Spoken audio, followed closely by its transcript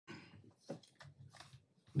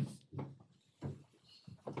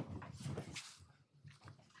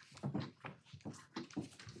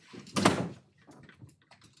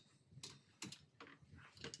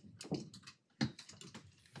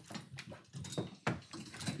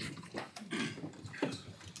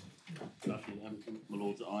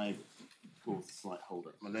Lords, I called the slight hold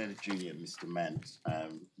up. My learned junior, Mr. Mant,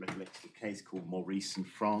 recollected a case called Maurice in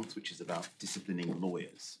France, which is about disciplining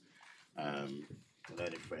lawyers. The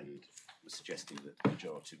learned friend was suggesting that the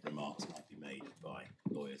majority of remarks might be made by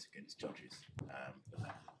lawyers against judges, but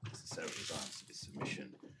that necessarily advance of his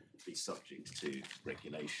submission be subject to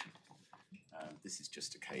regulation. This is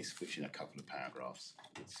just a case which, in a couple of paragraphs,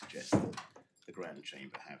 would suggest that the Grand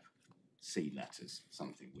Chamber have seen that as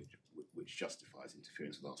something which justifies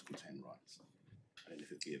interference with Article 10 rights. I don't know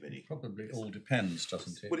if it would be of any... Probably all depends,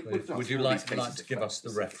 doesn't it? Well, it does. Would you like to give us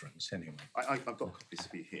the reference anyway? I've got copies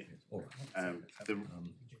for you here. All right.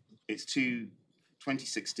 It's to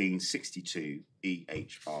 2016-62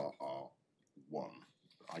 EHRR1.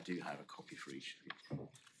 I do have a copy for each of you.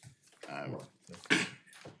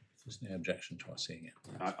 There's no objection to us seeing it.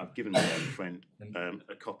 I've given my own friend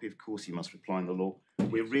a copy. Of course, he must reply in the law.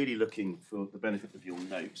 We're really looking for the benefit of your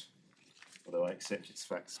note, although I accept it's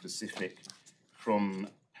fact-specific, from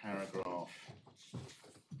paragraph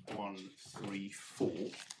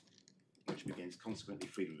 134, which begins, consequently,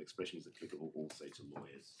 freedom of expression is applicable also to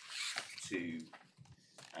lawyers, to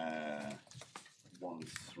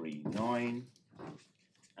 139,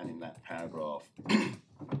 and in that paragraph,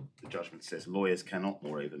 the judgment says lawyers cannot,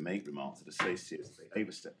 moreover, make remarks that associates they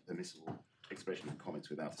overstep the permissible expression of comments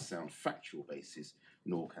without a sound factual basis,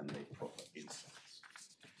 nor can they proper insights.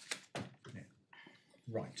 Yeah.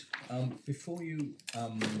 Right. Before you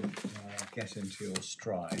get into your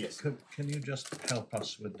stride, yes. Can you just help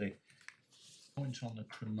us with the point on the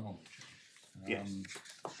chronology? Yes.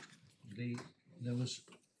 There was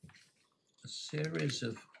a series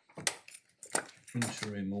of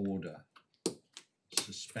interim order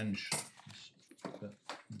suspensions, but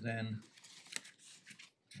then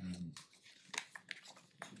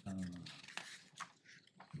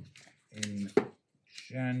in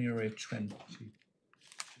January 22,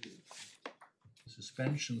 the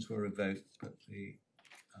suspensions were revoked, but the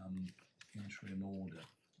interim order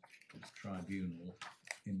of the tribunal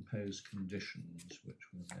imposed conditions which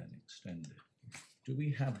were then extended. Do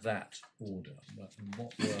we have that order? And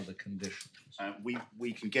what were the conditions?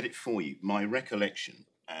 We can get it for you. My recollection,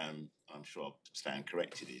 I'm sure I'll stand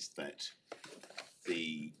corrected, is that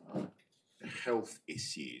the health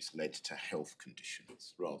issues led to health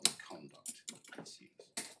conditions rather than conduct issues.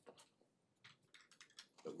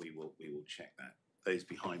 But we will check that. Those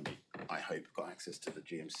behind me, I hope, have got access to the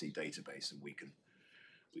GMC database, and we can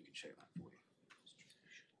check that for you.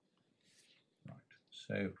 Right.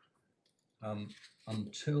 So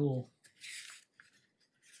until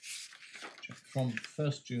from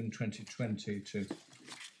 1st June 2020 to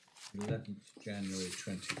 11th January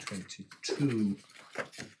 2022,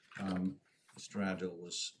 Mr. Adil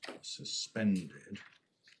was suspended.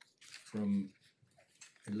 From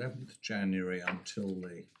 11th January until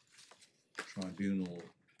the tribunal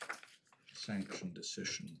sanction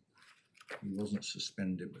decision, he wasn't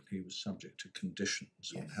suspended, but he was subject to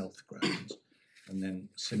conditions on health grounds. And then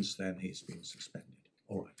since then he's been suspended.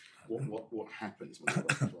 All right. What happens when I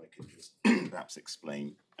can just perhaps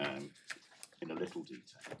explain in a little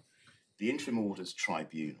detail. The Interim Orders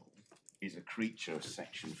Tribunal is a creature of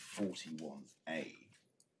Section 41A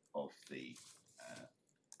of the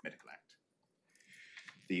Medical Act.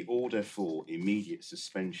 The order for immediate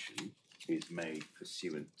suspension is made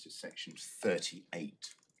pursuant to Section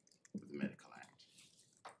 38 of the Medical Act.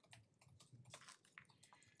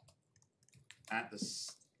 At the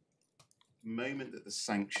moment that the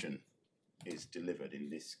sanction is delivered in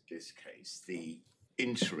this case, the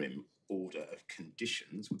interim order of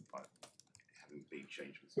conditions, having been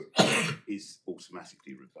changed, is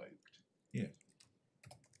automatically revoked. Yeah.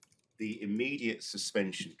 The immediate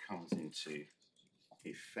suspension comes into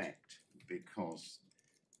effect because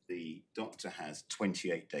the doctor has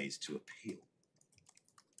 28 days to appeal.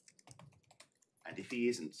 And if he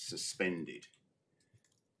isn't suspended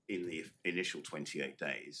in the initial 28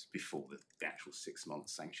 days before the actual 6-month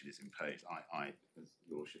sanction is imposed, as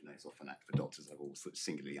your Lordship knows, often act for doctors, I've always thought it's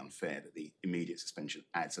singularly unfair that the immediate suspension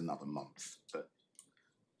adds another month, but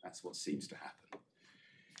that's what seems to happen.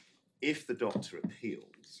 If the doctor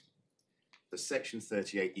appeals, the Section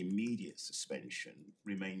 38 immediate suspension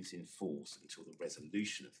remains in force until the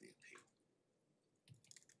resolution of the appeal.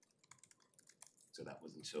 So that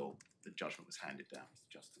was until the judgment was handed down to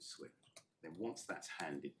Justice Swift. Then once that's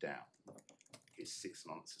handed down, his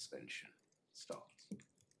 6-month suspension starts.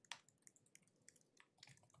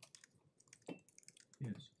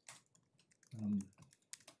 Yes.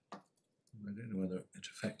 I don't know whether it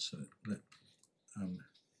affects the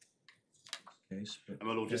case, but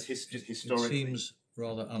my Lord, just historically, it seems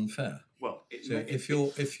rather unfair. Well, if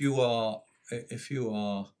you are if you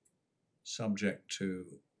are subject to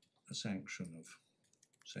a sanction of,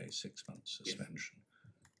 say, 6 months suspension,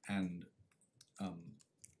 and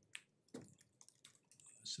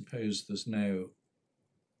suppose there's no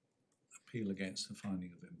appeal against the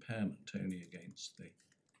finding of impairment, only against the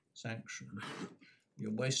sanction,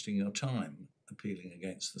 you're wasting your time appealing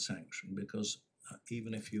against the sanction, because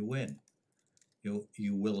even if you win,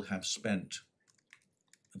 you will have spent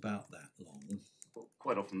about that long. Well,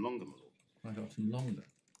 quite often longer, my lord. Quite often longer.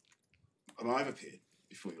 And I've appeared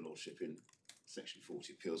before your lordship in Section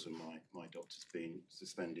 40 appeals when my doctor's been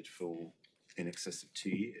suspended for in excess of 2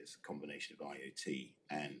 years, a combination of IOT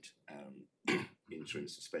and interim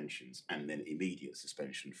suspensions, and then immediate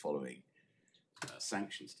suspension following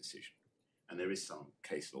sanctions decision. And there is some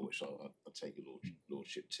case law which I'll take your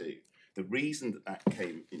lordship to. The reason that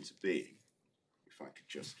came into being, if I could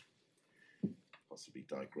just possibly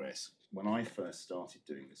digress, when I first started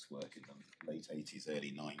doing this work in the late 80s,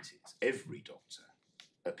 early 90s, every doctor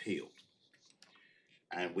appealed.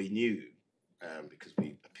 And we knew, because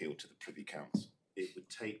we appealed to the Privy Council, it would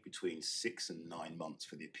take between 6 and 9 months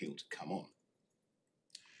for the appeal to come on.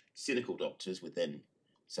 Cynical doctors would then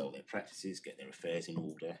sell their practices, get their affairs in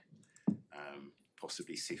order,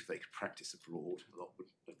 possibly see if they could practice abroad. A lot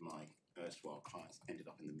of my erstwhile clients ended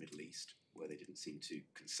up in the Middle East, where they didn't seem too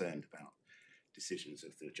concerned about decisions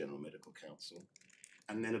of the General Medical Council,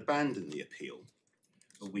 and then abandon the appeal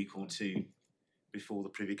a week or two before the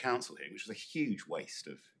Privy Council hearing, which was a huge waste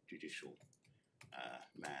of judicial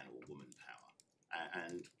man or woman power.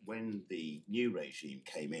 And when the new regime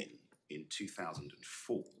came in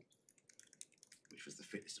 2004, which was the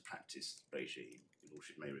fitness to practice regime, your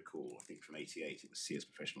lordship may recall, I think from 88 it was serious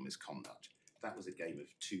professional misconduct. That was a game of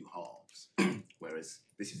two halves, whereas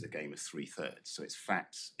this is a game of 3/3. So it's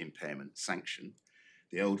facts, impairment, sanction.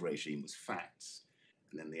 The old regime was facts,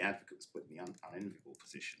 and then the advocate was put in the unenviable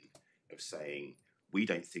position of saying, we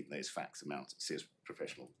don't think those facts amount to serious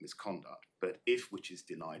professional misconduct, but if which is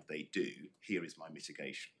denied they do, here is my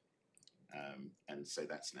mitigation. And so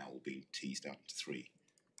that's now all been teased out into 3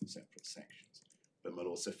 separate sections. But my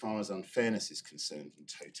lord, so far as unfairness is concerned in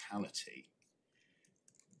totality,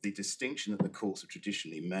 the distinction that the courts have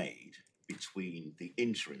traditionally made between the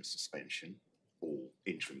interim suspension or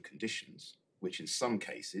interim conditions, which in some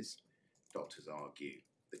cases, doctors argue,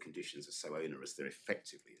 the conditions are so onerous they're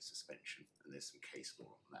effectively a suspension, and there's some case law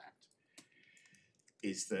on that,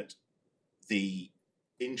 is that the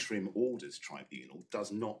interim orders tribunal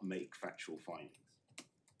does not make factual findings.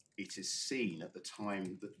 It is seen at the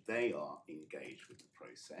time that they are engaged with the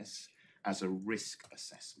process as a risk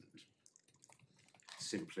assessment,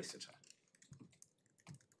 simpliciter.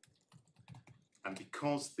 And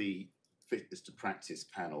because the fitness to practice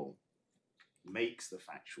panel makes the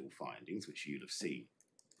factual findings, which you'll have seen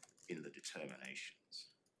in the determinations,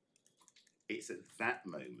 it's at that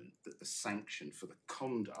moment that the sanction for the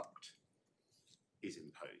conduct is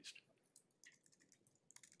imposed.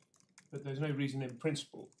 But there's no reason in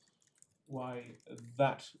principle why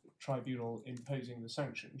that tribunal imposing the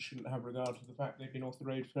sanction shouldn't have regard to the fact they've been off the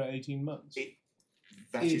road for 18 months.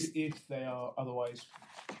 If they are otherwise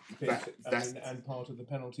fit, and part of the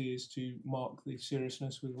penalty is to mark the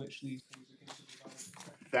seriousness with which these things are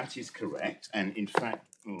considered. That is correct, and in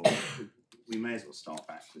fact, we may as well start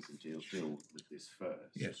backwards and deal with this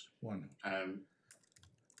first. Yes, why not?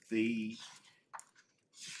 The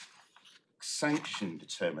sanction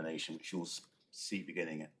determination, which you'll see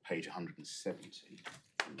beginning at page 170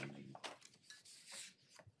 in the main.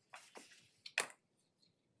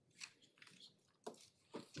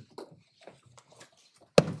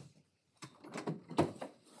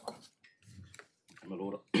 My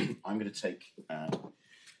lord, I'm going to take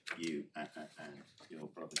you and your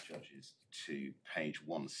brother judges to page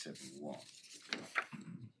 171.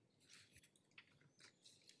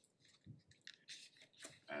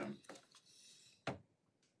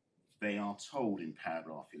 They are told in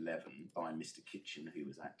paragraph 11 by Mr. Kitchen, who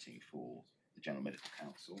was acting for the General Medical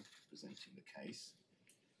Council, presenting the case,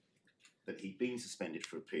 that he'd been suspended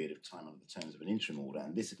for a period of time under the terms of an interim order,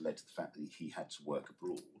 and this had led to the fact that he had to work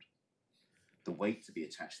abroad. The weight to be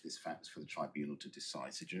attached to this fact was for the tribunal to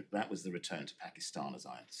decide. So that was the return to Pakistan, as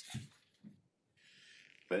I understand.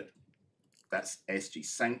 But that's SG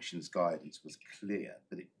sanctions guidance was clear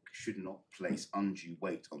that it should not place undue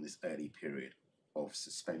weight on this early period of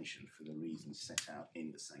suspension for the reasons set out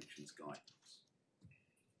in the sanctions guidance.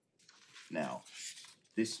 Now,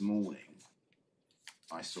 this morning,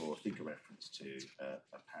 I saw, I think, a reference to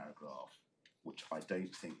a paragraph which I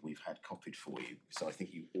don't think we've had copied for you, so I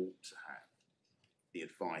think you ought to have the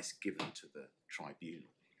advice given to the tribunal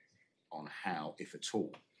on how, if at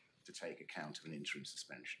all, to take account of an interim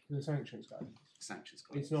suspension. The sanctions guidance. Sanctions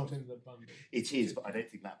guidance. It's not in the bundle. It is, but I don't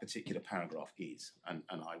think that particular paragraph is, and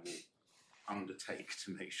I will undertake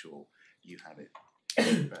to make sure you have it.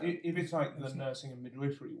 If it's like the nursing and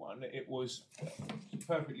midwifery one, it was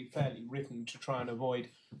perfectly fairly written to try and avoid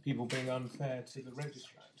people being unfair to the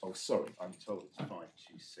registrant. Oh, sorry, I'm told it's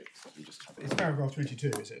 526. Let me just have a It's look. paragraph 22,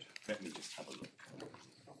 is it? Let me just have a look.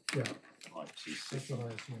 Yeah. 526. That's what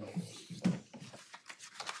I assumed it was.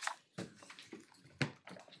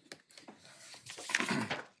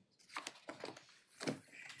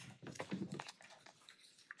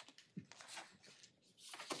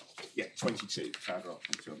 Yeah, 22, paragraph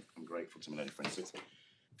 22. I'm grateful to my lady friend. So it's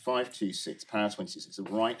 526, paragraph 26. It's the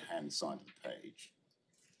right-hand side of the page.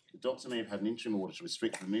 The doctor may have had an interim order to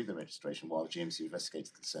restrict or remove the registration while the GMC investigates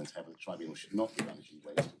the concerns. However, the tribunal should not give undue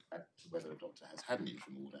weight to whether a doctor has had an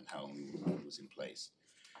interim order and how long the order was in place.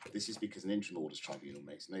 This is because an interim orders tribunal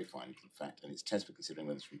makes no findings of fact, and its test for considering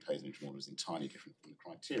whether to impose an interim order is entirely different from the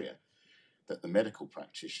criteria that the Medical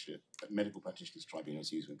Practitioners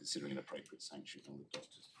Tribunals use when considering an appropriate sanction on the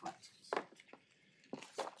doctor's practice.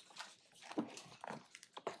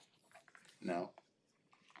 Now,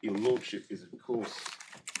 your lordship is of course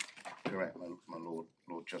correct, my Lord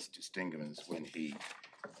Justice Dingemans, when he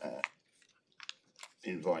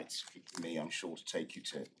invites me, I'm sure, to take you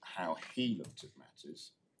to how he looked at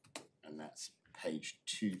matters, and that's page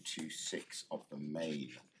 226 of the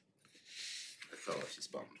main authorities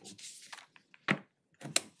bundle.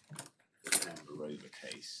 The Rover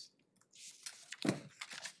case,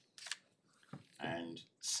 and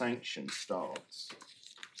Sanction starts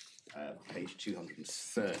page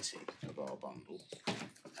 230 of our bundle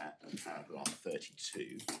at paragraph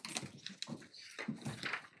 32.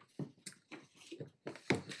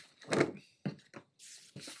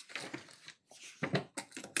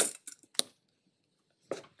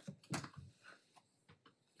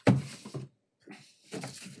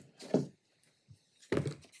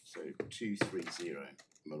 So 230,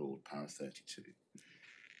 my Lord, para 32.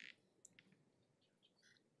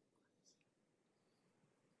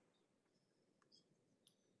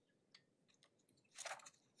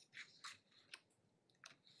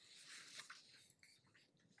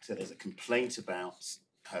 So there's a complaint about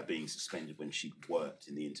her being suspended when she worked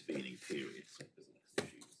in the intervening period. So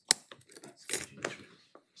that's getting interim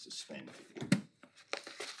suspended.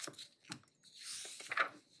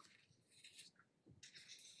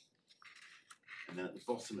 And then at the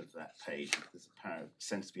bottom of that page, there's a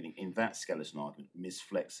sentence beginning, in that skeleton argument, Ms.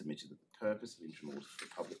 Fleck submitted that the purpose of interim orders for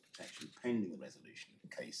public protection pending the resolution of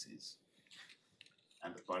the cases,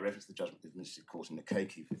 and that by reference to the judgment of the Administrative Court in the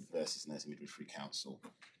Koki versus Nursing Midwifery Council,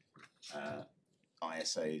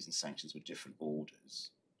 ISOs and sanctions were different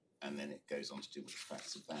orders, and then it goes on to deal with the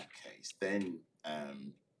facts of that case. Then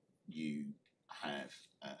you have,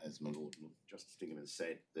 as my Lord Justice Dingemans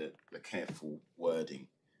said, the careful wording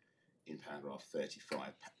in paragraph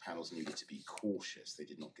 35, panels needed to be cautious. They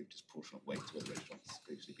did not give disproportionate weight to whether registrants had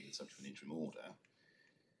previously been subject to an interim order.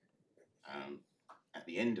 At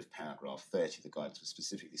the end of paragraph 30, the guidance was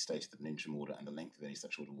specifically stated that an interim order and the length of any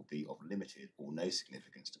such order will be of limited or no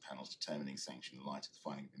significance to panels determining sanction in light of the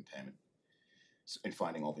finding of impairment, in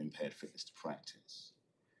finding of impaired fitness to practice.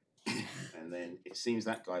 And then it seems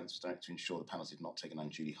that guidance was directed to ensure the panels did not take an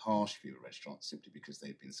unduly harsh view of registrants simply because they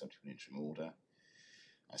had been subject to an interim order.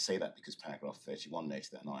 I say that because paragraph 31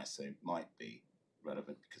 noted that an ISO might be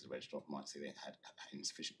relevant because the registrant might say they had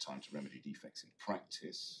insufficient time to remedy defects in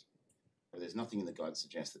practice. But there's nothing in the guide that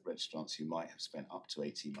suggests that registrants who might have spent up to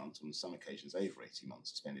 18 months, on some occasions over 18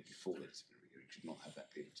 months, suspended before their disciplinary hearing should not have that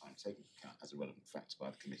period of time taken into account as a relevant factor by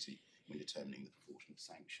the committee when determining the proportion of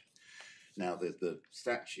sanction. Now, the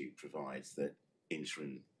statute provides that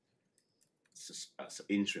interim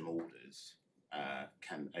orders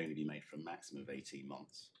can only be made for a maximum of 18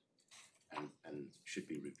 months and should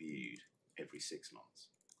be reviewed every 6 months.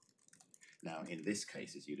 Now, in this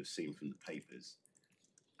case, as you'd have seen from the papers,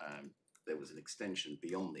 there was an extension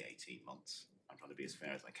beyond the 18 months. I'm trying to be as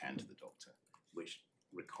fair as I can to the doctor, which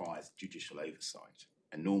requires judicial oversight.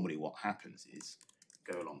 And normally what happens is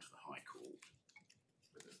go along to the High Court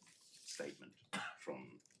with a statement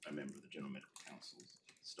from a member of the General Medical Council's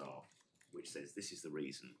staff, which says this is the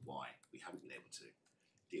reason why we haven't been able to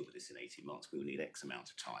deal with this in 18 months. We will need X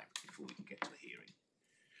amount of time before we can get to a hearing.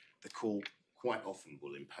 The court quite often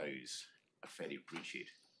will impose a fairly rigid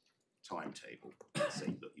timetable and say,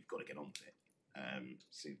 look, you've got to get on with it.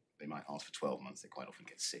 So they might ask for 12 months, they quite often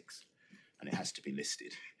get 6, and it has to be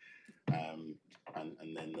listed. And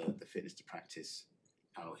then the fitness to practice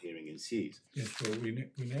panel hearing ensues. Yes, well, we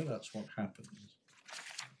know that's what happens.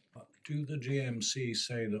 But Do the GMC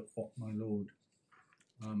say that what my lord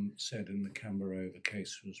said in the Canberra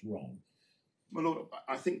case was wrong? My lord,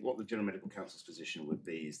 I think what the General Medical Council's position would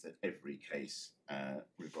be is that every case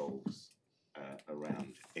revolves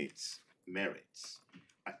around its merits.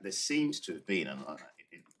 There seems to have been, and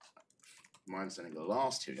my understanding of the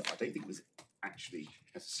last hearing, I don't think it was actually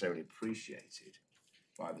necessarily appreciated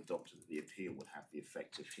by the doctor that the appeal would have the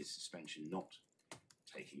effect of his suspension not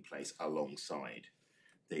taking place alongside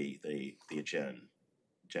the adjourned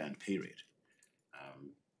period.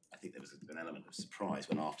 I think there was an element of surprise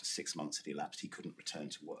when after 6 months had elapsed he couldn't return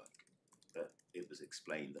to work. But it was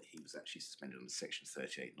explained that he was actually suspended under Section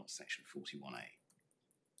 38, not Section 41A.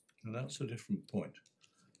 Now that's a different point.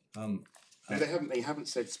 No, they haven't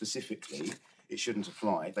said specifically it shouldn't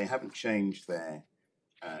apply. They haven't changed their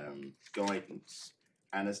guidance.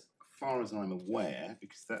 And as far as I'm aware,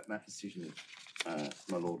 because that decision of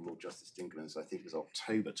my Lord Justice Dingemans, I think, was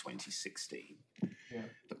October 2016,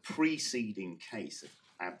 the preceding case of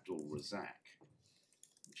Abdul Razak,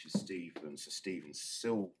 which is Sir Stephen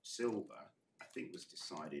Silver, I think was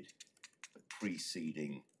decided the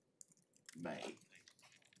preceding May,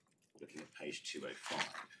 looking at page 205.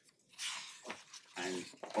 And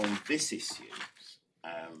on this issue,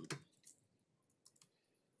 I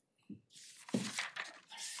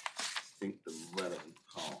think the relevant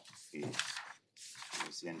part is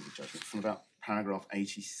towards the end of the judgment, from about paragraph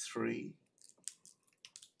 83.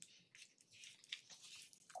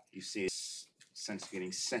 You see it's sentence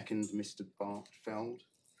beginning second, Mr. Bartfeld.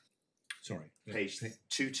 Sorry. Page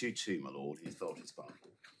 222, my lord, his thought is fine.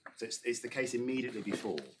 So it's the case immediately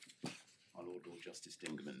before my Lord Justice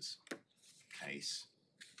Dingemans' case.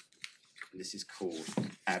 And this is called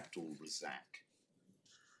Abdul Razak.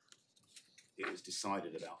 It was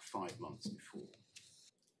decided about 5 months before,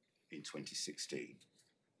 in 2016.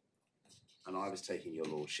 And I was taking your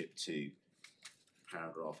lordship to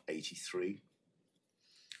paragraph 83.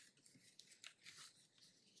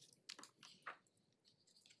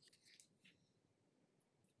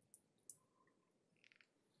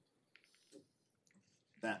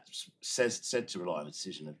 That said to rely on a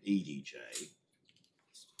decision of EDJ.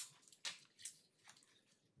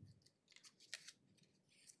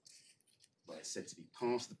 Well, it's said to be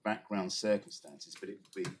past the background circumstances, but it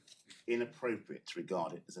would be inappropriate to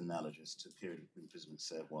regard it as analogous to a period of imprisonment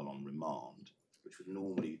served while on remand, which would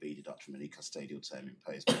normally be deducted from any custodial term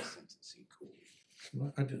imposed by the sentencing court.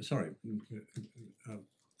 Well, sorry, Mr.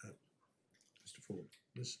 Ford.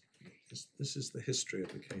 This is the history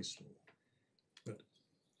of the case law, but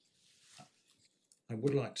I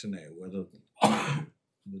would like to know whether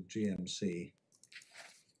the GMC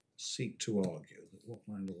seek to argue that what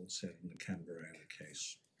my lord said in the Canberra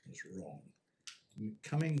case was wrong.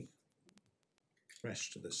 Coming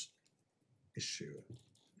fresh to this issue,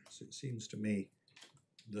 it seems to me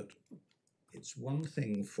that it's one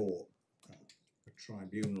thing for a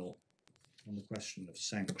tribunal on the question of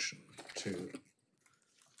sanction to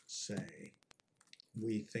say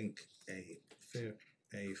we think a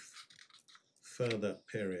further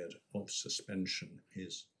period of suspension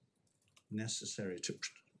is necessary to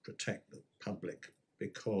protect the public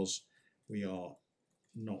because we are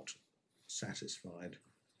not satisfied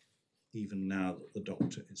even now that the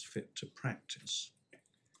doctor is fit to practice.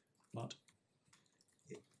 But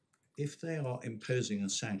if they are imposing a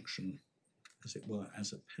sanction, as it were,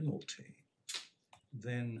 as a penalty,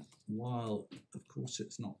 then while, of course,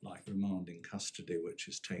 it's not like remand in custody, which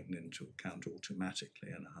is taken into account automatically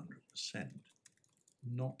and 100%,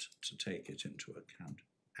 not to take it into account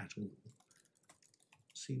at all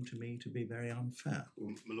seem to me to be very unfair.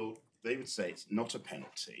 Well, my lord, they would say it's not a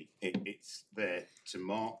penalty. It's there to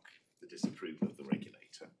mark the disapproval of the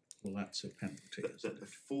regulator. Well, that's a penalty. The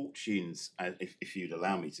fortunes, if you'd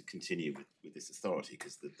allow me to continue with this authority,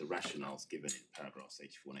 because the rationale's given in paragraphs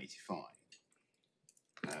 84 and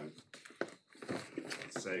 85.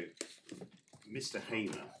 So, Mr.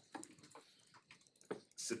 Hamer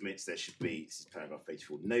submits there should be, this is paragraph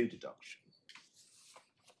 84, no deduction.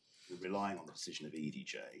 We're relying on the decision of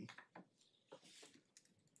EDJ.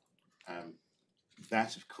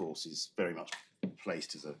 That, of course, is very much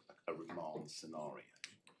placed as a remand scenario.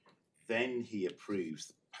 Then he approves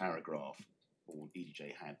the paragraph, or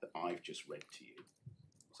EDJ had, that I've just read to you.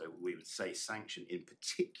 So we would say sanction in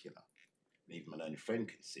particular, and even my learned friend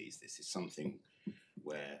concedes this, is something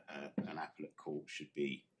where an appellate court should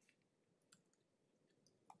be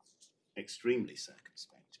extremely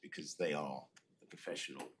circumspect because they are the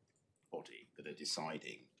professional body that are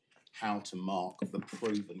deciding how to mark the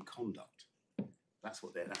proven conduct. That's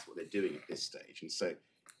what they're doing at this stage. And so,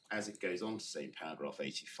 as it goes on to say in paragraph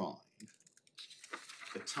 85,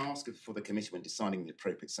 the task for the committee when deciding the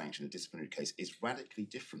appropriate sanction in a disciplinary case is radically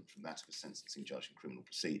different from that of a sentencing judge in criminal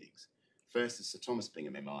proceedings. First, as Sir Thomas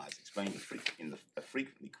Bingham MR has explained in a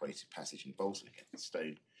frequently quoted passage in Bolton against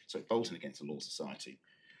the Law Society,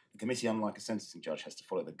 the committee, unlike a sentencing judge, has to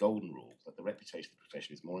follow the golden rule that the reputation of the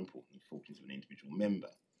profession is more important than the fortunes of an individual member.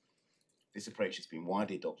 This approach has been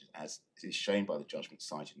widely adopted, as is shown by the judgment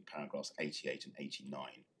cited in paragraphs 88 and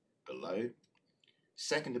 89 below.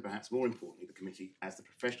 Second, and perhaps more importantly, the committee, as the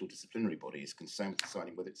professional disciplinary body, is concerned with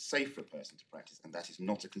deciding whether it's safe for a person to practice, and that is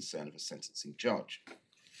not a concern of a sentencing judge.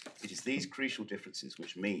 It is these crucial differences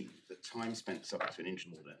which mean that time spent subject to an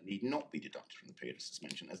interim order need not be deducted from the period of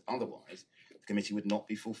suspension, as otherwise the committee would not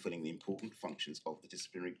be fulfilling the important functions of the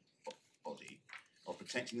disciplinary body of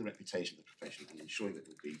protecting the reputation of the profession and ensuring that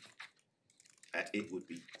it would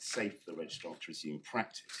be safe for the registrar to resume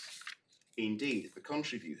practice. Indeed, if the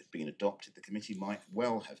contrary view had been adopted, the committee might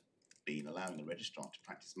well have been allowing the registrar to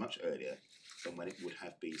practice much earlier than when it would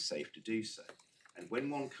have been safe to do so. And when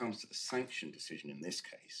one comes to the sanction decision in this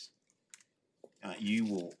case, you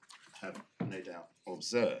will have no doubt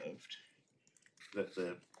observed that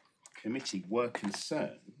the committee were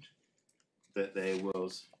concerned that there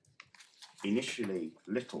was initially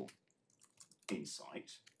little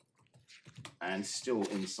insight and still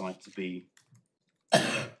insight to be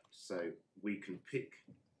so we can pick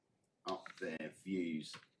up their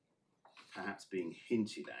views perhaps being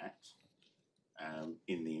hinted at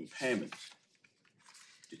in the impairment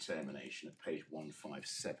determination at page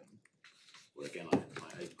 157, where again I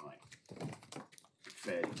hope I'm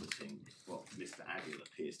fairly putting what Mr. Adil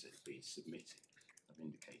appears to have been submitted. I've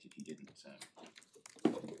indicated he didn't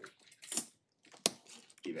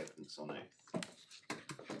give evidence on oath.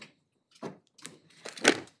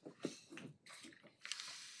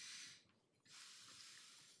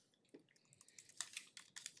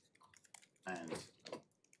 And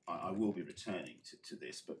I will be returning to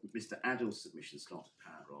this, but Mr. Adil's submission starts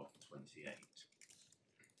at paragraph 28.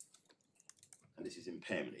 And this is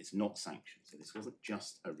impairment, it's not sanction. So this wasn't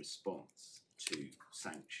just a response to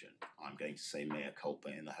sanction. I'm going to say mea culpa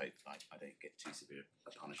in the hope that I don't get too severe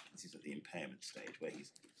a punishment. This is at the impairment stage, where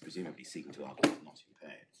he's presumably seeking to argue he's not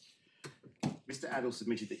impaired. Mr. Adil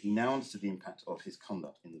submitted that he now understood the impact of his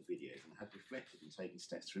conduct in the videos and had reflected and taken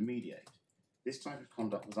steps to remediate. This type of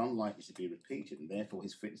conduct was unlikely to be repeated, and therefore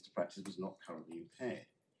his fitness to practice was not currently impaired.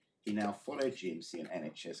 He now followed GMC and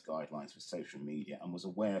NHS guidelines for social media and was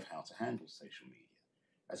aware of how to handle social media.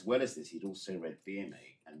 As well as this, he'd also read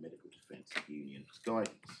BMA and Medical Defence Union's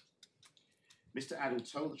guidance. Mr. Adil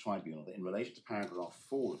told the tribunal that in relation to paragraph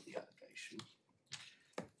 4 of the allegation,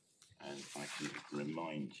 and I can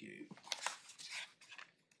remind you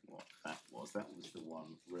what that was the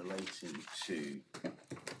one relating to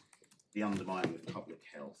the undermining of public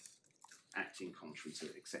health, acting contrary to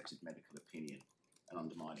accepted medical opinion, and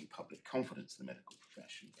undermining public confidence in the medical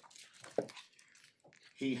profession.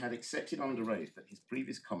 He had accepted under oath that his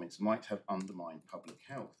previous comments might have undermined public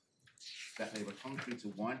health, that they were contrary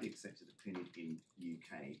to widely accepted opinion in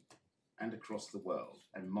UK and across the world,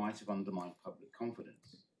 and might have undermined public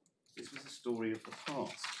confidence. This was a story of the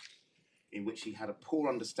past, in which he had a poor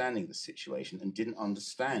understanding of the situation and didn't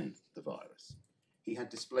understand the virus. He had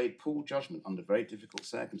displayed poor judgment under very difficult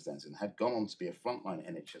circumstances and had gone on to be a frontline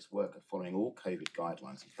NHS worker following all COVID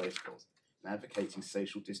guidelines and protocols and advocating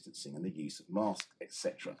social distancing and the use of masks,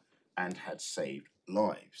 etc., and had saved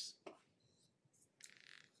lives.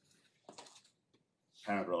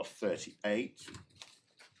 Paragraph 38.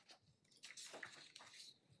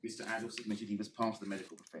 Mr. Adil submitted he was part of the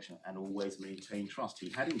medical profession and always maintained trust. He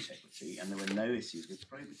had integrity and there were no issues with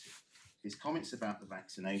probity. His comments about the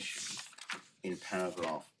vaccination in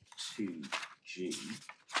paragraph 2G,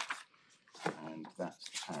 and that's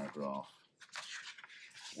the paragraph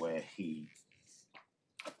where he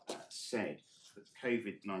said that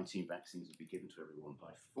COVID-19 vaccines would be given to everyone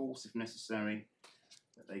by force if necessary,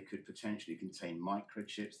 that they could potentially contain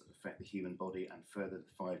microchips that affect the human body and further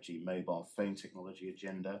the 5G mobile phone technology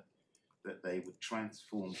agenda, that they would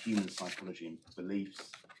transform human psychology and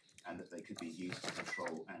beliefs, and that they could be used to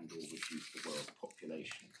control and or reduce the world's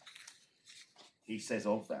population. He says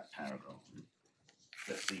of that paragraph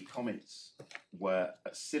that the comments were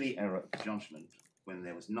a silly error of judgment when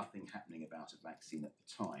there was nothing happening about a vaccine at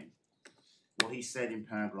the time. What he said in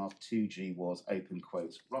paragraph 2G was, open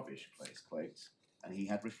quotes, rubbish, close quotes, and he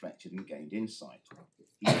had reflected and gained insight.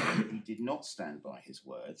 He did not stand by his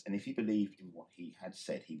words, and if he believed in what he had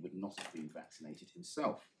said, he would not have been vaccinated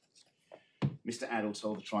himself. Mr. Adil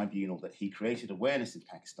told the tribunal that he created awareness in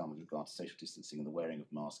Pakistan with regard to social distancing and the wearing of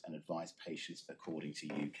masks and advised patients according to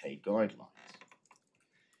UK guidelines.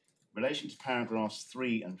 relation to paragraphs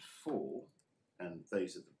 3 and 4, and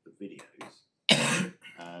those are the videos,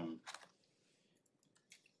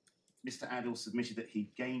 Mr. Adil submitted that he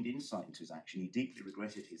gained insight into his action. He deeply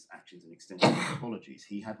regretted his actions and extended his apologies.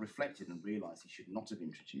 He had reflected and realised he should not have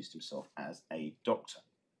introduced himself as a doctor.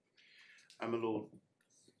 My Lord,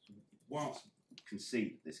 whilst I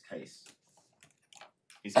concede this case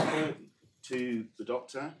is important to the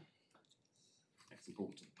doctor, it's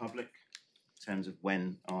important to the public in terms of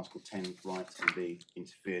when Article 10 rights can be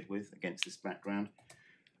interfered with against this background,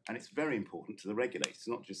 and it's very important to the regulators,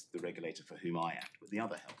 not just the regulator for whom I act, but the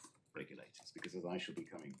other health regulators, because as I shall be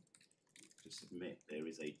coming to submit, there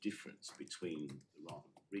is a difference between the rather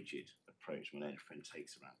rigid approach my learned friend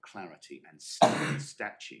takes around clarity and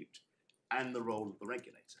statute and the role of the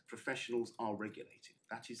regulator. Professionals are regulated.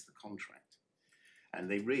 That is the contract. And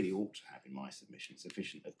they really ought to have, in my submission,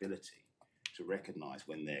 sufficient ability to recognise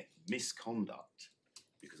when their misconduct,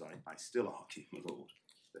 because I still argue, my Lord,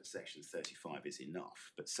 that Section 35 is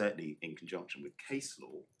enough, but certainly in conjunction with case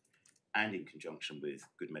law and in conjunction with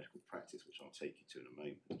good medical practice, which I'll take you to in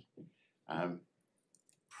a moment,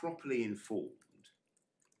 properly informed,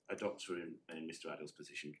 a doctor in Mr. Adil's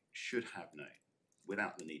position should have known,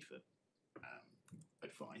 without the need for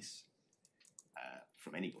advice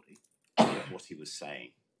from anybody, that what he was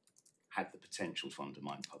saying had the potential to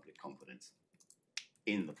undermine public confidence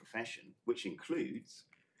in the profession, which includes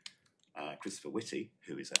Christopher Whitty,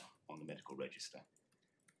 who is on the medical register.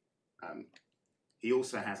 He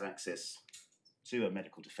also has access to a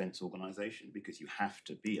medical defence organisation, because you have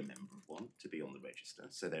to be a member of one to be on the register.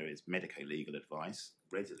 So there is medico-legal advice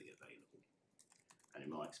readily available, and in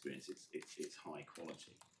my experience, it's high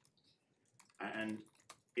quality. And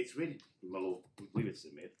it's really, my Lord, we would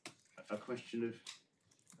submit a question of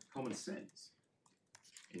common sense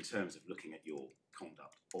in terms of looking at your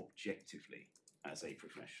conduct objectively as a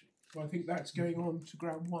professional. Well, I think that's going on to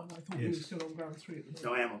ground 1. I thought we were still on ground 3 at the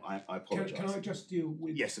moment. No, I am. I apologise. Can I just deal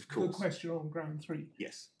with yes, of course. the question on ground 3?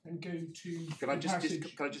 Yes. And go to Can I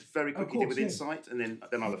just very quickly deal with insight, and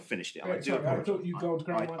then I'll have finished it. I thought you'd gone to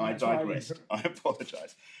ground 1. I digress. I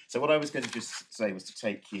apologise. So what I was going to just say was to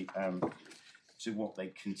take you to what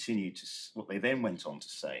they then went on to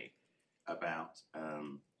say about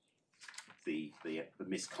the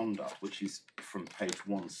misconduct, which is from page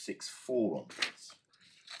 164 onwards.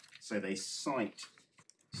 So they cite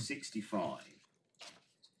 65.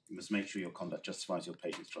 You must make sure your conduct justifies your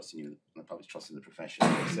patient's trust in you and the public's trust in the profession,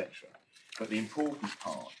 etc. But the important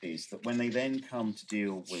part is that when they then come to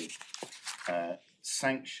deal with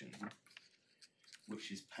sanction, which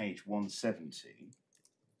is page 170,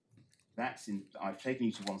 I've taken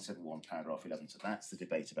you to 171, paragraph 11, so that's the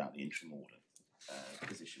debate about the interim order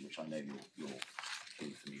position, which I know you're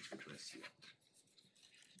keen for me to address you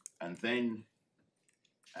on. And then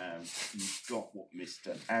you've got what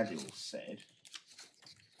Mr. Adil said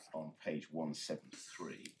on page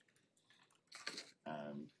 173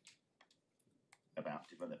 about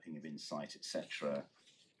developing of insight, etc.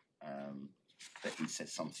 That he said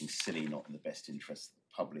something silly, not in the best interest of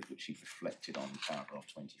the public, which he reflected on in paragraph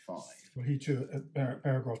 25. Well, he too, at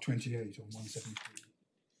paragraph 28 on 173,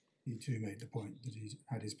 he too made the point that he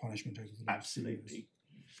had his punishment over the last 2 years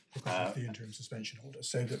because of the interim suspension order.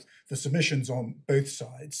 So that the submissions on both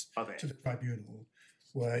sides to the tribunal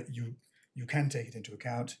were you can take it into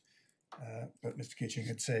account, but Mr. Kitching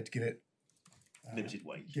had said give it limited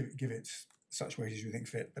weight. Give it such weight as you think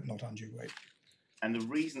fit, but not undue weight. And the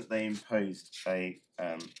reason that they imposed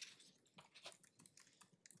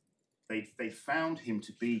they found him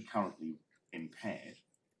to be currently impaired,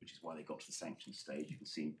 which is why they got to the sanction stage. You can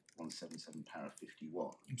see 177 para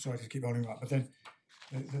 51. I'm sorry to keep holding up, but then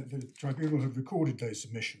the tribunal had recorded those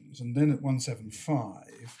submissions, and then at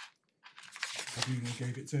 175, the tribunal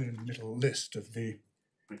gave its own little list of the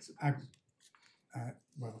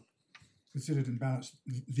considered and balanced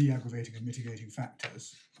the aggravating and mitigating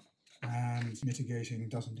factors, and mitigating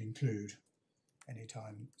doesn't include any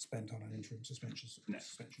time spent on an interim suspension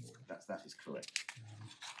order. That is correct.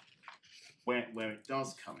 Where it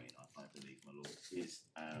does come in, I believe, my Lord, is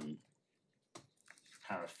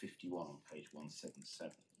para 51 on page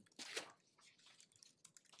 177.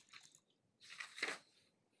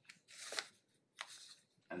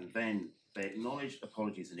 And then they acknowledged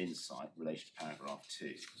apologies and insight in relation to paragraph 2.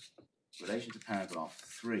 In relation to paragraph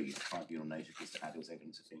 3, the tribunal noted Mr. Adil's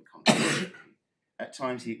evidence of incontrovertibility. At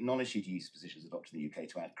times, he acknowledged he'd used positions adopted in the UK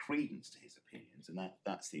to add credence to his opinions, and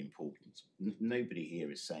that's the importance. Nobody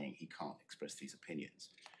here is saying he can't express these opinions.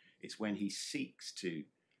 It's when he seeks to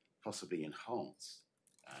possibly enhance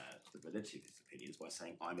the validity of his opinions by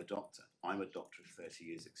saying, I'm a doctor of 30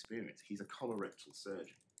 years' experience. He's a colorectal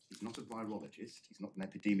surgeon. He's not a virologist, he's not an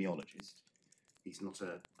epidemiologist, he's not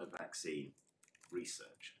a vaccine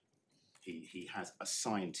researcher. He has a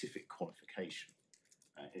scientific qualification.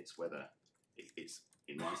 It's whether it's,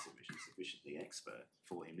 in my submission, sufficiently expert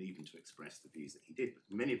for him even to express the views that he did. But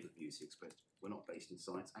many of the views he expressed were not based in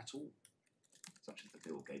science at all, such as the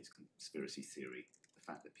Bill Gates conspiracy theory, the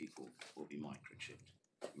fact that people will be microchipped,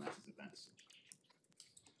 matters of that sort.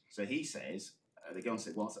 So he says, they go on to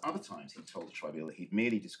say, whilst at other times he told the tribunal that he'd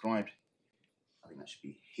merely described, I think that should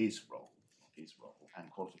be his role,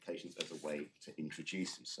 and qualifications as a way to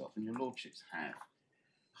introduce himself. And your lordships have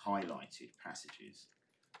highlighted passages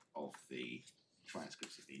of the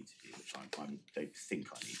transcripts of the interview, which I don't think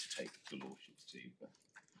I need to take the lordships to,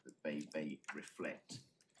 but they reflect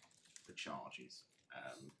the charges.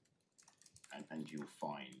 And you'll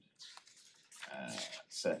find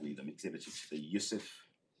certainly them exhibited to the Yusuf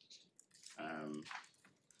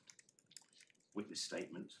witness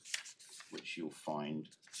statement, which you'll find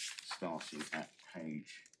starting at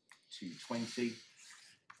page 220,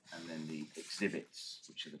 and then the exhibits,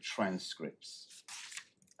 which are the transcripts,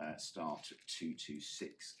 start at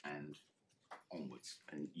 226 and onwards.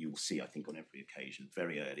 And you'll see, I think, on every occasion,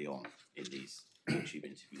 very early on in these YouTube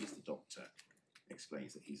interviews, the doctor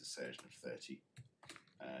explains that he's a surgeon of 30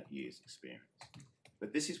 years' experience.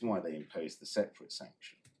 But this is why they imposed the separate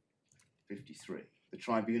sanction. 53. The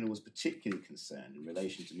tribunal was particularly concerned in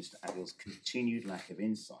relation to Mr. Adil's continued lack of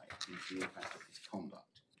insight into the impact of his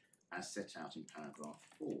conduct, as set out in paragraph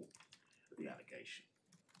 4 of the allegation.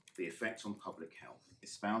 The effect on public health,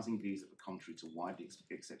 espousing views that were contrary to widely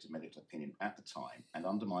accepted medical opinion at the time and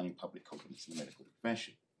undermining public confidence in the medical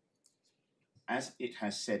profession. As it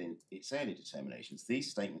has said in its earlier determinations, these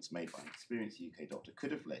statements made by an experienced UK doctor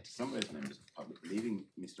could have led to some of those members of the public believing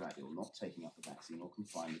Mr. Adil not taking up the vaccine or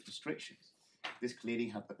complying with restrictions. This clearly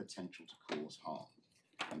had the potential to cause harm,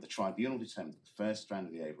 and the tribunal determined that the first strand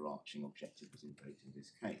of the overarching objective was invoked in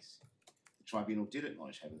this case. The tribunal did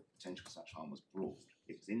acknowledge, however, that the potential for such harm was broad,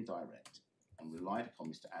 it was indirect, and relied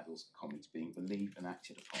upon Mr. Adil's comments being believed and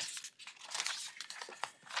acted upon.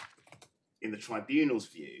 In the tribunal's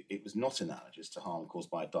view, it was not analogous to harm caused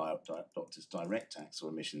by a doctor's direct acts or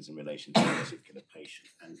omissions in relation to a particular patient.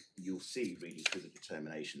 And you'll see, reading through the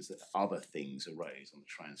determinations, that other things arose on the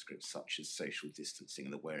transcript, such as social distancing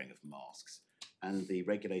and the wearing of masks. And the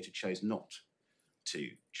regulator chose not to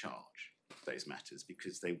charge those matters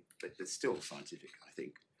because there's still scientific, I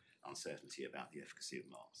think, uncertainty about the efficacy of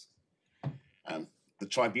masks. The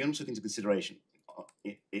tribunal took into consideration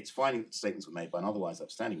its finding that statements were made by an otherwise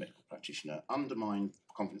upstanding medical practitioner undermined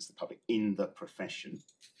confidence of the public in the profession,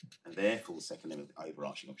 and therefore the second limit of the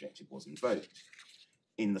overarching objective was invoked.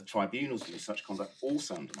 In the tribunal's view, such conduct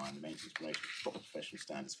also undermined the maintenance of proper professional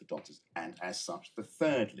standards for doctors, and as such, the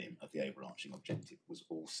third limb of the overarching objective was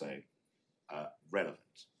also relevant.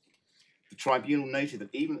 The tribunal noted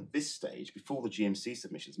that even at this stage, before the GMC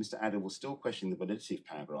submissions, Mr. Adil was still questioning the validity of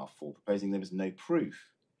paragraph 4, proposing there was no proof.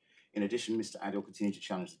 In addition, Mr. Adil continued to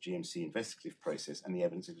challenge the GMC investigative process and the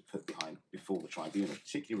evidence it had put before the tribunal,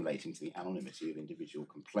 particularly relating to the anonymity of individual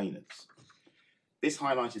complainants. This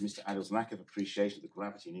highlighted Mr. Adil's lack of appreciation of the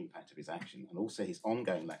gravity and impact of his action, and also his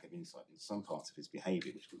ongoing lack of insight into some parts of his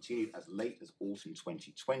behaviour, which continued as late as autumn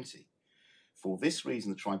 2020. For this reason,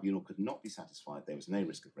 the tribunal could not be satisfied there was no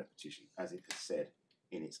risk of repetition, as it had said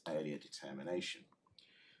in its earlier determination.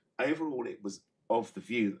 Overall, it was of the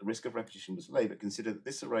view that the risk of repetition was low, but considered that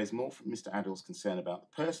this arose more from Mr. Adil's concern about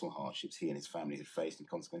the personal hardships he and his family had faced in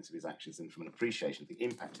consequence of his actions than from an appreciation of the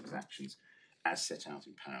impact of his actions as set out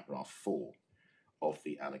in paragraph 4 of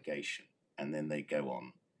the allegation. And then they go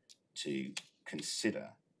on to consider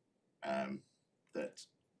that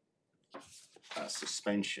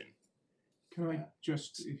suspension. Can I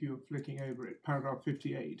just, if you're flicking over it, paragraph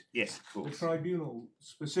 58? Yes, of course. The tribunal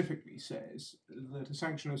specifically says that a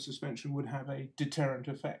sanction of suspension would have a deterrent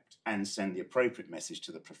effect. And send the appropriate message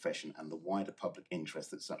to the profession and the wider public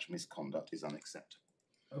interest that such misconduct is unacceptable.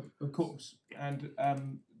 Of course. Yeah.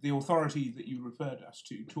 And the authority that you referred us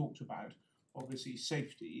to talked about, obviously,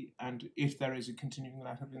 safety, and if there is a continuing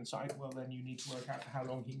lack of insight, well, then you need to work out how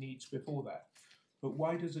long he needs before that. But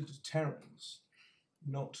why does a deterrence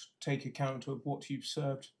not take account of what you've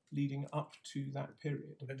served leading up to that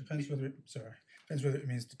period? Well, it depends whether it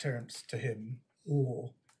means deterrence to him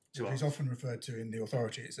or, which is often referred to in the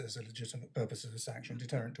authorities as a legitimate purpose of a sanction,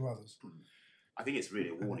 deterrent to others. I think it's really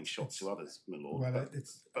a warning shot to others, my lord.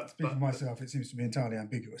 Well, speaking for myself, it seems to be entirely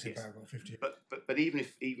ambiguous in yes. paragraph 50. But even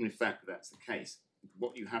if that's the case,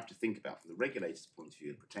 what you have to think about from the regulator's point of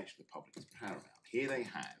view, the protection of the public is paramount. Here they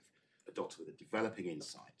have a doctor with a developing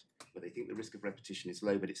insight, where they think the risk of repetition is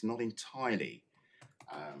low, but it's not entirely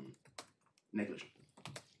negligible.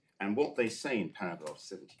 And what they say in paragraph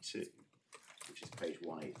 72, which is page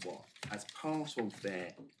 181, as part of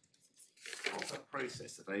their proper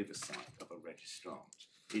process of oversight of a registrant,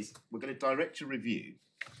 is we're going to direct a review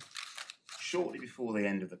shortly before the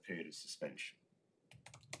end of the period of suspension.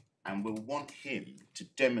 And we'll want him to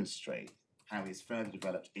demonstrate how he's further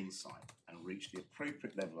developed insight and reached the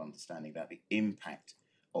appropriate level of understanding about the impact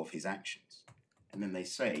of his actions. And then they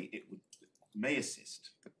say it may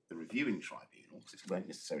assist the reviewing tribunal, because it won't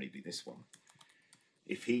necessarily be this one,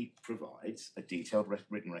 if he provides a detailed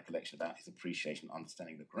written recollection about his appreciation and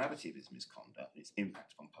understanding of the gravity of his misconduct and its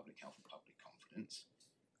impact on public health and public confidence,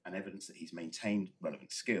 and evidence that he's maintained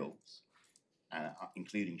relevant skills,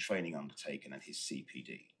 including training undertaken and his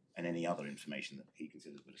CPD, and any other information that he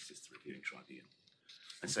considers would assist the reviewing tribunal.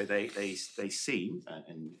 And so they seem,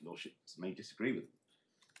 and Lordships may disagree with them,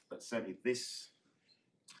 but certainly this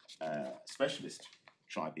specialist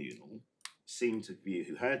tribunal seemed to view,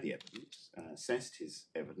 who heard the evidence, assessed his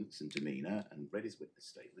evidence and demeanour and read his witness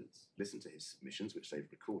statements, listened to his submissions, which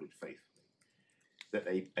they've recorded faithfully, that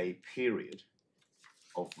a period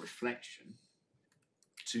of reflection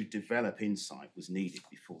to develop insight was needed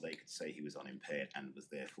before they could say he was unimpaired and was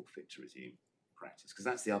therefore fit to resume practice. Because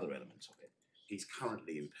that's the other element of it. He's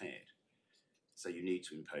currently impaired, so you need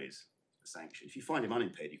to impose a sanction. If you find him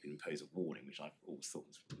unimpaired, you can impose a warning, which I've always thought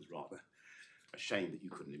was rather a shame that you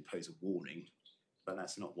couldn't impose a warning, but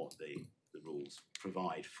that's not what the rules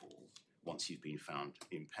provide for. Once you've been found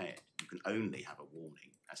impaired, you can only have a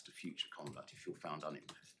warning as to future conduct if you're found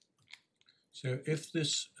unimpaired. So if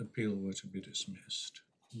this appeal were to be dismissed,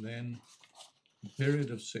 then a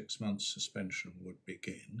period of 6 months suspension would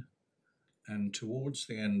begin, and towards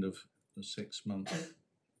the end of the 6 month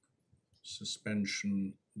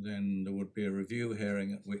suspension, then there would be a review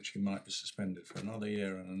hearing at which he might be suspended for another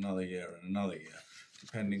year and another year and another year,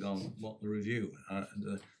 depending on what the review.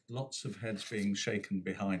 Lots of heads being shaken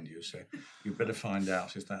behind you, so you better find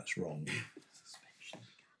out if that's wrong.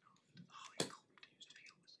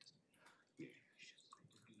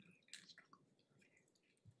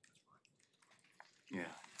 Yeah.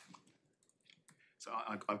 So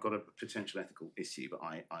I've got a potential ethical issue, but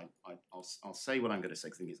I'll say what I'm going to say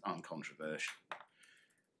because I think it's uncontroversial.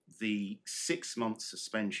 The 6 month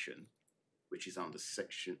suspension, which is under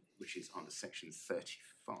section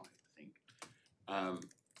 35, I think,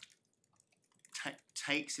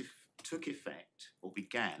 took effect or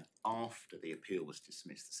began after the appeal was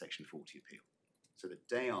dismissed, the Section 40 appeal. So the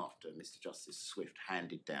day after Mr. Justice Swift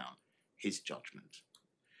handed down his judgment,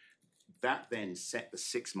 that then set the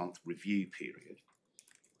 6 month review period.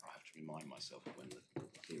 I have to remind myself of when the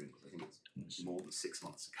hearing was. I think it's more than 6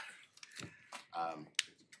 months ago.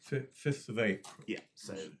 5th of April. Yeah,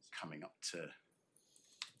 so coming up to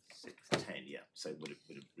 6/10, yeah, so it would have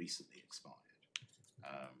recently expired.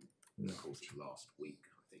 In the course of last week,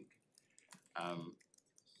 I think.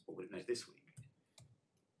 Or would it, no, this week.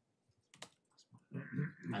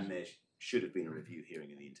 And there should have been a review hearing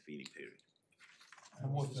in the intervening period.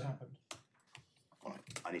 And what has happened? All right,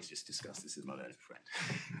 I need to just discuss this with my learned friend.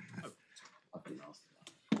 I've been asked about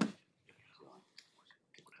it.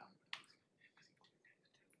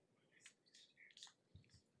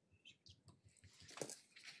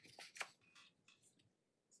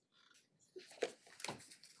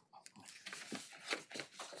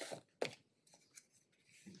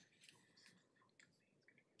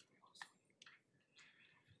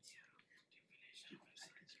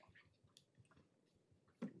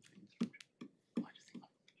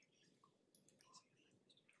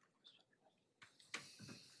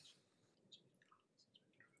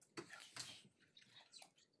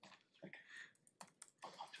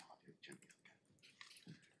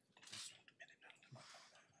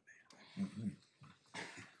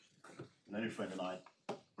 An only friend and I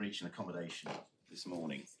reached an accommodation this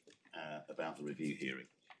morning about the review hearing.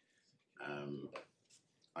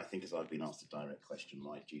 I think as I've been asked a direct question,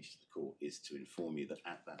 my duty to the court is to inform you that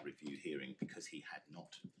at that review hearing, because he had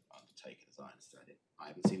not undertaken, as I understand it, I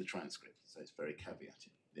haven't seen the transcript, so it's very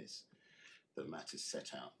caveated, this, the matters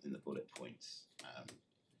set out in the bullet points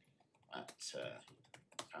at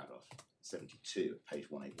paragraph 72, page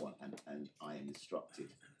 181, and I am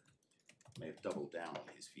instructed, may have doubled down on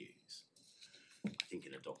his views. I think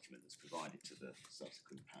in a document that's provided to the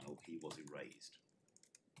subsequent panel, he was erased.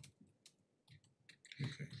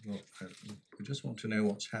 Okay, well, we just want to know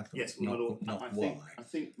what's happened, Yes, not why. I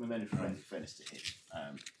think my learned friend, in fairness to him,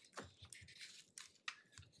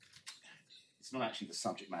 it's not actually the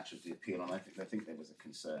subject matter of the appeal, and I think there was a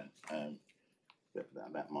concern.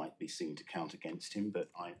 that might be seen to count against him, but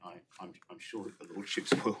I'm sure that the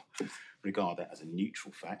Lordships will regard that as a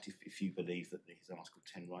neutral fact. If you believe that his Article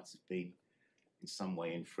 10 rights have been in some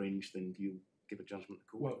way infringed, then you give a judgment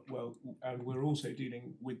accordingly. Well, and we're also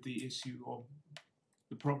dealing with the issue of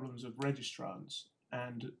the problems of registrants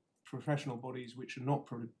and professional bodies which are not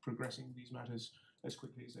progressing these matters as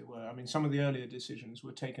quickly as they were. I mean, some of the earlier decisions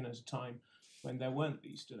were taken at a time when there weren't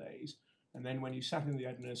these delays, and then when you sat in the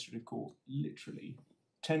administrative court, literally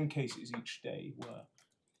 10 cases each day were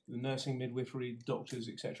the nursing, midwifery, doctors,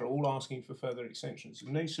 etc., all asking for further extensions.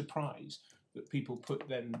 And no surprise that people put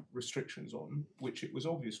then restrictions on, which it was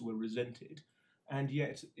obvious were resented, and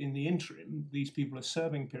yet in the interim, these people are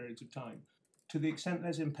serving periods of time. To the extent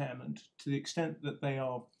there's impairment, to the extent that they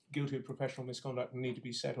are guilty of professional misconduct and need to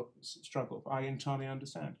be struck off, I entirely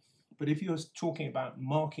understand. But if you're talking about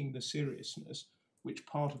marking the seriousness, which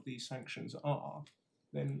part of these sanctions are,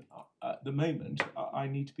 then at the moment I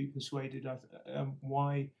need to be persuaded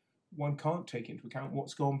why one can't take into account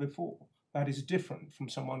what's gone before. That is different from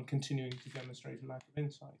someone continuing to demonstrate a lack of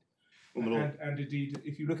insight. And indeed,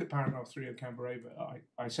 if you look at paragraph 3 of Camberova,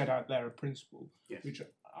 I set out there a principle, yes, which,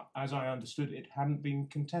 as I understood it, hadn't been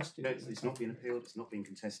contested. No, it's not been appealed, it's not been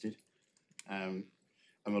contested. And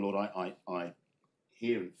my Lord, I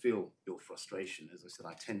hear and feel your frustration. As I said,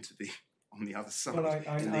 I tend to be on the other side. Well,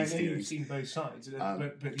 I know you've seen both sides,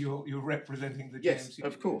 but you're representing the JMC. Yes,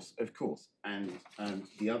 of course. And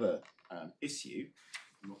the other issue,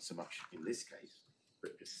 not so much in this case,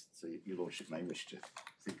 but just so your Lordship may wish to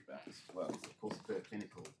think about this as well, is of course if there are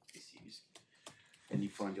clinical issues, then you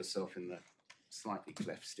find yourself in the slightly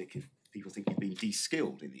cleft stick if people think you've been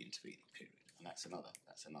de-skilled in the intervening period, and that's another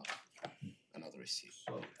issue.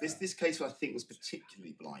 So, this case I think was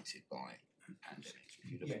particularly blighted by the pandemic.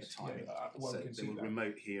 If you look at the timing, so there were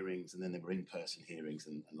remote hearings and then there were in-person hearings,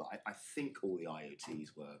 and I think all the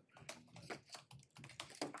IoTs were.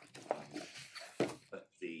 But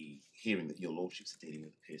the hearing that your Lordships are dealing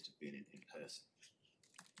with appears to have been in person.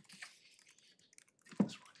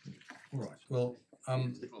 That's right. All right. Well,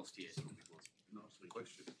 last year, not a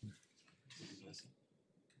question.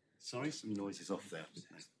 Sorry, some noises off there.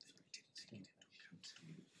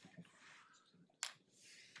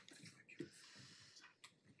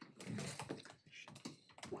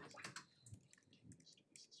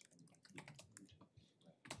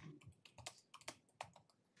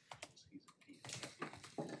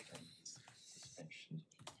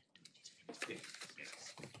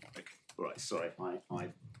 Right, sorry,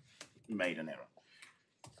 I made an error.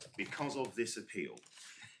 Because of this appeal,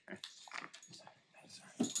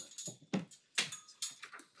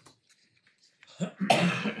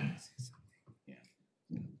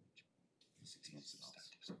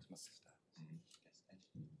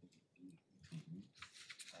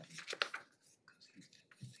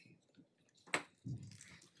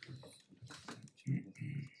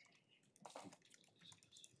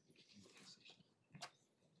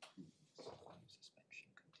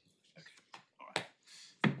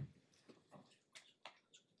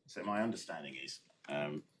 so my understanding is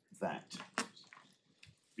that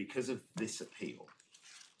because of this appeal,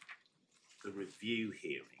 the review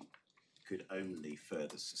hearing could only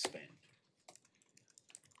further suspend.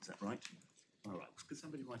 Is that right? All right. Could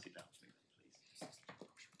somebody write it down for me, please?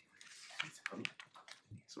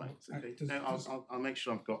 That's right. It's okay. No, I'll make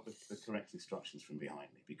sure I've got the correct instructions from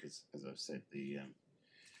behind me because, as I've said, the.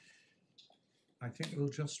 I think we'll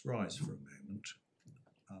just rise for a moment.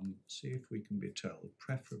 See if we can be told,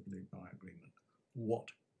 preferably by agreement, what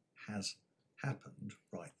has happened,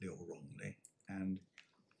 rightly or wrongly, and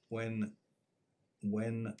when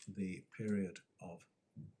the period of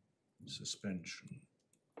suspension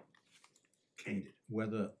ended,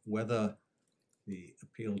 whether the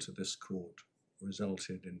appeal to this court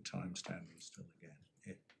resulted in time standing still again.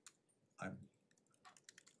 I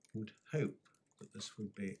would hope that this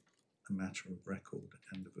would be a matter of record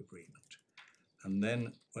and of agreement. And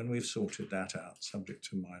then, when we've sorted that out, subject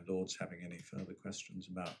to my Lords having any further questions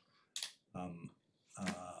about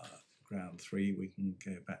ground 3, we can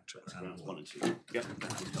go back to ground 1 and 2. Yep,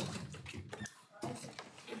 that would help. Thank you.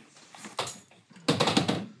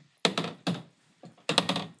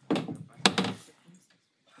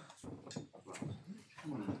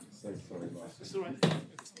 So sorry, Mark. It's all right.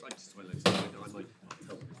 I just went I might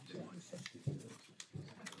help.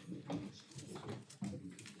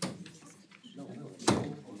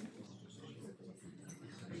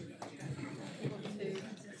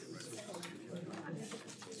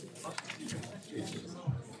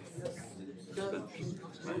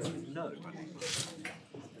 No.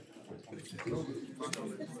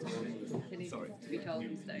 Sorry. To be told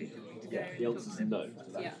no. To go The answer is no.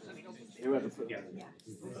 yeah. Whoever put it.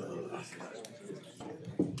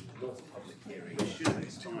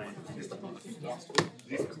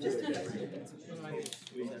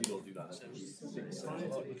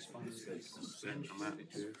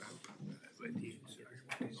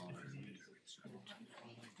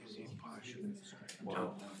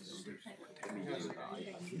 Wow.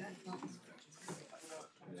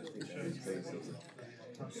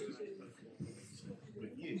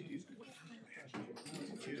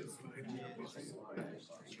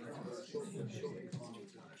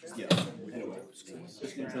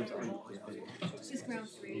 This is ground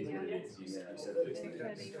 3, yeah.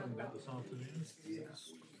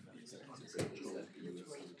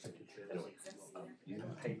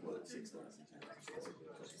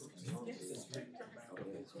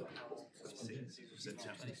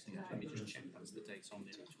 Let me just check that's the dates on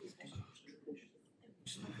the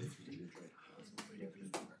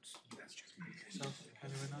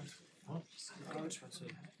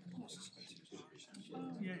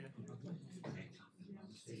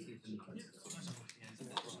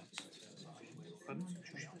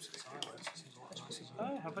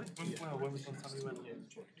Oh, have they? When was the last time we went?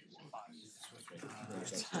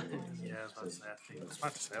 Yeah, that's their thing. I was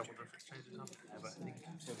about to say, I wonder if it's changed enough. Yeah, but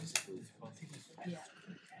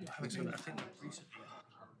I think recently.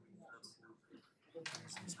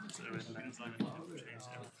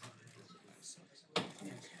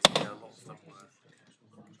 Yeah, a lot of them were.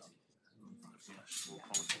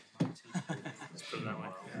 Let's put it that way.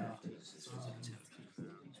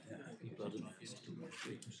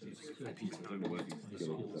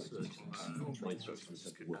 My instructions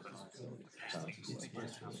have to work.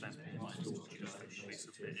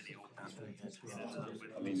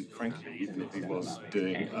 I mean, frankly, even if he was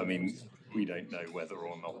doing, I mean, we don't know whether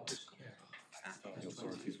or not the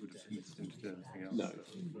authorities would have permitted him to do anything else. No.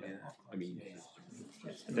 I mean,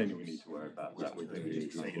 I don't think we need to worry about that with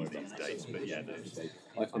these dates, but yeah, no.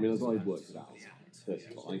 I mean, as I worked it out,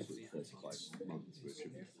 35 months, which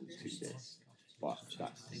was 2 years. But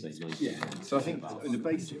that's the same 19. Yeah, so I think the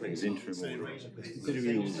basic thing is interim order.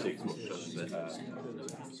 Considering 6 months,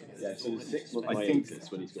 yeah, so the 6 month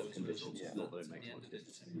hiatus when he's got conditions, not that it makes much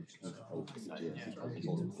difference.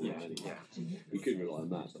 We could rely on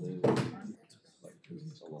that, but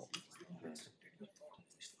it's a lot.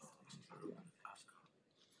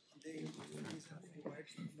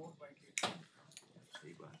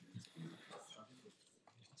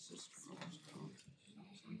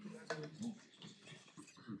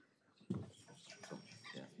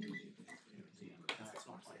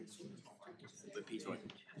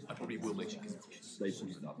 I probably will make sure They put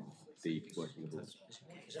it up, the working of this.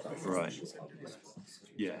 Right.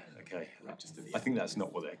 Yeah, okay. I think that's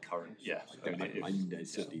not what their current, yeah. I mean,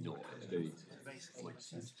 it's certainly not.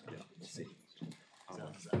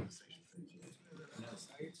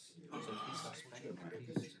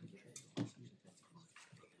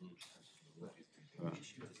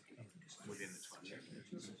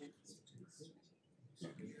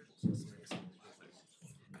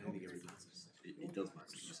 it does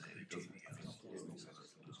matter. It doesn't.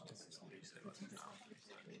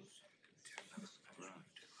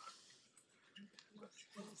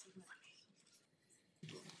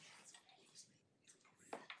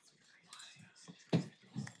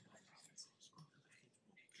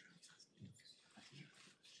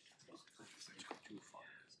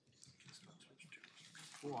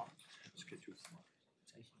 What? Schedule.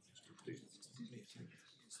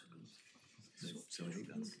 So I think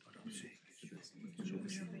that's what I'm saying.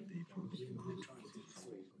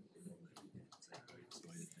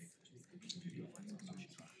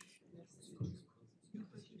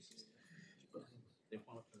 If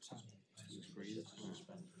one person is free, that's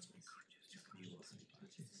suspended.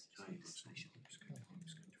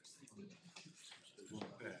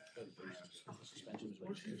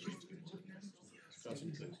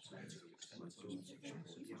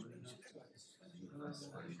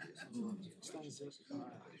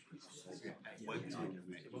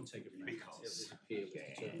 It won't take a because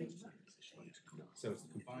so it's the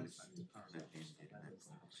combined effect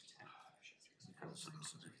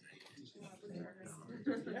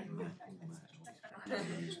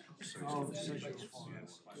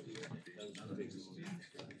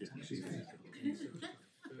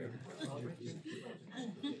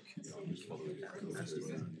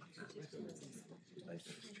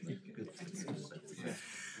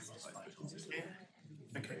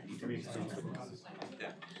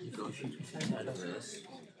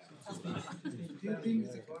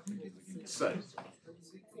So,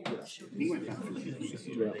 he went back for 2 years.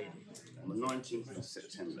 On the 19th of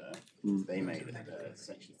September, they made a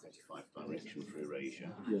Section 35 direction for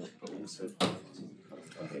erasure, but also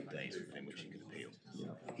 28 days within which he could appeal.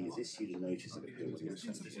 He has issued a notice of appeal within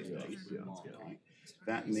 28 days. Right?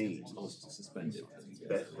 That means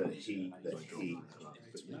that he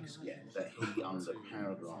under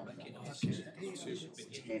paragraph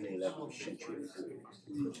 1011 schedule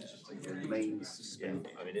 4 remains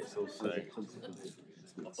suspended. I mean, it's also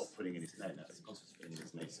of putting in his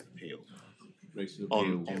notice of appeal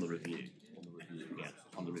on the review.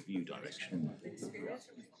 On the review direction.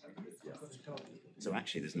 So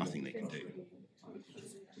actually, there's nothing they can do.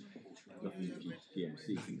 Nothing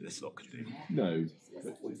PMC this lot could do. No,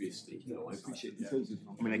 but obviously, no, I appreciate in terms of.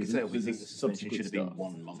 I mean, they could say, we think the suspension should have been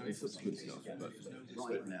 1 month. Subsequent stuff, but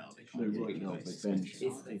right now, they no, can't. right now, but then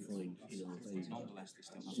if they find in our favour,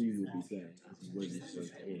 June will be there as when you so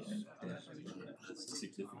here. That's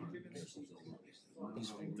significant.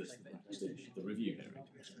 The review hearing,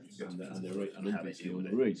 and they're right, and obviously on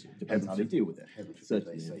the road, depends how they deal with it.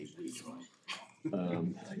 Certainly.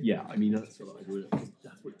 Yeah, I mean that's what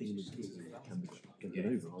Dingemans do. Can get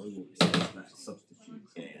over. I will substitute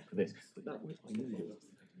for this, but that way I know that.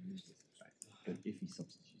 But if he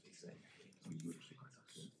substitutes, say,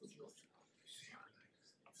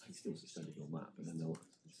 he's still suspended on that, but then they'll have to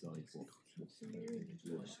decide what's the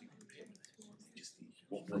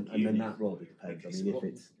and then that rather depends. I mean, if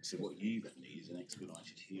it's so, what you then need is an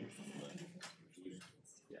expedited hearing.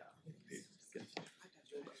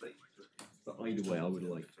 But either way, I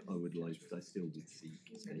still would see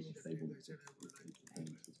if they want to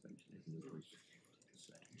suspension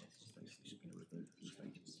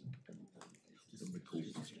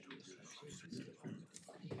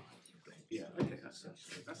Yeah, okay, that's right.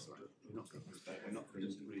 We're not going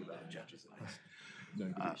to agree about judges. No,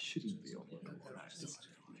 but it shouldn't be on the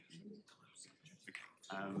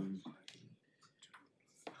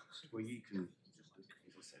well, you can,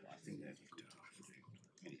 as I said, I think they're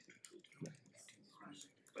anything.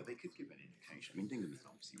 But they could give an indication. I mean, Dingemans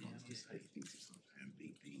obviously wants to say he thinks it's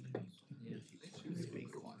being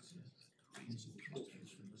quite reasonable.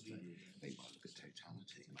 They might look at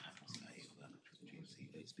totality, and I have to say, although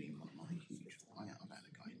it's been one of my huge. I've had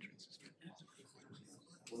a guy entering suspension.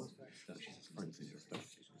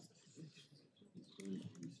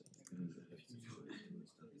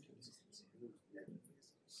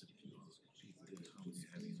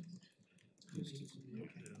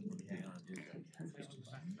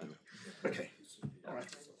 Okay. All right.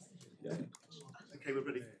 Yeah. Okay, we're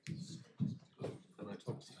ready.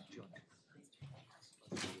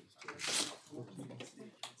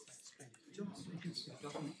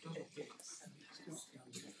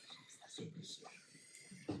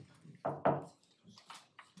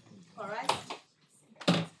 All right.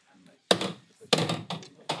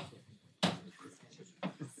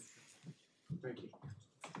 Thank you.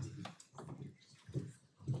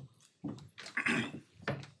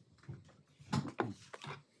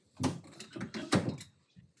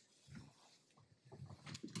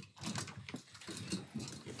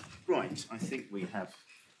 Right, I think we have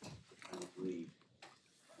an agreed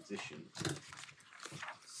position.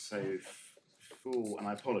 So, and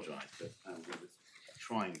I apologise that we were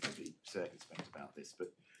trying to be circumspect about this,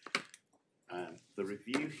 but the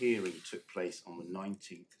review hearing took place on the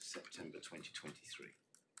 19th of September 2023.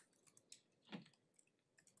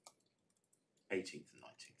 18th and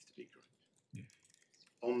 19th, to be correct. Yeah.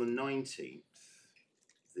 On the 19th,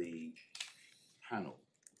 the panel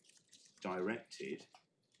directed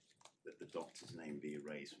that the doctor's name be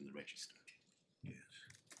erased from the register. Yes.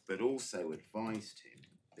 But also advised him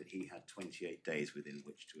that he had 28 days within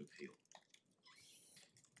which to appeal.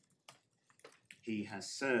 He has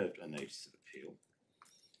served a notice of appeal.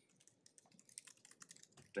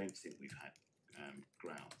 I don't think we've had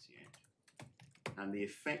grounds yet. And the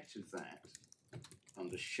effect of that,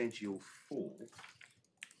 under Schedule 4,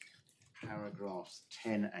 paragraphs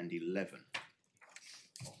 10 and 11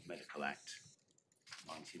 of Medical Act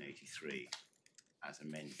 1983, as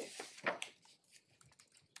amended,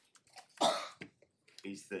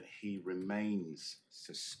 is that he remains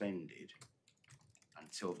suspended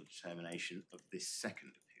until the determination of this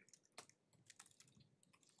second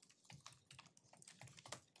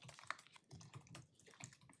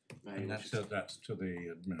appeal. And that's to the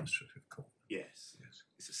administrative court. Yes. Yes.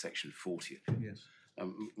 It's a Section 40 appeal. Yes.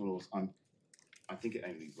 Well, I think it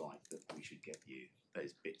only right that we should get you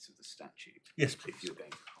those bits of the statute. Yes, please. If you're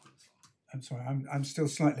going to comment. I'm sorry, I'm still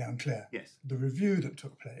slightly unclear. Yes. The review that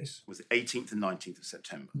took place, Was it 18th and 19th of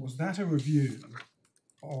September? was that a review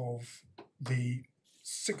of the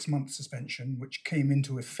 6-month suspension which came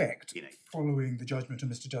into effect In April. following the judgment of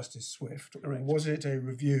Mr. Justice Swift, or Correct. was it a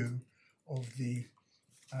review of the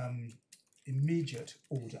immediate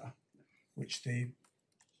order which the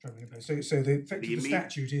tribunal imposed? So the effect of the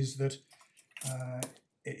statute is that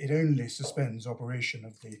it only suspends operation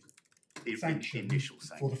of the sanction initial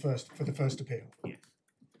sanction for the first appeal. Yes.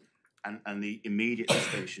 And the immediate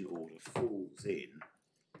suspension order falls in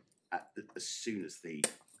as soon as the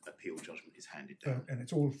appeal judgment is handed down. And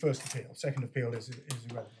it's all first appeal. Second appeal is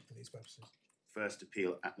irrelevant for these purposes. First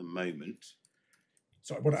appeal at the moment.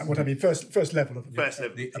 Sorry, what I mean, first level of First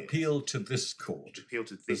level. The appeal to this court Appeal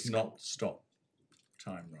to this does not stop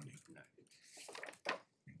time running. No.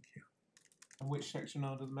 Thank you. And which section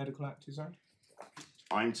under the Medical Act is that?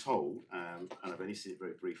 I'm told, and I've only seen it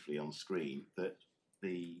very briefly on screen, that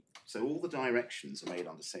so all the directions are made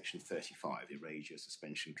under section 35, erase your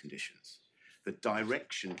suspension conditions. The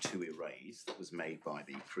direction to erase that was made by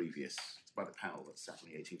the panel that sat on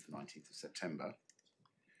the 18th and 19th of September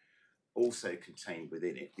also contained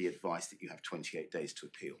within it the advice that you have 28 days to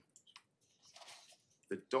appeal.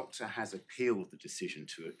 The doctor has appealed the decision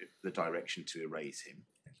the direction to erase him.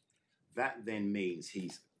 That then means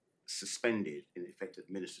he's suspended in effect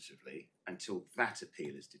administratively until that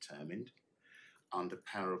appeal is determined under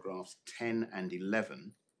paragraphs 10 and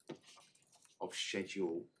 11 of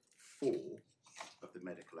Schedule 4 of the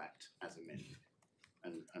Medical Act as amended.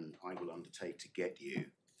 And I will undertake to get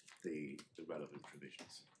you the relevant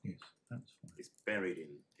provisions. Yes, that's fine. It's buried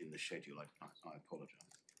in the schedule. I apologise.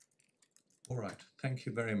 All right, thank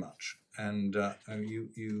you very much. And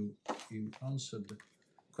you answered the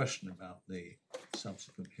question about the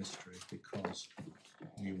subsequent history because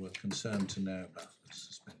you were concerned to know about the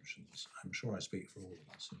suspensions. I'm sure I speak for all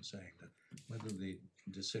of us in saying that whether the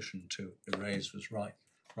decision to erase was right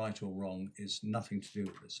or wrong is nothing to do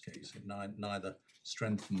with this case. It neither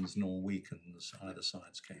strengthens nor weakens either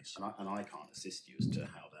side's case. And I can't assist you as to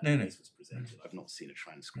how that case was presented. I've not seen a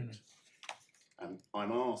transcript.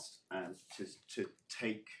 I'm asked to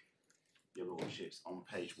take your lordships on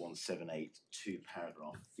page 178 to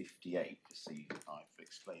paragraph 58 to see I've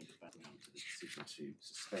explained the background to the decision to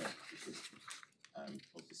suspend, because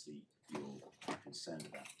obviously you're concerned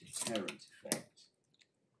about deterrent effect.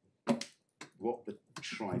 What the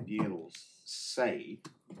tribunals say,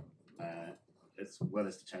 as well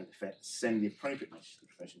as deterrent effect, send the appropriate message to the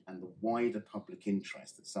profession and the wider public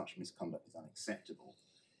interest that such misconduct is unacceptable.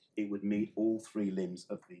 It would meet all three limbs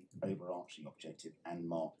of the overarching objective and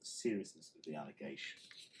mark the seriousness of the allegation.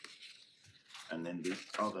 And then the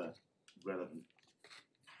other relevant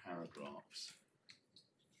paragraphs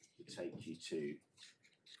to take you to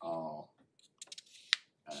are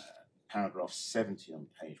paragraph 70 on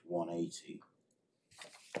page 180.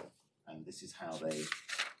 And this is how they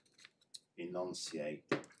enunciate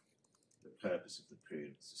the purpose of the period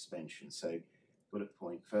of suspension. So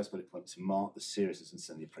first bullet point, to mark the seriousness and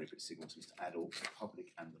send the appropriate signal to Mr. Adil, the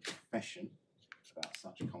public and the profession about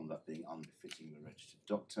such conduct being unbefitting of a registered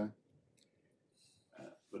doctor.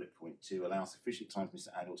 Bullet point 2, allow sufficient time for Mr.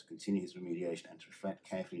 Adil to continue his remediation and to reflect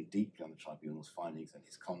carefully and deeply on the tribunal's findings and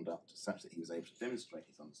his conduct, such that he was able to demonstrate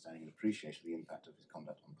his understanding and appreciation of the impact of his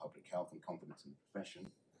conduct on public health and confidence in the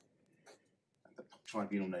profession. The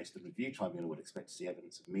tribunal notes the review tribunal would expect to see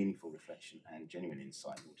evidence of meaningful reflection and genuine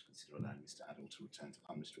insight in order to consider allowing Mr. Adil to return to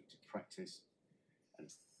unrestricted practice. And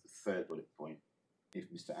the third bullet point, if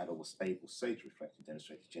Mr. Adil was able so to reflect and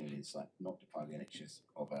demonstrate his genuine insight, not deprive the NHS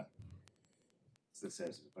of a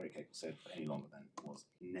service of a very capable service for any longer than was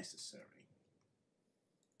necessary.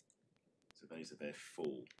 So those are their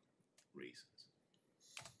full reasons.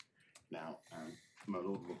 Now, my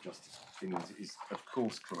Lord of Justice Dingemans is of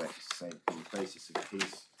course correct to say that on the basis of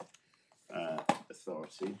his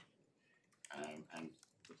authority and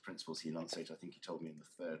the principles he enunciated, I think he told me in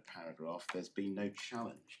the third paragraph, there's been no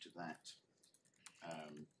challenge to that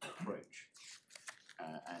approach.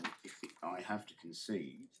 And I have to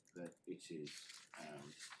concede that it is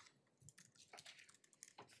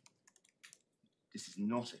this is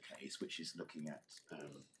not a case which is looking at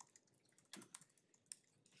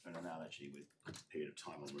an analogy with a period of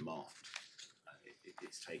time on remand.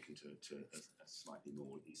 It's taken to a slightly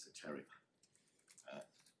more esoteric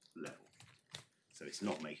level. So it's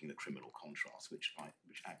not making the criminal contrast, which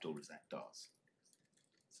Abdul Razak does.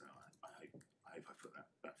 So I hope I put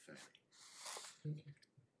that fairly.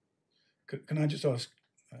 Can I just ask,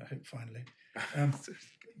 I hope finally,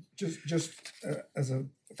 just as a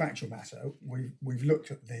factual matter, we've looked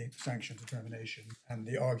at the sanction determination and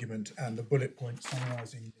the argument and the bullet point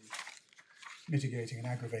summarising the mitigating and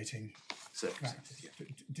aggravating factors.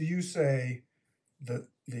 Do you say that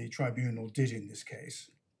the tribunal did in this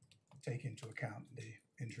case take into account the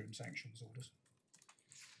interim sanctions orders?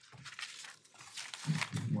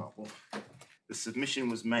 Well, the submission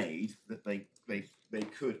was made that they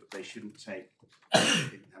could, but they shouldn't take, they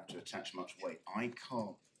didn't have to attach much weight. I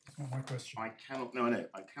can't. That's not my question. I cannot. No, I know.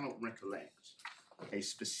 I cannot recollect a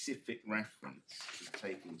specific reference to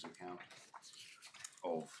take into account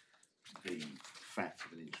of the fact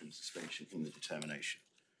of an interim suspension in the determination.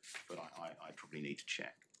 But I probably need to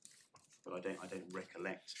check. But I don't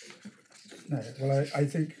recollect a reference. No, well, I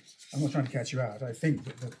think, I'm not trying to catch you out, I think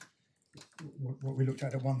that what we looked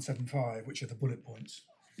at 175, which are the bullet points,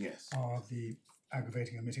 Yes. are the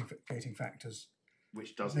aggravating and mitigating factors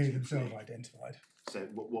Which doesn't they themselves include- identified. So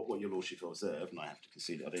what your lordship observed, and I have to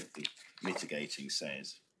concede, I don't think mitigating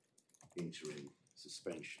says interim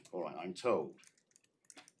suspension. All right, I'm told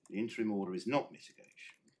the interim order is not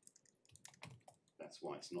mitigation. That's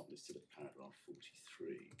why it's not listed at paragraph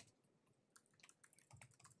 43.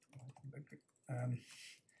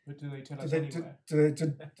 But do they tell us anywhere?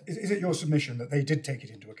 Is it your submission that they did take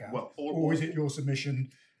it into account? Well, or is it your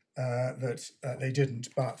submission that they didn't,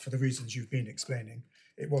 but for the reasons you've been explaining,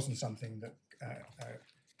 it wasn't something that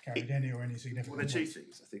carried any significant Well, there are two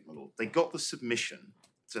things, I think, my lord. They got the submission,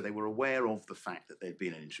 so they were aware of the fact that there'd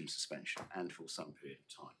been an interim suspension and for some period of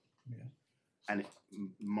time. Yeah. And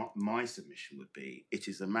my submission would be, it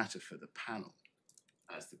is a matter for the panel,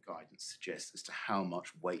 as the guidance suggests, as to how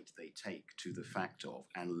much weight they take to the fact of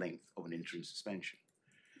and length of an interim suspension.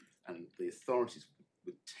 And the authorities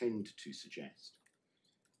would tend to suggest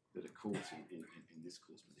that a court in this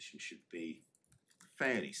court's position should be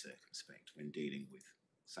fairly circumspect when dealing with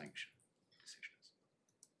sanction decisions.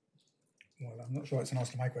 Well, I'm not sure it's an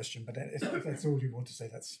answer to my question, but if that's all you want to say,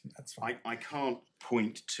 that's fine. I can't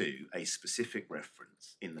point to a specific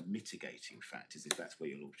reference in the mitigating factors, if that's where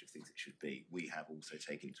your lordship thinks it should be. We have also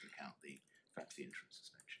taken into account the fact of the interim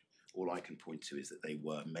suspension. All I can point to is that they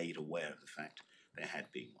were made aware of the fact there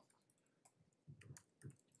had been one.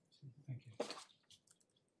 Thank you.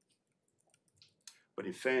 But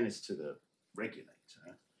in fairness to the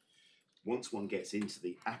regulator, once one gets into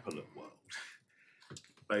the appellant world,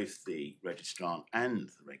 both the registrant and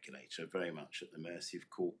the regulator are very much at the mercy of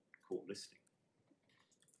court listing.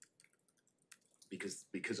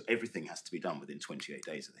 Because everything has to be done within 28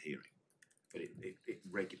 days of the hearing. But it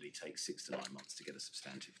regularly takes 6 to 9 months to get a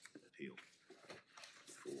substantive appeal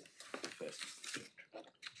for the first instance.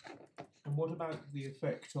 And what about the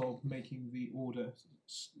effect of making the order?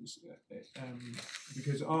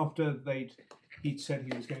 Because after he'd said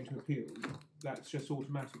he was going to appeal, that's just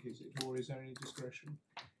automatic, is it? Or is there any discretion?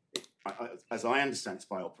 As I understand, it's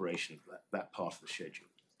by operation of that part of the schedule.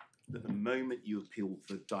 That the moment you appeal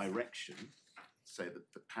the direction, so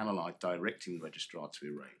that the panel are directing the registrar to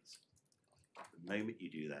erase, the moment you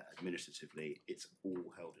do that administratively, it's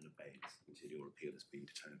all held in abeyance until your appeal has been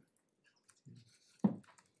determined.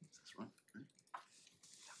 That's right. Right?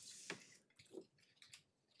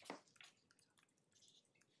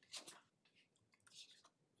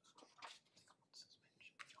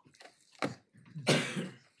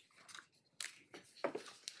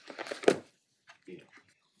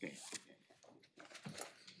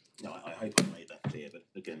 No, I hope I made that clear, but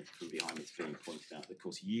again, from behind it's being pointed out that, of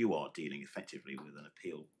course, you are dealing effectively with an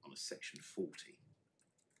appeal on a Section 40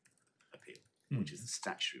 appeal, which is the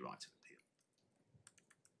statutory right of appeal.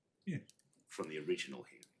 Yeah. From the original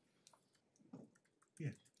hearing.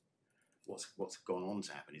 Yeah. What's gone on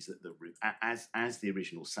to happen is that as the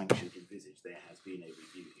original sanction envisaged, there has been a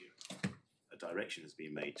review hearing. A direction has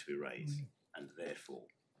been made to erase, and therefore.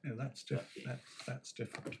 Yeah, that's different. That's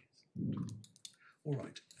different. All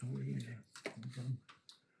right.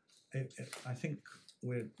 I think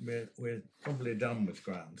we're probably done with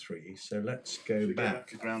ground 3. So let's go back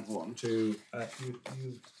to ground 1. To I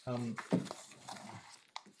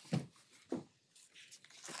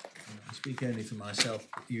speak only for myself.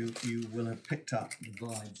 You will have picked up the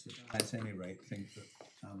vibes that I, at any rate, think that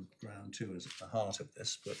ground 2 is at the heart of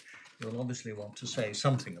this. But you'll obviously want to say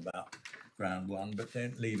something about ground 1, but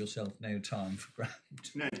don't leave yourself no time for ground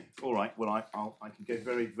 2. No. All right. Well, I can go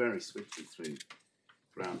very, very swiftly through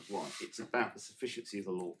ground 1. It's about the sufficiency of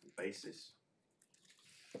the lawful basis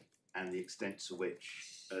and the extent to which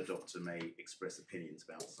a doctor may express opinions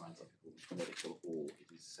about scientific or medical, or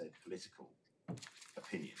it is said political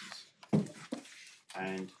opinions.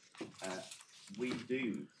 And we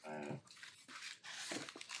do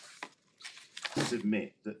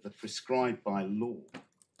submit that the prescribed by law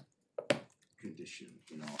condition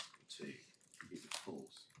in Article 2 is, of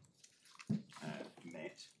course,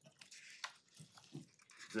 met.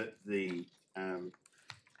 That the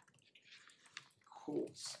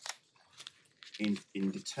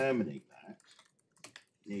in determining that,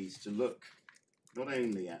 needs to look not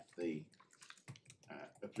only at the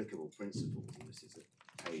applicable principles, and this is at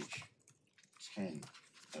page 10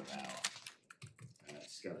 of our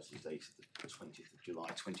skeleton dated the 20th of July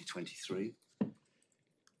 2023.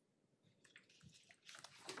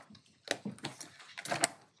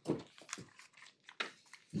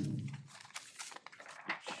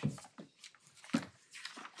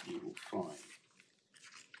 You will find,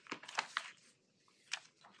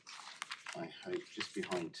 I hope, just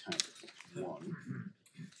behind tab 1,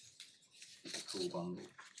 is a call bundle.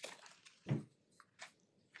 Do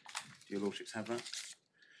your lordships have that?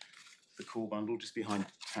 The call bundle just behind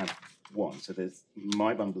tab 1. So there's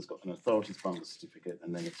my bundle's got an authorities bundle certificate,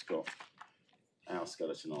 and then it's got our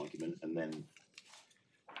skeleton argument, and then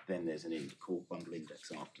there's an call bundle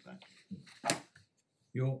index after that.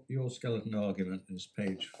 Your skeleton argument is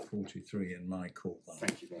page 43 in my call bundle.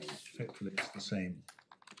 Thank you very much. Hopefully it's the same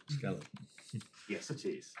skeleton. Yes, it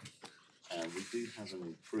is. We do have an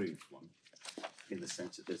improved one in the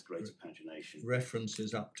sense that there's greater pagination. Reference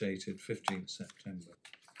is updated 15th September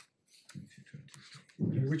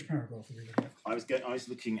 2023. Which paragraph are we looking at? I was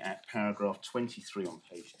looking at paragraph 23 on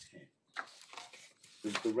page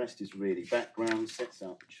 10. The rest is really background, sets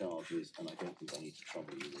out the charges, and I don't think I need to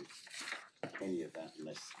trouble you with any of that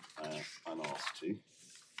unless I'm asked to.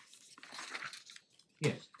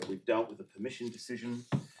 Yes. But we've dealt with the permission decision,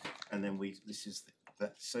 and then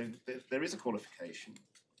so there is a qualification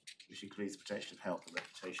which includes protection of health and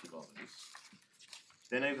reputation of others.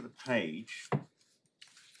 Then over the page,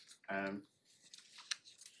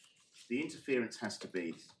 the interference has to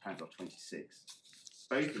be, this is paragraph 26,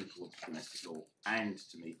 both in accordance with domestic law and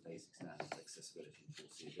to meet basic standards of accessibility and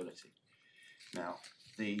foreseeability. Now,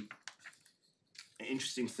 the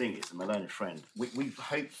interesting thing is, and my learned friend, we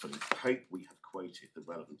hopefully we have quoted the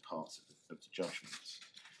relevant parts of the judgments,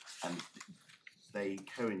 and they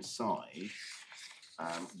coincide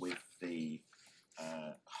with the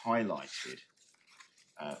highlighted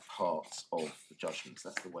parts of the judgments.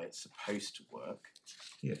 That's the way it's supposed to work.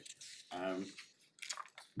 Yes.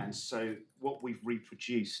 And so what we've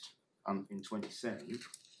reproduced in 27,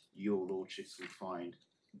 your lordships will find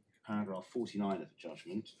paragraph 49 of the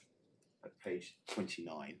judgment at page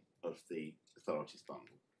 29 of the authorities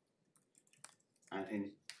bundle. And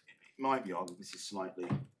it might be argued this is slightly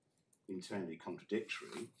internally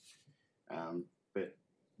contradictory, but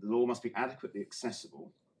the law must be adequately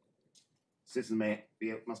accessible. Citizens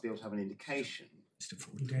must be able to have an indication. Mr.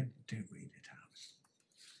 Ford, don't read it out.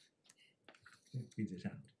 Don't read it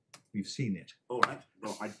out. We've seen it. All right.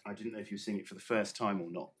 Well, I didn't know if you've seen it for the first time or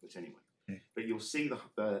not, but anyway. Yeah. But you'll see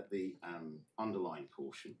the underlined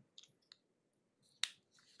portion,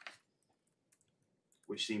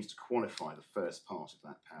 which seems to qualify the first part of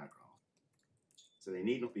that paragraph. So they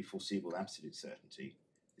need not be foreseeable with absolute certainty.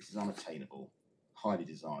 This is unattainable, highly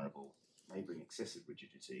desirable, may bring excessive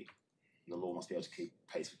rigidity, and the law must be able to keep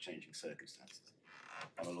pace with changing circumstances.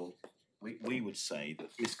 And we would say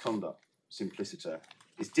that misconduct simpliciter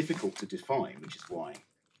is difficult to define, which is why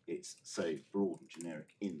it's so broad and generic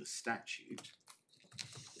in the statute.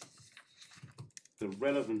 The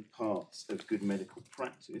relevant parts of good medical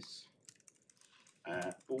practice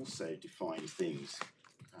also define things,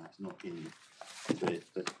 not in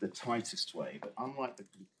the tightest way, but unlike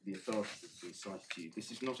the authorities that have been cited to you,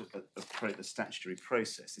 this is not a statutory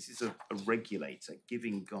process. This is a regulator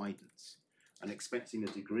giving guidance and expecting a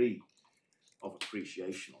degree of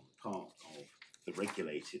appreciation on the part of the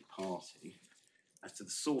regulated party as to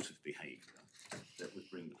the sort of behaviour that would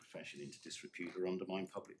bring the profession into disrepute or undermine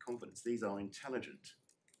public confidence. These are intelligent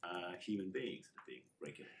human beings that are being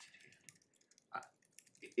regulated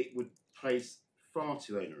here. It would place far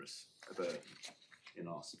too onerous a burden in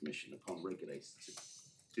our submission upon regulators to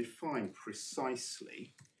define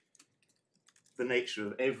precisely the nature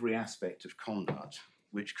of every aspect of conduct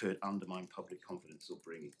which could undermine public confidence or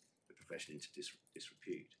bring the profession into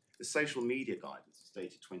disrepute. The social media guidance is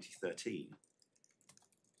dated 2013.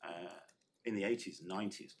 In the 80s and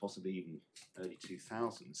 90s, possibly even early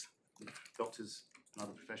 2000s, doctors and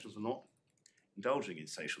other professionals were not indulging in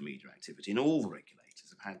social media activity, and all the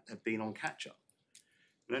regulators have been on catch-up.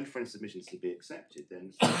 When friend submissions to be accepted,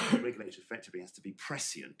 then the regulator effectively has to be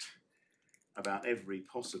prescient about every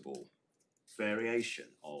possible variation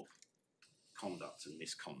of conduct and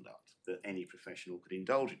misconduct that any professional could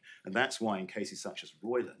indulge in. And that's why in cases such as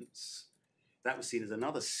Roylance, that was seen as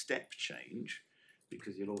another step change,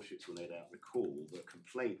 because your lordships will no doubt recall the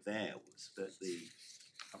complaint there was that the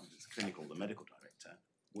clinical, the medical director,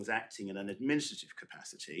 was acting in an administrative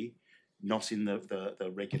capacity not in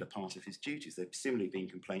the regular part of his duties. There have similarly been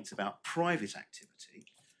complaints about private activity.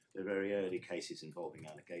 There are very early cases involving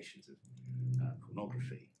allegations of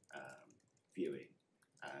pornography, viewing,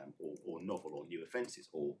 or novel or new offences,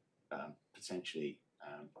 or potentially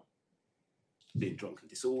being drunk and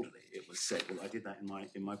disorderly. It was said, well, I did that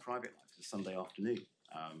in my private life. It was a Sunday afternoon.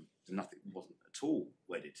 Nothing wasn't at all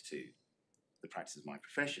wedded to the practice of my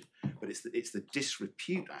profession, but it's the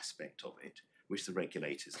disrepute aspect of it which the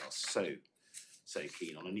regulators are so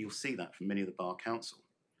keen on, and you'll see that from many of the Bar Council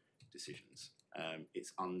decisions.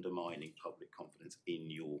 It's undermining public confidence in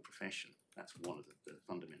your profession. That's one of the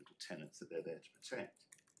fundamental tenets that they're there to protect.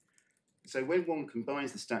 So when one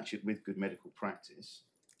combines the statute with good medical practice,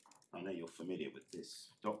 I know you're familiar with this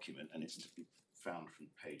document, and it's to be found from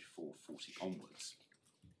page 440 onwards.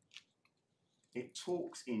 It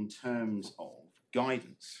talks in terms of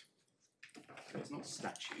guidance. So it's not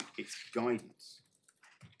statute, it's guidance.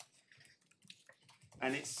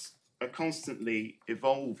 And it's a constantly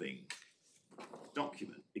evolving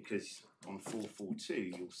document, because on 442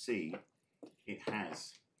 you'll see it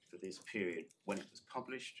has, for this period, when it was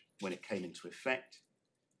published, when it came into effect,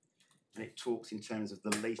 and it talks in terms of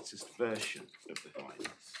the latest version of the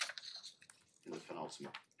guidance in the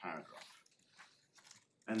penultimate paragraph.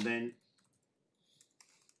 And then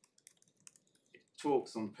it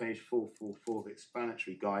talks on page 444 of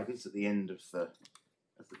explanatory guidance at the end of the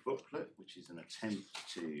booklet, which is an attempt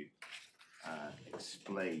to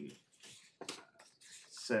explain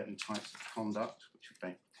certain types of conduct, which we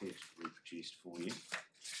don't appear to have reproduced for you.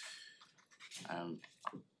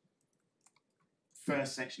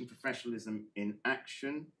 First section, professionalism in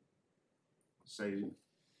action. So,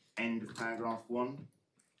 end of paragraph 1.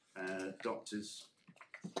 Doctors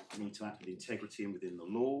need to act with integrity and within the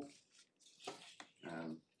law.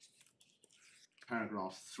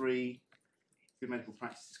 Paragraph 3. Good medical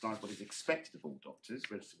practice describes what is expected of all doctors,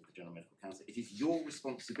 registered with the General Medical Council. It is your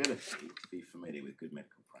responsibility to be familiar with good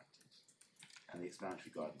medical practice and the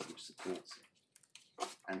explanatory guidance which supports it,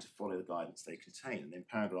 and to follow the guidance they contain. And then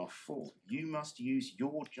paragraph 4, you must use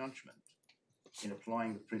your judgment in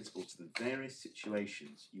applying the principle to the various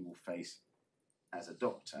situations you will face as a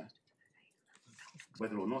doctor,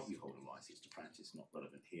 whether or not you hold a license to practice, not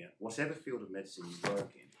relevant here, whatever field of medicine you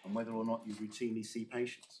work in, and whether or not you routinely see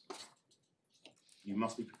patients. You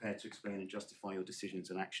must be prepared to explain and justify your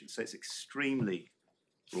decisions and actions. So it's extremely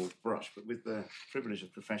broad brush, but with the privilege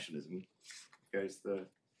of professionalism goes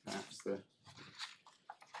perhaps the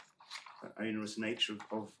onerous nature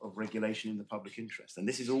of regulation in the public interest. And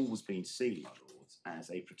this has always been seen, my lords,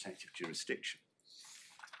 as a protective jurisdiction.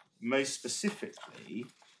 Most specifically,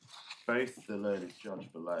 both the learned judge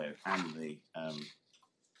below and the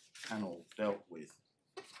panel dealt with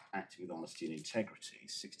acting with honesty and integrity,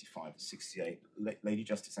 65 and 68. Lady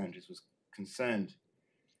Justice Andrews was concerned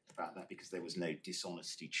about that because there was no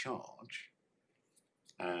dishonesty charge,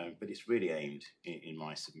 but it's really aimed, in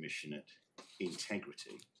my submission, at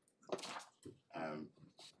integrity.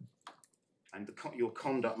 And your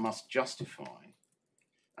conduct must justify,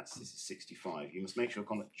 this is 65, you must make sure your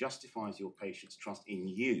conduct justifies your patient's trust in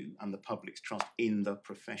you and the public's trust in the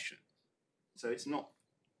profession. So it's not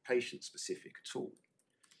patient-specific at all.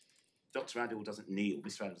 Dr. Adil doesn't need, or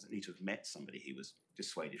Mr. Adil doesn't need to have met somebody he was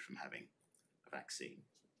dissuaded from having a vaccine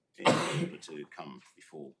in order to come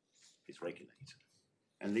before his regulator.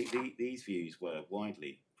 And these views were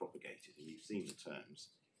widely propagated, and you've seen the terms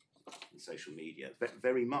in social media,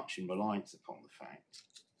 very much in reliance upon the fact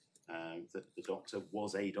that the doctor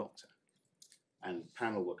was a doctor. And the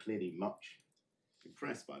panel were clearly much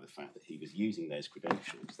impressed by the fact that he was using those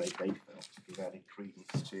credentials, they felt, to give added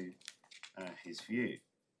credence to his view.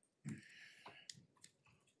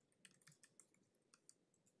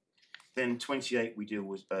 Then 28, we deal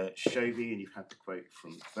with Shovey, and you've had the quote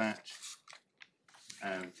from that.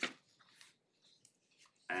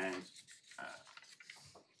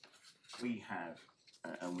 We have,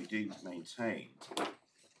 and we do maintain,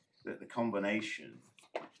 that the combination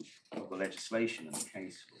of the legislation and the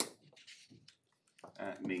case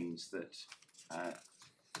law means that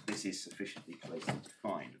this is sufficiently closely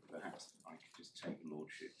defined. Perhaps I could just take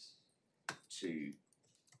Lordships to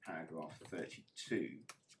paragraph 32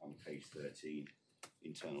 on page 13,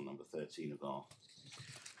 internal number 13 of our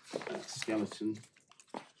skeleton,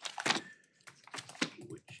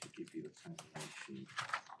 which, to give you the calculation,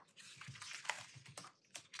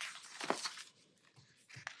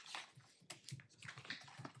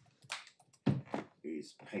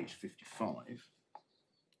 is page 55.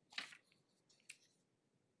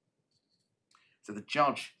 So the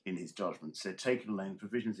judge, in his judgment, said, taken alone,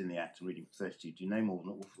 provisions in the Act and reading from 32 do no more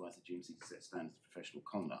than authorise the GMC to set standards of professional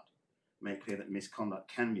conduct. make clear that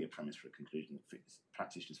misconduct can be a premise for a conclusion that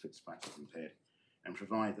practitioners' fitness to practice is impaired, and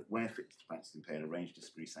provide that where fitness to practice is impaired, a range of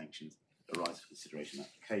disciplinary sanctions arise for consideration and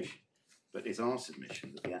application. But it's our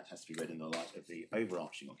submission that the Act has to be read in the light of the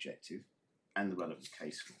overarching objective and the relevant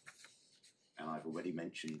case law. And I've already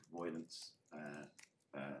mentioned Roylant's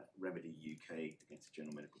Remedy UK against the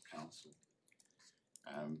General Medical Council.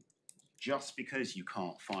 Just because you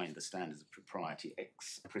can't find the standards of propriety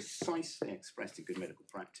precisely expressed in good medical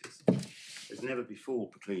practice has never before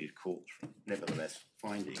precluded courts from nevertheless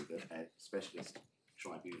finding that a specialist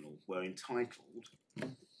tribunal were entitled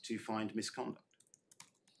to find misconduct.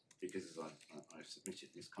 Because as I've submitted,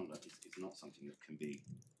 misconduct is not something that can be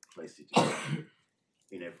closely defined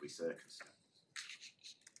in every circumstance.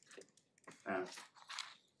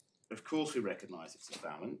 Of course, we recognise it's a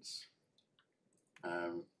balance.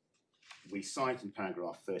 We cite in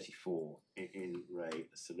paragraph 34 in Ray,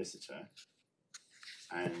 a solicitor,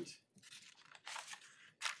 and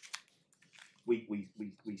we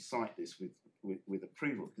cite this with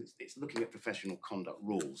approval because it's looking at professional conduct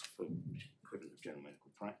rules for equivalent of general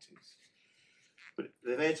medical practice. But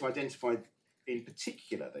they're there to identify in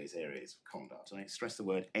particular those areas of conduct, and I stress the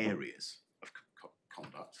word areas of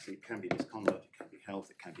conduct. So it can be misconduct, it can be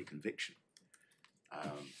health, it can be conviction.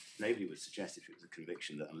 Nobody would suggest if it was a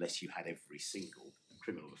conviction that unless you had every single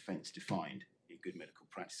criminal offence defined in good medical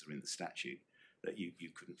practice or in the statute, that you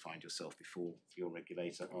couldn't find yourself before your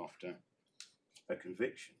regulator after a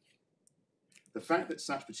conviction. The fact that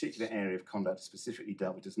such particular area of conduct is specifically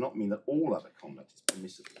dealt with does not mean that all other conduct is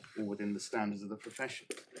permissible or within the standards of the profession.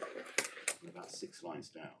 And about 6 lines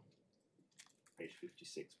down, page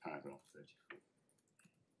 56, paragraph 34.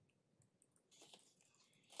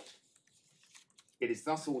 It is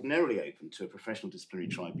thus ordinarily open to a professional disciplinary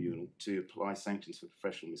tribunal to apply sanctions for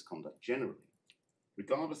professional misconduct generally,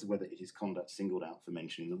 regardless of whether it is conduct singled out for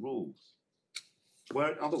mention in the rules.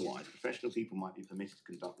 Were it otherwise, professional people might be permitted to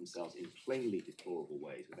conduct themselves in plainly deplorable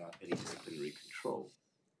ways without any disciplinary control.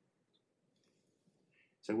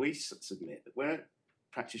 So we submit that where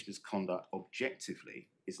practitioners' conduct objectively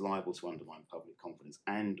is liable to undermine public confidence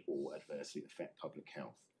and or adversely affect public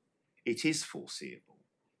health, it is foreseeable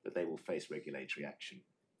that they will face regulatory action,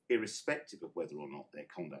 irrespective of whether or not their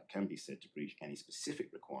conduct can be said to breach any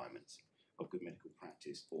specific requirements of good medical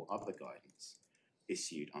practice or other guidance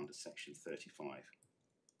issued under Section 35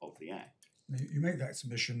 of the Act. You make that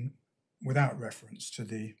submission without reference to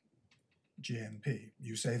the GMP.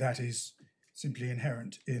 You say that is simply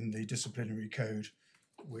inherent in the disciplinary code,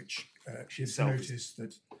 which gives notice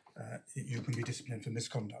that you can be disciplined for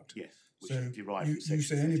misconduct. Yes. Which So is derived from you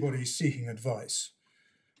Section say anybody seeking advice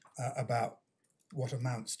about what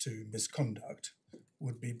amounts to misconduct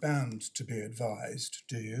would be bound to be advised,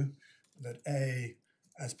 do you, that A,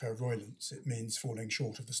 as per Roylant's, it means falling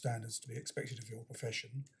short of the standards to be expected of your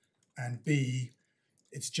profession, and B,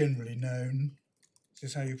 it's generally known, is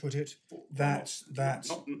this how you put it,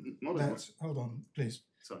 hold on, please.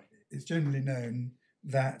 Sorry. It's generally known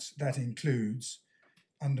that that includes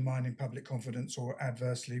undermining public confidence or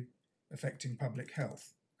adversely affecting public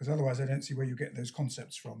health. Because otherwise I don't see where you get those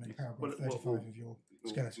concepts from in paragraph 35 of your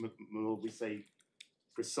skeleton. Well, we say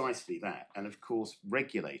precisely that. And of course,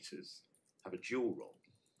 regulators have a dual role.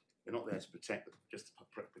 They're not there to protect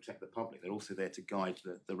the public. They're also there to guide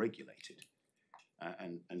the regulated.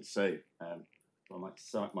 So I might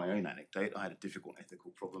cite my own anecdote. I had a difficult ethical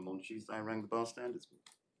problem on Tuesday. I rang the Bar Standards Board.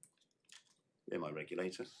 They're my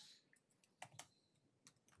regulator.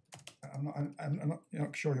 I'm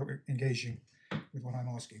not sure you're engaging with what I'm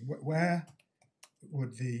asking. Where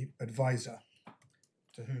would the advisor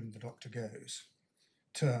to whom the doctor goes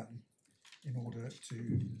turn in order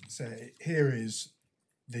to say, here is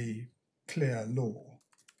the clear law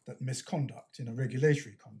that misconduct in a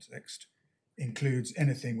regulatory context includes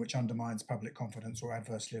anything which undermines public confidence or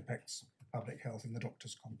adversely affects public health in the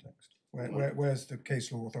doctor's context? Where's the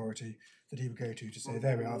case law authority that he would go to say,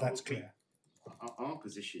 there we are, that's clear? Our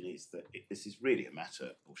position is that this is really a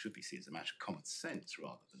matter, or should be seen as a matter of common sense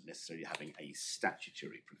rather than necessarily having a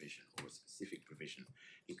statutory provision or a specific provision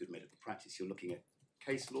in good medical practice. You're looking at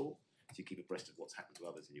case law, so you keep abreast of what's happened to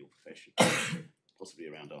others in your profession, possibly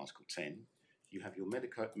around Article 10. You have your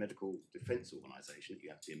medical defence organisation that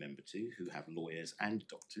you have to be a member to, who have lawyers and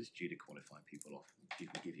doctors, duly qualified people often, who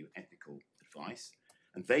can give you ethical advice,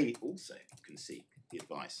 and they also can seek the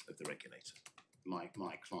advice of the regulator. My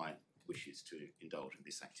client wishes to indulge in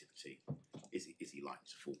this activity, is he likely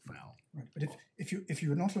to fall foul? Right, but if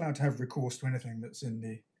you're not allowed to have recourse to anything that's in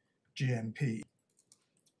the GMP...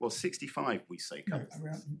 Well, 65 we say covers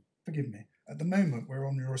this. Forgive me, at the moment we're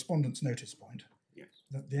on your respondent's notice point. Yes.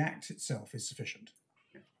 That the Act itself is sufficient.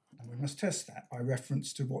 Yes. And we must test that by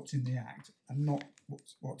reference to what's in the Act and not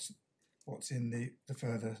what's in the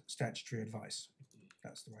further statutory advice.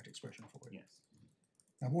 That's the right expression for it. Yes.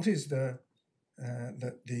 Now, what is the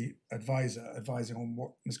advisor advising on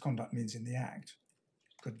what misconduct means in the Act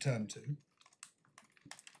could turn to?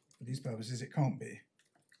 For these purposes, it can't be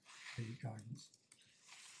the guidance.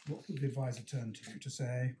 What would the advisor turn to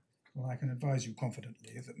say, well, I can advise you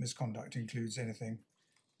confidently that misconduct includes anything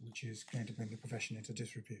which is going to bring the profession into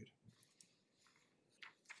disrepute?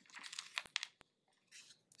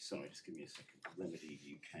 Sorry, just give me a second. Remedy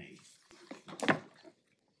UK.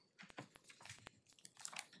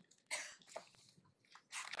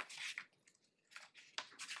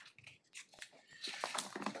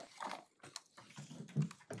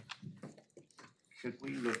 Could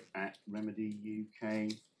we look at Remedy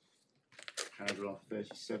UK, paragraph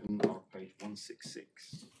 37 on page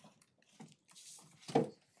 166?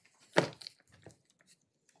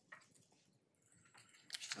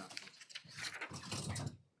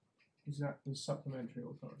 Is that the supplementary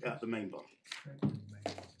authority? The main one. Okay.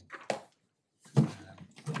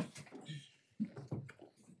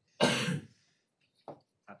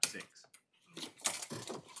 At 6.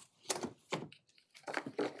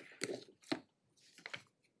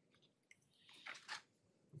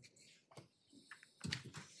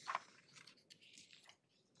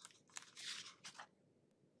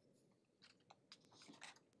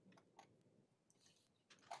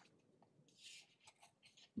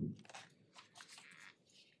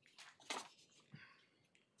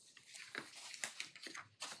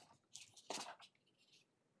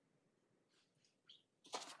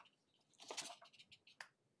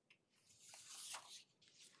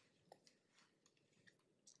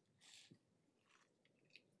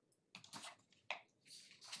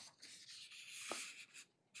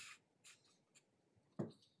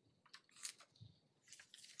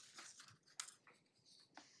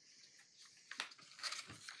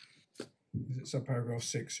 Is it subparagraph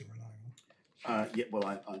 6 you're relying on? Yeah, well,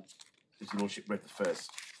 His Lordship read the first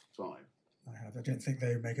 5. I have. I don't think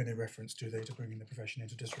they make any reference, do they, to bringing the profession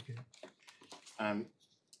into disrepute?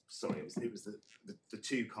 Sorry, it was the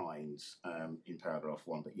two kinds in paragraph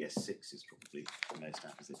 1, but yes, 6 is probably the most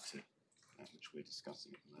apposite to that which we're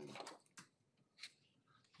discussing at the moment.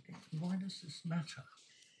 Why does this matter?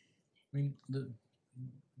 I mean, the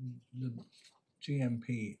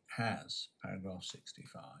GMP has paragraph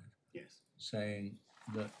 65 Yes. saying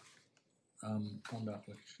that conduct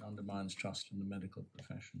which undermines trust in the medical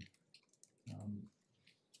profession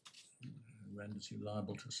renders you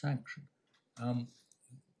liable to sanction.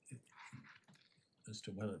 As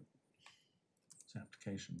to whether its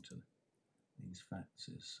application to these facts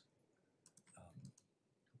is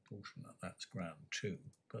proportionate, that's ground 2.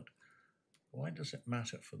 But why does it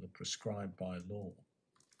matter for the prescribed by law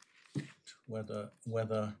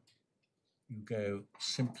whether you go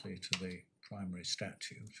simply to the primary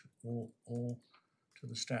statute or to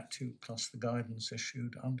the statute plus the guidance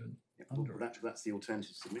issued under it? That's the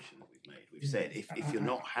alternative submission that we've made. We've said if you're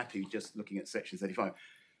not happy just looking at section 35,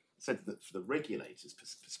 said that for the regulator's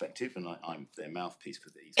perspective, and I'm their mouthpiece for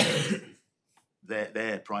these,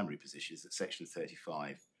 their primary position is that section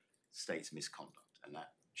 35 states misconduct, and that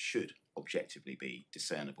should objectively be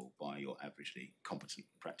discernible by your averagely competent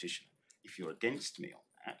practitioner. If you're against me on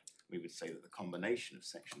that, we would say that the combination of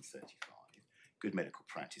section 35, good medical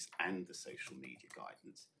practice and the social media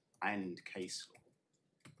guidance and case law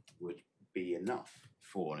would be enough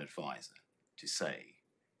for an advisor to say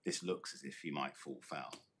this looks as if you might fall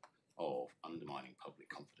foul of undermining public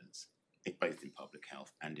confidence, both in public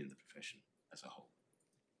health and in the profession as a whole.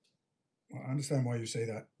 Well, I understand why you say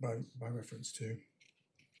that by reference to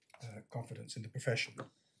confidence in the profession.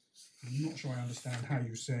 I'm not sure I understand how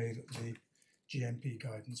you say that the GMP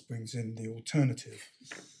guidance brings in the alternative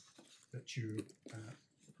that you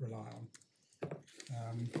rely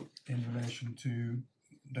on in relation to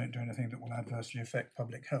don't do anything that will adversely affect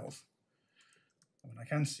public health. I mean, I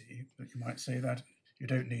can see that you might say that you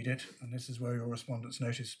don't need it, and this is where your respondent's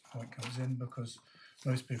notice point comes in, because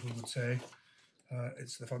most people would say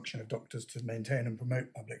it's the function of doctors to maintain and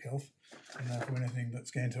promote public health, and therefore anything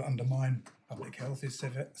that's going to undermine public health is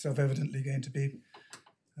self-evidently going to be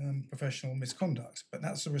professional misconduct. But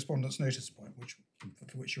that's the respondent's notice point,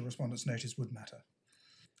 for which your respondent's notice would matter.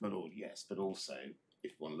 Not all, yes, but also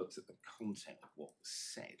if one looks at the content of what was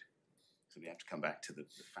said, so we have to come back to the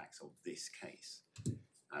facts of this case.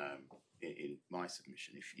 In my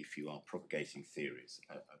submission, if you are propagating theories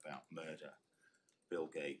about murder, Bill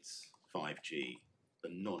Gates, 5G, the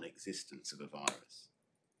non-existence of a virus,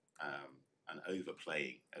 an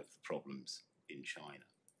overplaying of the problems in China,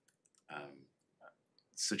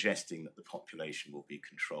 suggesting that the population will be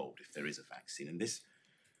controlled if there is a vaccine, and this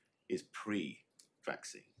is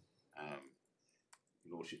pre-vaccine.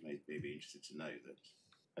 Your Lordship may be interested to know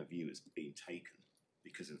that a view has been taken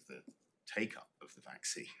because of the take-up of the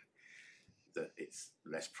vaccine that it's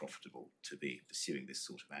less profitable to be pursuing this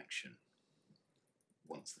sort of action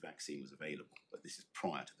once the vaccine was available. But this is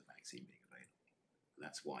prior to the vaccine being available. And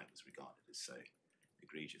that's why it was regarded as so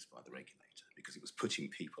egregious by the regulator, because it was putting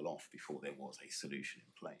people off before there was a solution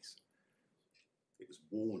in place. It was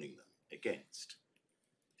warning them against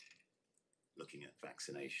looking at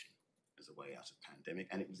vaccination as a way out of pandemic,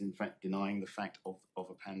 and it was in fact denying the fact of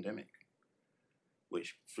a pandemic,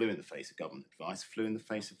 which flew in the face of government advice, flew in the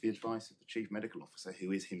face of the advice of the chief medical officer,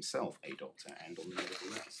 who is himself a doctor and on the medical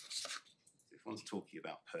register. If one's talking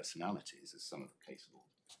about personalities, as some of the case law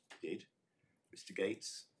did, Mr.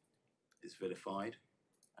 Gates is vilified,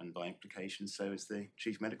 and by implication, so is the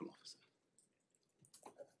chief medical officer.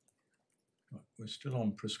 Right, we're still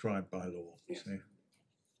on prescribed by law, Yes. so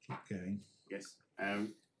keep going. Yes.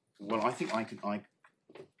 Well, I think I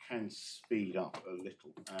can speed up a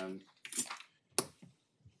little.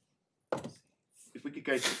 If we could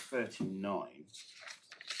go to 39,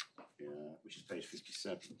 which is page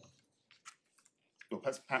 57. Well,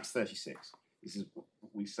 perhaps 36. This is what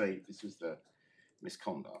we say. This was the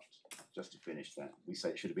misconduct. Just to finish that, we say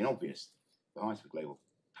it should have been obvious the height of a global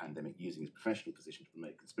pandemic using his professional position to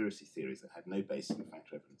promote conspiracy theories that had no basis in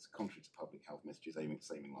fact or evidence, contrary to public health messages aiming at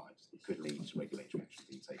saving lives. It could lead to regulatory action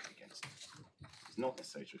being taken against it. It's not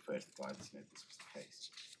necessary to refer to the guidance, this was the case.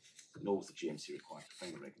 Nor was the GMC required to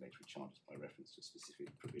frame the regulatory charges by reference to a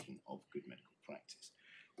specific provision of good medical practice.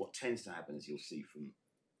 What tends to happen, as you'll see from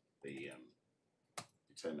the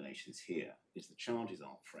determinations here, is the charges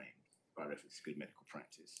aren't framed by reference to good medical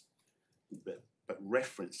practice, but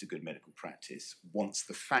reference to good medical practice, once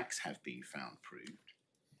the facts have been found proved,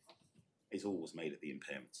 is always made at the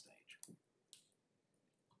impairment stage,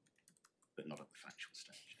 but not at the factual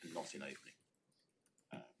stage, and not in opening.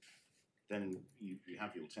 Then you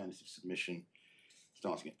have the alternative submission,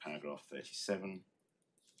 starting at paragraph 37.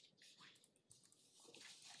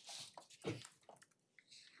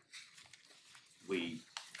 We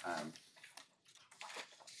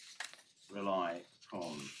rely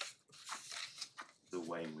upon the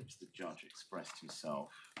way in which the judge expressed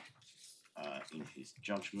himself in his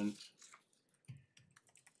judgment,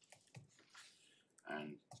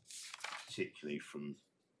 and particularly from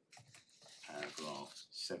paragraph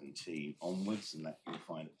 17 onwards, and that you'll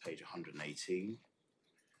find at page 118.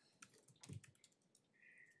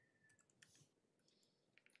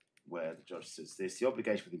 Where the judge says this: the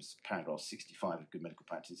obligation within paragraph 65 of good medical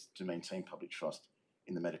practice to maintain public trust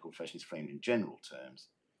in the medical profession is framed in general terms.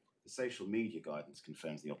 The social media guidance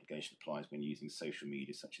confirms the obligation applies when using social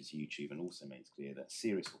media such as YouTube, and also makes clear that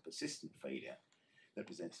serious or persistent failure that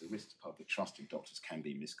presents a risk to public trust in doctors can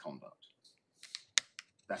be misconduct.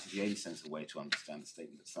 That is the only sensible way to understand the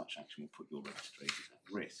statement that such action will put your registration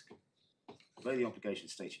at risk. Although the obligation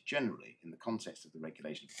is stated generally, in the context of the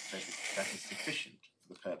regulation of the profession, that is sufficient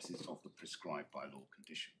for the purposes of the prescribed by law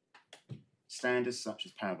condition. Standards such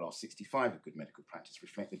as paragraph 65 of good medical practice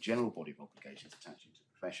reflect the general body of obligations attaching to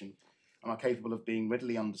the profession and are capable of being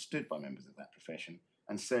readily understood by members of that profession,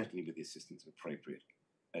 and certainly with the assistance of appropriate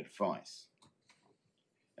advice.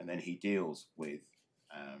 And then he deals with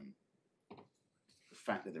the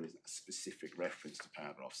fact that there is a specific reference to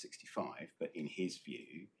paragraph 65, but in his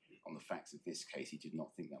view, on the facts of this case, he did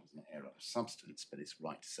not think that was an error of substance, but it's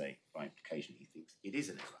right to say, by implication, he thinks it is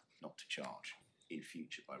an error not to charge in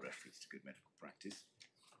future by reference to good medical practice.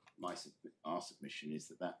 Our submission is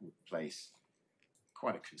that that would place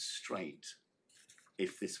quite a constraint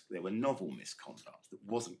if there were novel misconduct that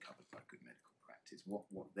wasn't covered by good medical practice.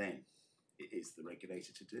 What then is the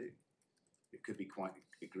regulator to do? It could be quite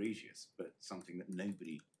egregious, but something that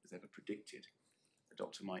nobody has ever predicted a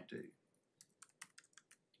doctor might do.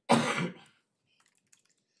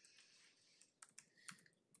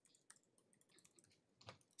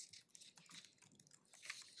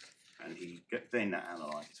 And he then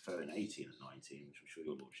analyses further in 18 and 19, which I'm sure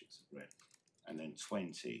your lordships have read, and then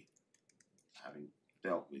 20, having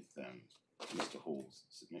dealt with Mr. Hall's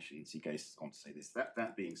submissions, he goes on to say this: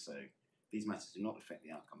 that being so, these matters do not affect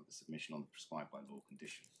the outcome of the submission on the prescribed by law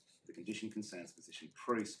condition. The condition concerns the position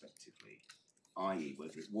prospectively, i.e.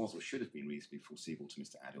 whether it was or should have been reasonably foreseeable to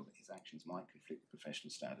Mr. Adil that his actions might conflict with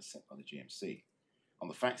professional standards set by the GMC. On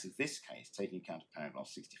the facts of this case, taking account of paragraph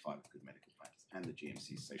 65 of good medical practice and the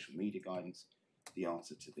GMC's social media guidance, the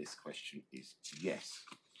answer to this question is yes.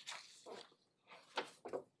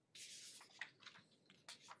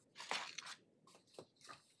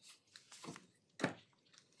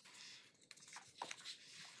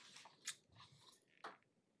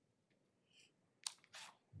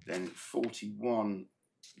 Then 41,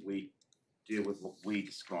 we deal with what we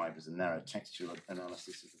describe as a narrow textual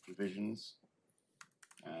analysis of the provisions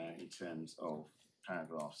in terms of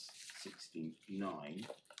paragraphs 69,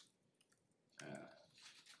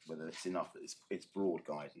 whether it's enough that it's broad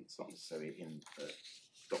guidance, not necessarily in the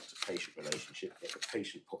doctor-patient relationship, but the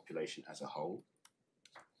patient population as a whole.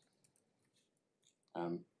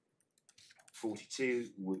 42,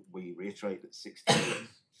 we reiterate that 16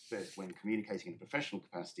 says when communicating in a professional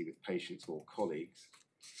capacity with patients or colleagues,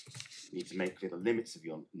 you need to make clear the limits of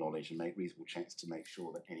your knowledge and make reasonable checks to make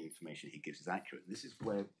sure that any information he gives is accurate. And this is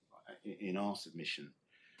where, in our submission,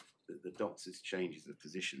 the doctor's changes of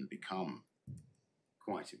position become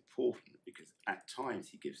quite important, because at times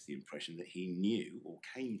he gives the impression that he knew or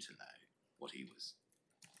came to know what he was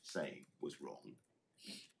saying was wrong.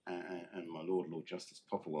 And my Lord Justice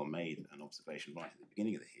Popplewell made an observation right at the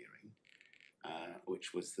beginning of the hearing,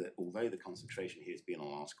 which was that although the concentration here has been on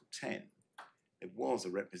Article 10, there was a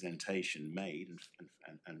representation made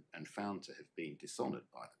and found to have been dishonoured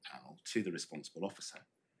by the panel to the responsible officer.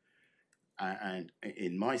 And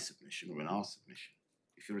in my submission, or in our submission,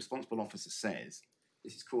 if your responsible officer says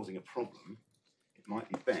this is causing a problem, it might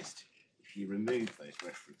be best if you remove those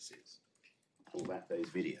references or those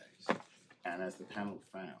videos. And as the panel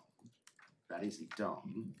found, that isn't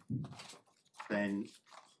done, then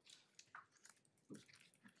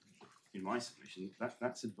in my submission,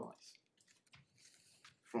 that's advice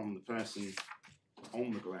from the person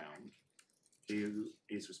on the ground who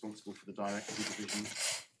is responsible for the direct supervision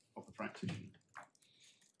of the practitioner.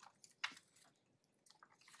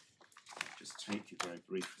 I'll just take you very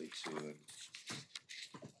briefly to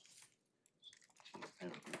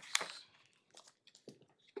evidence.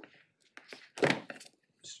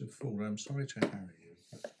 Mr. Fuller, I'm sorry to harry you,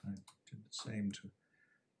 but I did the same to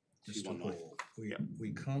Mr. Hall.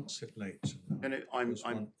 We can't sit late tonight. No,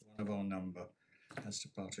 one of our number has to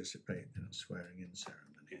participate in a swearing-in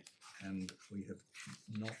ceremony, and we have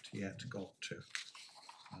not yet got to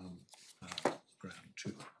ground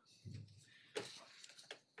two.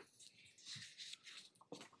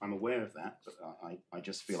 I'm aware of that, but I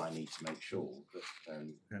just feel I need to make sure that...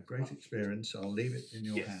 we have great experience. I'll leave it in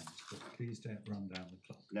your yes. hands, but please don't run down the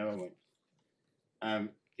clock. No, I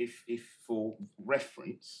won't. If for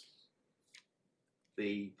reference,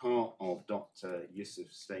 the part of Dr.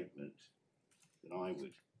 Yusuf's statement that I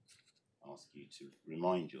would ask you to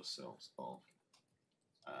remind yourselves of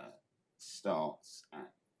starts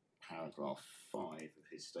at paragraph 5 of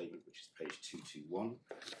his statement, which is page 221,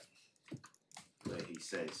 where he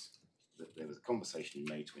says that there was a conversation in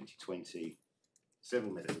May 2020.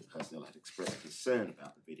 Several medical personnel had expressed concern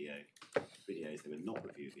about the videos. They were not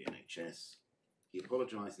reviewed by the NHS. He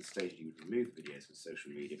apologised and stated he would remove the videos from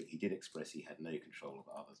social media, but he did express he had no control of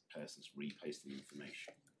other persons reposting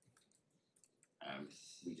information.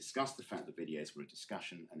 We discussed the fact that videos were a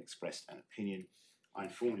discussion and expressed an opinion. I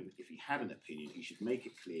informed him that if he had an opinion, he should make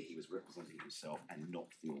it clear he was representing himself and not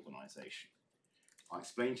the organisation. I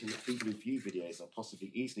explained to him that people who view videos are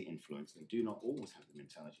possibly easily influenced and do not always have the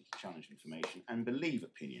mentality to challenge information and believe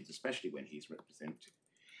opinions, especially when he is represented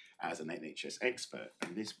as an NHS expert,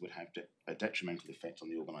 and this would have a detrimental effect on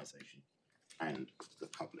the organisation and the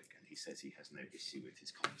public, and he says he has no issue with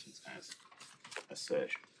his competence as a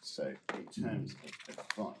surgeon. So in terms of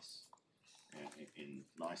advice, in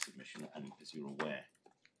my submission, and as you're aware,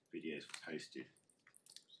 videos were posted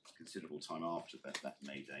considerable time after that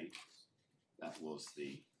May date. That was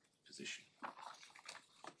the position.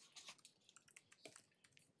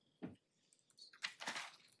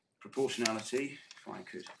 Proportionality, if I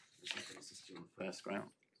could assist you on the first ground.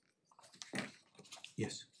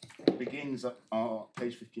 Yes. Begins at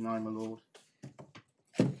page 59, my Lord.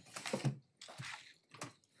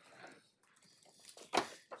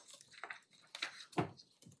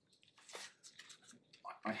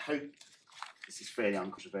 I hope this is fairly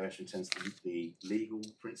uncontroversial in terms of the legal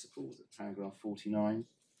principles at paragraph 49.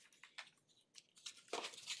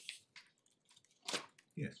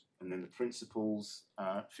 Yes. And then the principles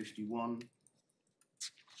 51.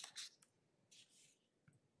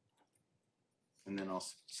 And then our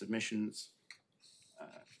submissions, I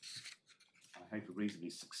hope, are reasonably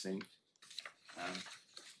succinct.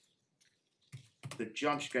 The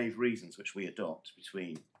judge gave reasons which we adopt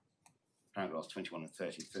between paragraphs 21 and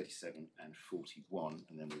 30, 37 and 41,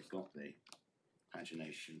 and then we've got the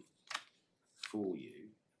pagination for you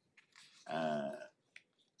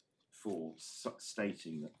for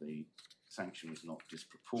stating that the sanction was not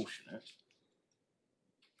disproportionate.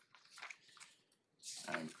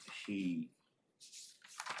 He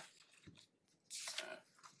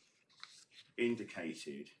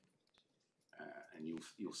indicated, and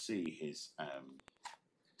you'll see his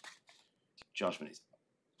judgment is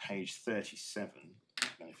page 37. I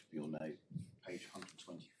don't know if you'll know, page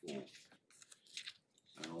 124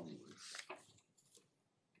 and onwards.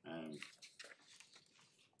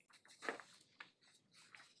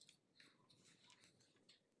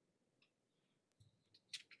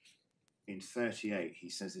 In 38, he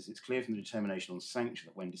says this: it's clear from the determination on sanction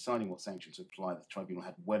that when deciding what sanction to apply, the tribunal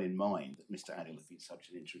had well in mind that Mr. Adil had been subject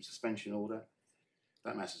to an interim suspension order.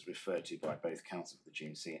 That matter is referred to by both counsel for the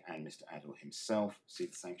GMC and Mr. Adil himself. See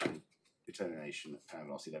the sanction determination at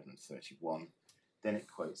paragraphs 11 and 31. Then it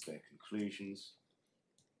quotes their conclusions.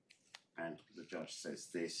 And the judge says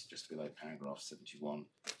this, just below paragraph 71.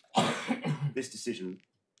 This decision,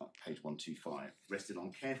 page 125, rested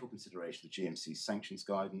on careful consideration of the GMC's sanctions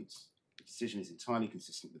guidance. The decision is entirely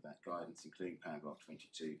consistent with that guidance, including paragraph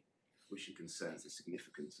 22, which concerns the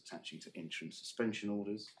significance attaching to interim suspension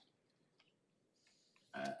orders.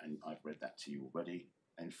 And I've read that to you already.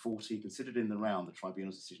 And 40, considered in the round, the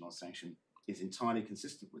tribunal's decision on sanction is entirely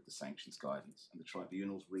consistent with the sanctions guidance, and the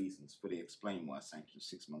tribunal's reasons fully explain why a sanction of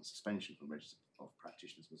 6 months suspension from register of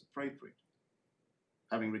practitioners was appropriate.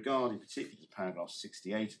 Having regard in particular to paragraph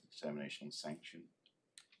 68 of the determination on sanction,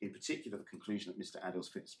 in particular the conclusion that Mr. Adil's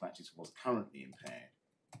fitness practice was currently impaired,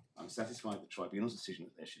 I'm satisfied the tribunal's decision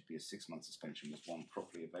that there should be a 6 month suspension was one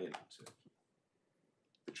properly available to it.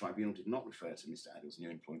 The tribunal did not refer to Mr. Adil's new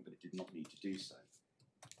employment, but it did not need to do so.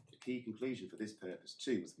 The key conclusion for this purpose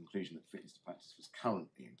too was the conclusion that fitness to practice was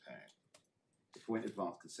currently impaired. The point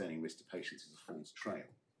advanced concerning risk to patients is a false trail.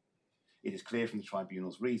 It is clear from the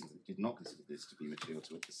tribunal's reasons that it did not consider this to be material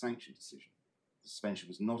to the sanction decision. The suspension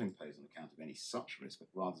was not imposed on account of any such risk, but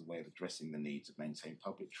rather as a way of addressing the need to maintain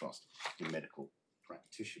public trust in medical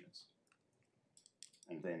practitioners.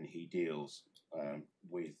 And then he deals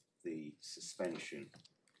with the suspension,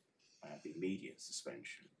 the immediate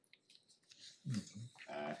suspension,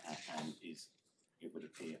 and it would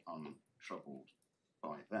appear untroubled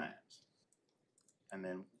by that. And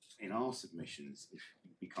then in our submissions, if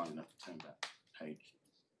you'd be kind enough to turn back to page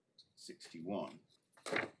 61,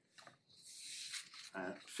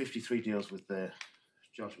 53 deals with the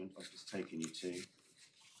judgment I've just taken you to.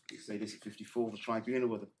 You say this at 54, the tribunal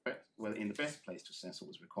were in the best place to assess what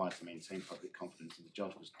was required to maintain public confidence, and the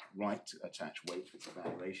judge was right to attach weight to its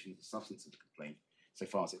evaluation of the substance of the complaint, so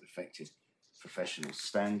far as it affected professional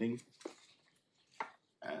standing.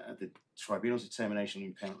 The tribunal's determination on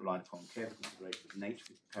impairment relied upon careful consideration of the nature of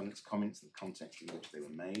the appellant's comments and the context in which they were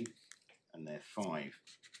made, and there are 5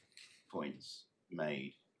 points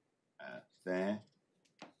made there.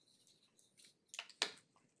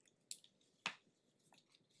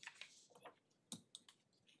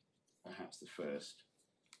 Perhaps the first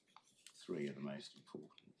 3 are the most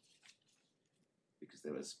important, because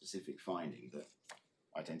there was a specific finding that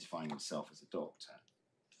identifying himself as a doctor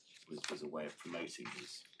was a way of promoting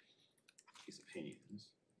his opinions.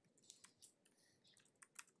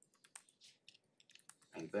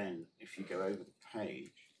 And then if you go over the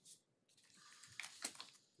page,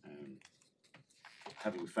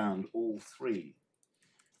 having found all 3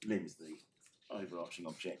 limbs, the overarching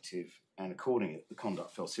objective, and accordingly the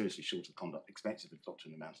conduct fell seriously short of the conduct expected of the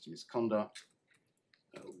doctrine amounts to misconduct,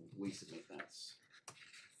 we submit that's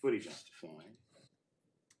fully justified.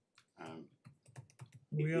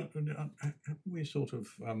 We sort of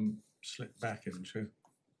slipped back into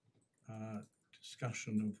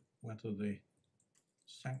discussion of whether the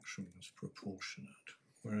sanction was proportionate,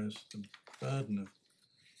 whereas the burden of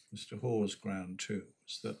Mr. Hoare's ground too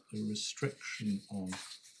was that the restriction on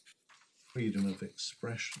freedom of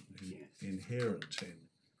expression inherent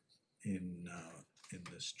in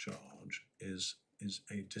this charge is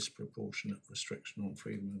a disproportionate restriction on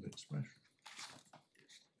freedom of expression.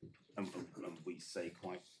 And we say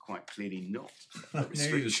quite clearly not. I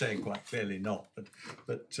know you say quite clearly not, but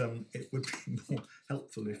it would be more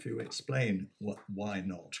helpful if you explain why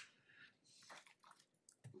not.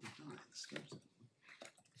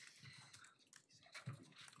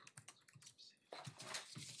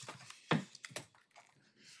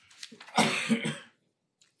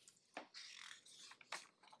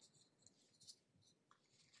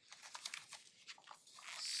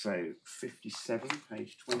 So 57,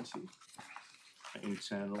 page 20,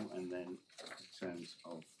 internal, and then in terms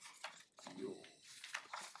of your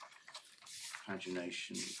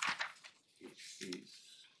pagination, it is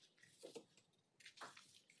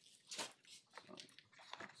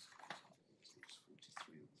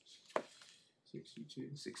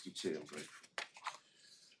 62, I'm grateful.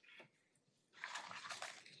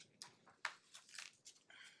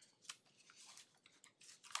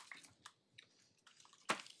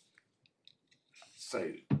 So,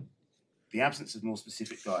 the absence of more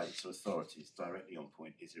specific guidance or authorities directly on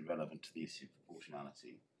point is irrelevant to the issue of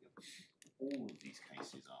proportionality. All of these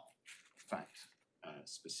cases are fact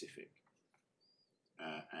specific,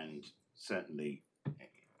 and certainly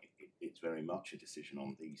it's very much a decision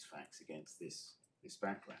on these facts against this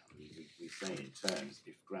background. We say in terms,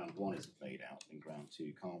 if ground 1 isn't laid out, then ground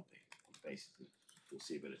 2 can't be, on the basis of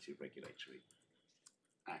foreseeability of regulatory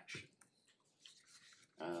action.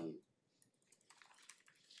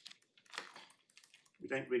 We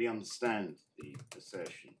don't really understand the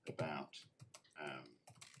assertion about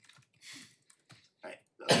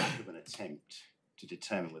the lack of an attempt to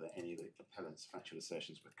determine whether any of the appellant's factual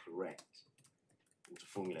assertions were correct, or to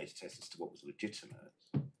formulate a test as to what was legitimate,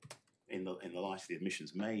 in the light of the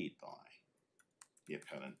admissions made by the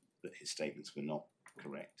appellant that his statements were not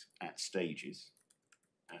correct at stages,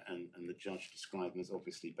 and the judge described them as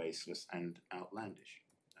obviously baseless and outlandish.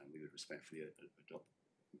 And we would respectfully adopt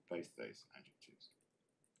both those adjectives.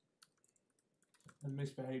 And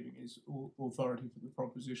misbehaving is authority for the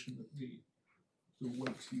proposition that the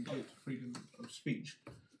weight you give to freedom of speech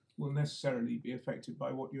will necessarily be affected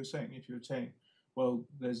by what you're saying. If you're saying, well,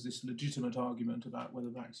 there's this legitimate argument about whether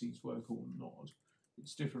vaccines work or not,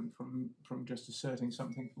 it's different from just asserting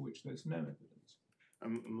something for which there's no evidence.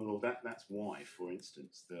 Well, that's why, for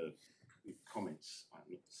instance, the comments,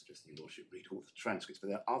 I'm not suggesting your lordship read all the transcripts, but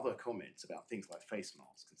there are other comments about things like face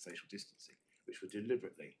masks and social distancing, which were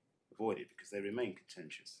deliberately avoided because they remain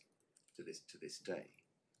contentious to this day.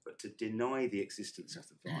 But to deny the existence of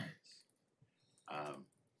the virus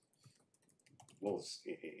was,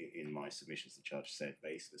 in my submissions, the judge said,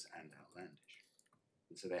 baseless and outlandish.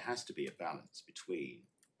 And so there has to be a balance between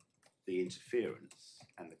the interference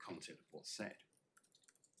and the content of what's said.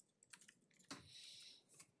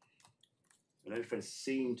 And our friends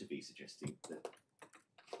seem to be suggesting that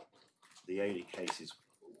the only cases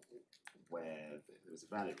where there was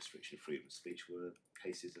a valid restriction of freedom of speech were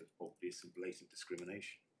cases of obvious and blatant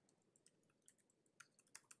discrimination.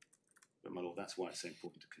 But my lord, that's why it's so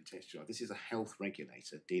important to contextualise. This is a health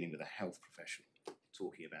regulator dealing with a health professional,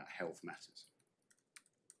 talking about health matters.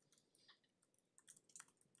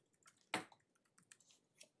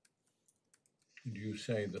 Did you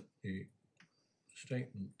say that the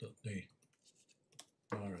statement that the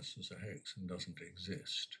virus is a hoax and doesn't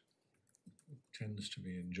exist tends to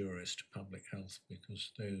be injurious to public health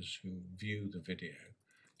because those who view the video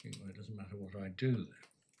think, well, it doesn't matter what I do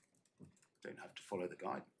then. Don't have to follow the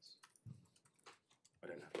guidance. I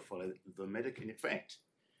don't have to follow the medical. In effect,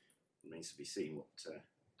 it remains to be seen what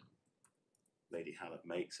Lady Hallett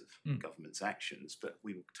makes of government's actions, but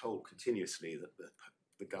we were told continuously that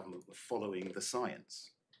the government were following the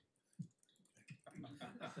science.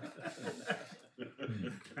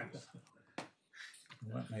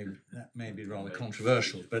 Well, that may be rather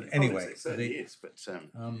controversial, but anyway. It certainly is, but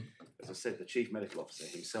as I said, the Chief Medical Officer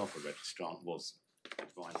himself, a registrant, was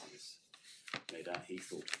advising us. No doubt he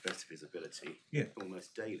thought to the best of his ability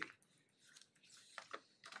almost daily.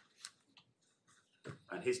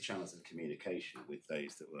 And his channels of communication with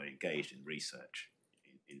those that were engaged in research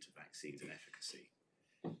into vaccines and efficacy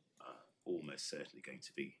are almost certainly going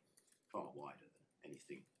to be far wider than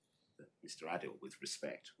anything that Mr. Adil, with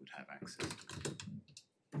respect, would have access to.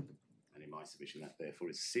 And in my submission, that therefore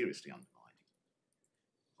is seriously undermining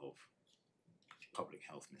of public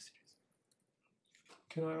health messages.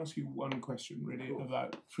 Can I ask you one question, really,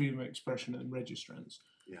 about freedom of expression and registrants?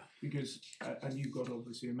 Yeah. Because, and you've got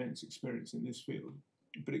obviously immense experience in this field,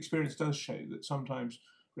 but experience does show that sometimes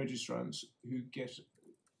registrants who get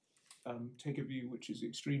take a view which is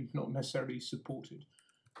extreme, not necessarily supported,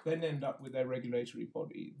 then end up with their regulatory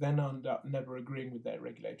body, then end up never agreeing with their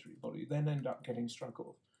regulatory body, then end up getting struck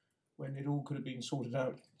off, when it all could have been sorted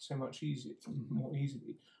out so much more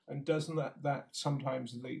easily. And doesn't that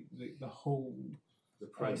sometimes the whole the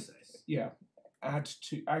process add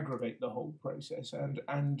to aggravate the whole process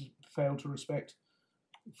and fail to respect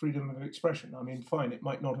freedom of expression? I mean, fine, it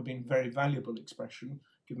might not have been very valuable expression,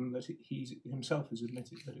 given that he himself has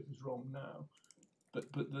admitted that it was wrong now,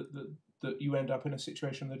 but that you end up in a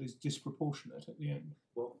situation that is disproportionate at the end.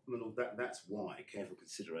 Well, that's why careful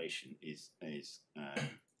consideration is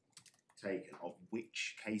taken of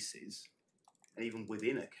which cases, and even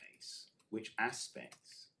within a case, which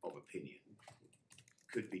aspects of opinion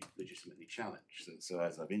could be legitimately challenged. So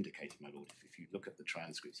as I've indicated, my lord, if you look at the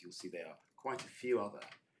transcripts, you'll see there are quite a few other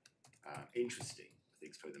interesting, I think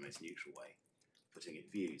it's probably the most neutral way, putting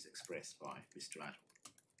it views expressed by Mr. Adil,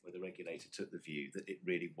 where the regulator took the view that it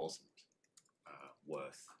really wasn't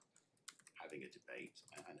worth having a debate.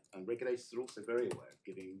 And regulators are also very aware of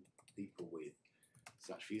giving people with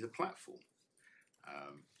such views a platform.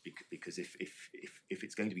 Because if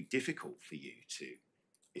it's going to be difficult for you to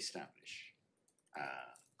establish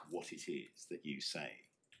what it is that you say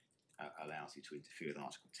allows you to interfere with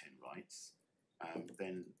Article 10 rights,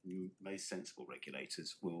 then most sensible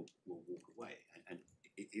regulators will walk away. And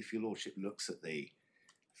if your lordship looks at the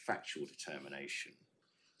factual determination,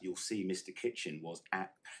 you'll see Mr. Kitchen was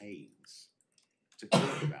at pains to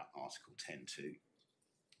talk about Article 10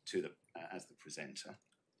 to the as the presenter,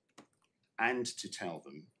 and to tell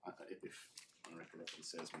them, if my recollection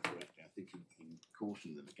serves me correctly, I think he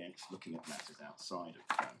cautioned them against looking at matters outside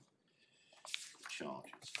of the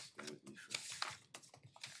charges. Just bear with me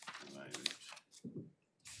for a moment.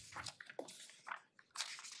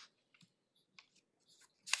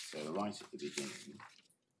 So right at the beginning,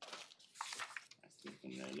 I think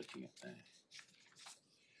when they're looking at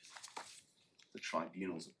the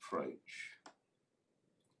tribunal's approach,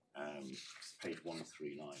 page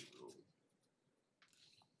 139 rule.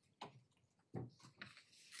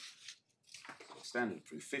 Standard of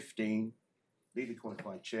proof 15. Legally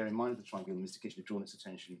qualified chair, in mind of the tribunal, Mr. Kitchen had drawn its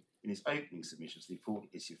attention in his opening submission to the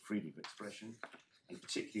important issue of freedom of expression, and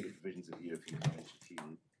particularly the provisions of the European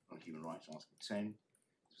Convention on Human Rights, Article 10. It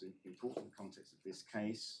was important in the context of this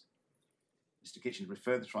case. Mr. Kitchen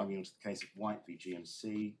referred the tribunal to the case of White v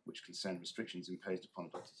GMC, which concerned restrictions imposed upon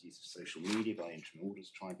adopted use of social media by interim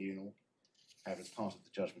orders tribunal. However, as part of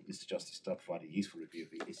the judgment, Mr. Justice Stubb provided a useful review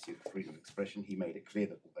of the issue of freedom of expression. He made it clear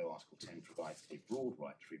that although Article 10 provides a broad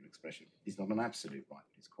right to freedom of expression, it is not an absolute right,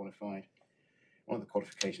 but is qualified. One of the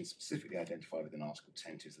qualifications specifically identified within Article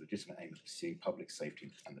 10 is the legitimate aim of pursuing public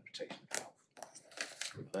safety and the protection of health.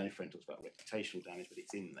 The learned friend talks about reputational damage, but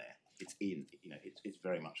it's in there. It's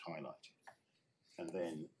very much highlighted. And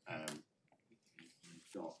then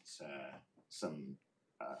you've got some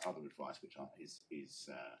other advice which is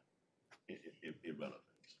irrelevant.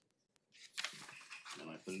 And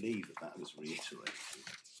I believe that was reiterated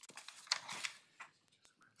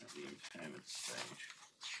at the impairment stage.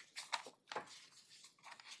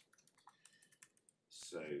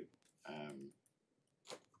 So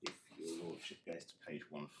if your lordship goes to page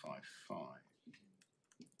 155,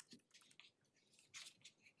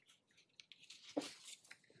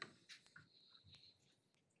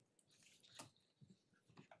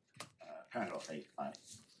 paragraph 8,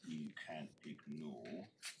 you can ignore,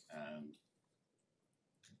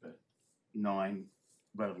 but 9,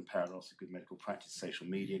 relevant paragraphs of good medical practice, social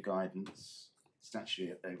media guidance,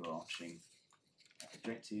 statutory overarching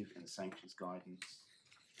objective in the sanctions guidance,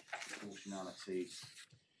 proportionality,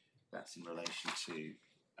 that's in relation to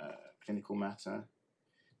clinical matter.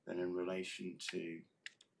 Then in relation to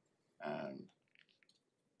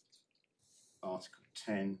Article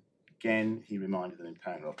 10, again, he reminded them in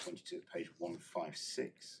paragraph 22 at page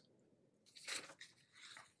 156.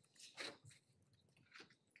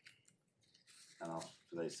 And asked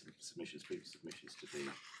for those submissions, previous submissions, to be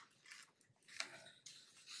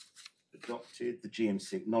adopted. The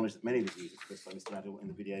GMC acknowledged that many of the views expressed by Mr. Adil in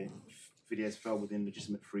the videos fell within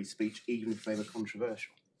legitimate free speech, even if they were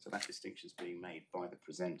controversial. So that distinction is being made by the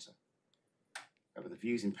presenter. However, the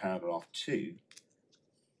views in paragraph 2,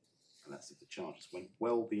 and that's if the charges went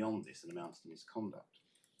well beyond this and amounts to misconduct.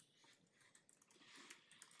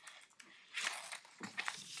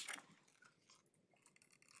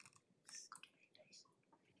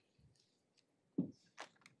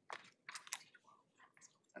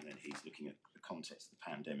 And then he's looking at the context of the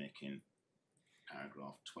pandemic in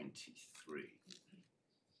paragraph 23.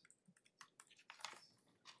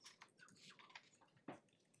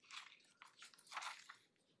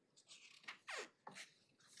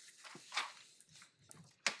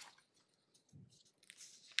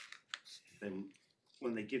 Then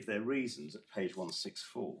when they give their reasons at page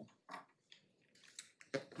 164,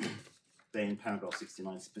 they in paragraph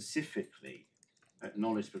 69 specifically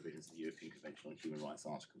acknowledge provisions of the European Convention on Human Rights,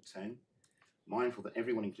 Article 10, mindful that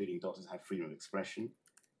everyone, including doctors, have freedom of expression.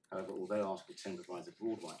 However, although Article 10 provides a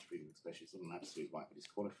broad right to freedom of expression, it's not an absolute right, but is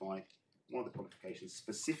qualified. One of the qualifications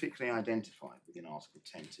specifically identified within Article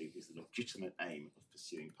 10.2 is the legitimate aim of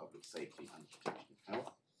pursuing public safety and protection of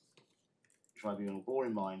health. The tribunal bore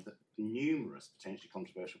in mind that numerous potentially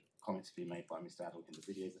controversial comments have been made by Mr. Adil in the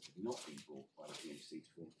videos that have not been brought by the GMC to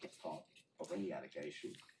form part of any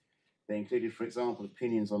allegation. They included, for example,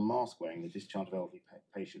 opinions on mask wearing, the discharge of elderly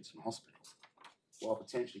patients from hospitals. While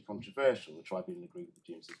potentially controversial, the tribunal agreed with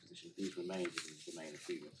the GMC's position that these remain within the domain of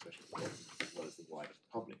freedom of expression as well as the wider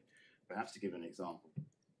public. Perhaps to give an example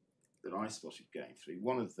that I spotted going through,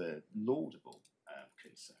 one of the laudable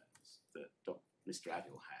concerns that Mr.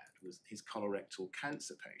 Adil had was his colorectal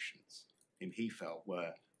cancer patients, whom he felt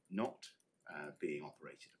were not being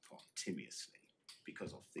operated upon timiously,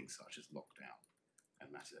 because of things such as lockdown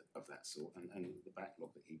and matter of that sort, and the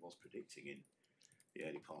backlog that he was predicting in the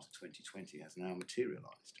early part of 2020 has now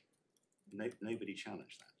materialised. Nobody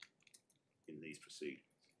challenged that in these proceedings.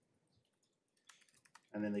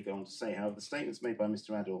 And then they go on to say, however, the statements made by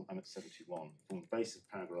Mr. Adil, I'm at 71, on the basis of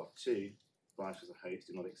paragraph 2, life as a host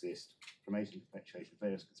did not exist, promoting and perpetuating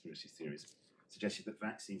various conspiracy theories, suggested that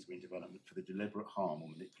vaccines were in development for the deliberate harm or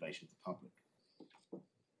manipulation of the public.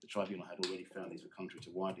 The tribunal had already found these were contrary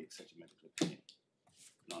to widely accepted medical opinion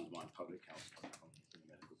and undermined public health and public confidence in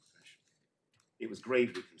the medical profession. It was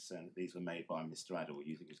gravely concerned that these were made by Mr. Adil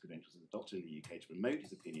using his credentials as a doctor in the UK to promote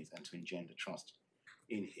his opinions and to engender trust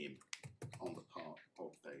in him on the part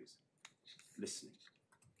of those listening.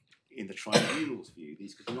 In the tribunal's view,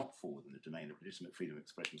 these could not fall within the domain of legitimate freedom of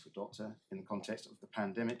expression for a doctor in the context of the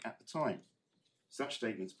pandemic at the time. Such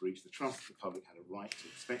statements breached the trust the public had a right to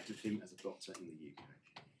expect of him as a doctor in the UK.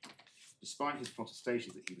 Despite his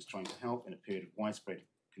protestations that he was trying to help in a period of widespread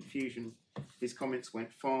confusion, his comments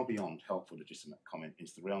went far beyond helpful legitimate comment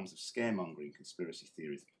into the realms of scaremongering conspiracy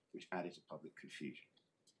theories which added to public confusion.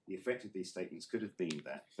 The effect of these statements could have been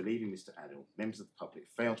that, believing Mr. Adil, members of the public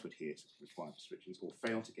failed to adhere to required restrictions or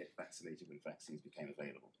failed to get vaccinated when vaccines became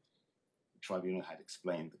available. The tribunal had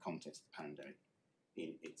explained the context of the pandemic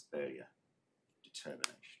in its earlier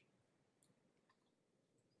determination.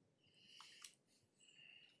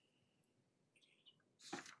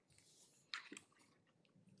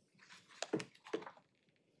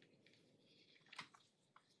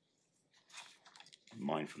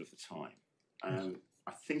 Mindful of the time.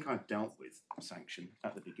 I think I've dealt with sanction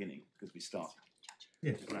at the beginning because we started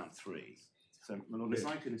with round 3. So, my Lord, if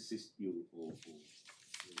I can assist you or your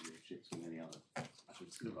lordships or any other, I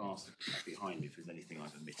should sort of ask behind me if there's anything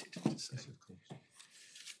I've omitted to say. Yes, of course.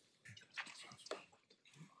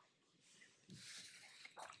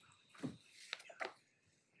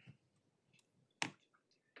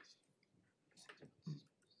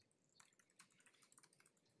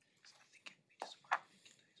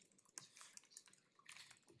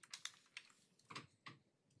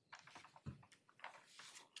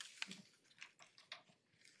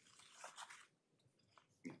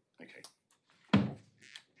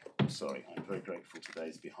 Sorry, I'm very grateful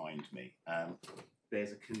today's behind me.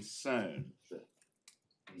 There's a concern that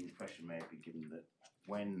the impression may have been given that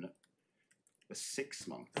when the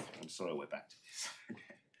 6-month, I'm sorry, we're back to this,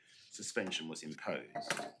 suspension was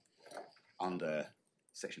imposed under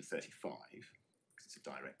section 35, because it's a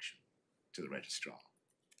direction to the registrar,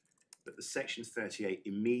 that the section 38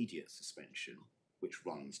 immediate suspension, which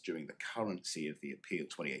runs during the currency of the appeal,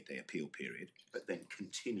 28-day appeal period, but then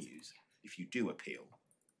continues if you do appeal,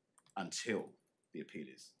 until the appeal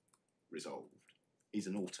is resolved, is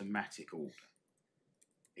an automatic order.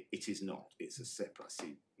 It is not. It's a separate. I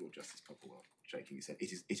see Lord Justice Popplewell shaking his head.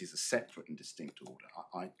 It is a separate and distinct order.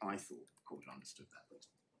 I thought the court understood that,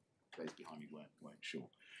 but those behind me weren't sure.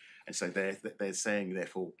 And so they're saying,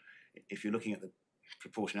 therefore, if you're looking at the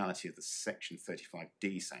proportionality of the section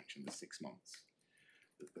 35D sanction, the 6 months,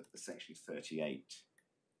 the section 38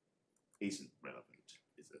 isn't relevant.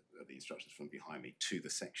 The instructions from behind me to the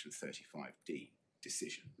section 35D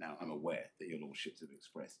decision. Now, I'm aware that your lordships have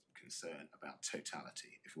expressed concern about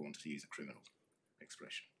totality, if we wanted to use a criminal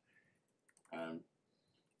expression.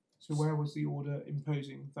 So where was the order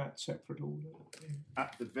imposing that separate order?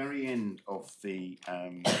 At the very end of the...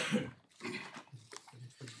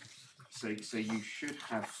 so you should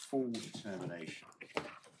have full determination.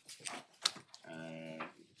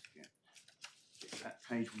 Yeah. It's at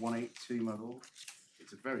page 182, my lord.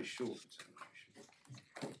 It's a very short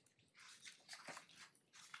determination.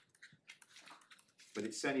 But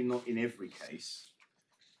it's certainly not in every case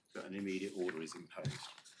that an immediate order is imposed.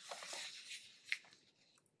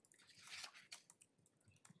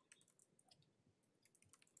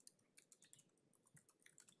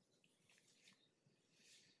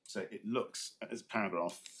 So it looks, as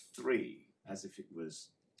paragraph 3, as if it was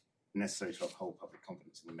necessary to uphold public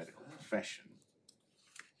confidence in the medical profession,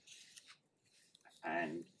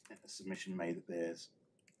 and a submission made that there's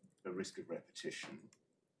a risk of repetition.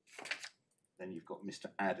 Then you've got Mr.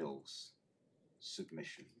 Adil's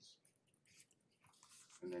submissions.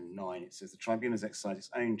 And then 9, it says the tribunal has exercised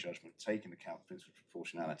its own judgment, taking account of the principle of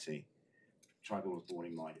proportionality. The tribunal was borne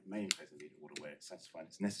in mind it may impose an immediate order where it's satisfied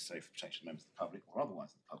it's necessary for protection of members of the public or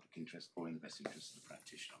otherwise in the public interest or in the best interest of the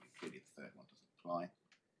practitioner. I mean, clearly the third one doesn't apply.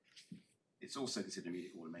 It's also considered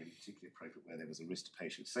immediate order may be particularly appropriate where there was a risk to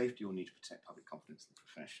patient safety or need to protect public confidence in the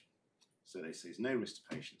profession. So they say there's no risk to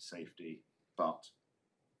patient safety, but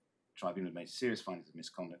the tribunal made serious findings of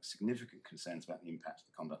misconduct, significant concerns about the impact of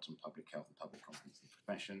the conduct on public health and public confidence in the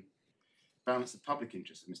profession. balance the public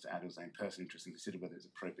interest of Mr. Adil's own personal interest and consider whether it's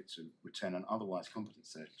appropriate to return an otherwise competent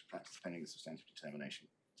surgeon to practice pending the substantive determination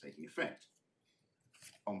taking effect.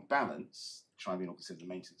 On balance, the tribunal considered the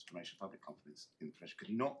maintenance and promotion of public confidence in the profession could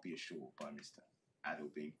not be assured by Mr.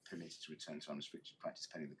 Adil being permitted to return to unrestricted practice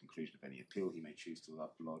pending the conclusion of any appeal he may choose to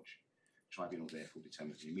lodge. The tribunal therefore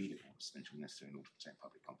determined the immediate order suspension was necessary in order to protect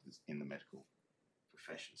public confidence in the medical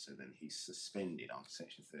profession. So then he's suspended under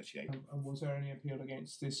section 38. And was there any appeal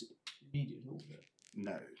against this immediate order?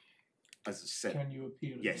 No. As I said, can you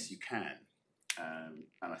appeal? Yes, you can.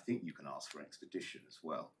 And I think you can ask for expedition as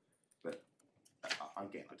well. But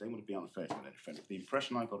again, I don't want to be unfair to my friend. The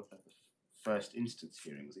impression I got at the first instance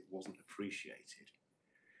hearing was it wasn't appreciated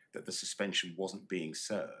that the suspension wasn't being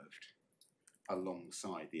served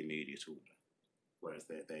alongside the immediate order, whereas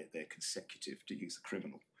they're consecutive, to use the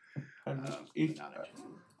criminal. And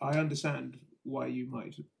I understand why you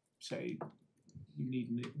might say you need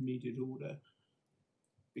an immediate order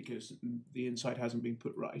because the insight hasn't been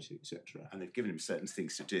put right, etc. And they've given him certain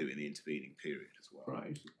things to do in the intervening period as well.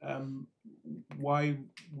 Right. Why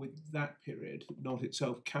would that period not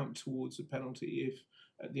itself count towards a penalty if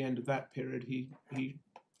at the end of that period he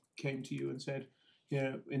came to you and said,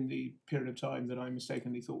 yeah, in the period of time that I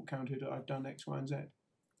mistakenly thought counted, I've done X, Y, and Z?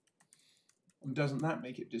 And doesn't that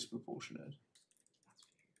make it disproportionate?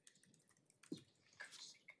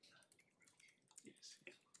 Yes.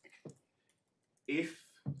 Okay. If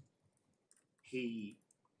he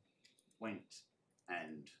went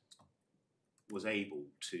and was able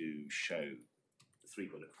to show the 3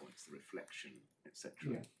 bullet points, the reflection,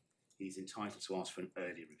 etc., he's entitled to ask for an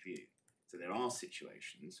early review. So there are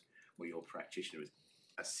situations where your practitioner is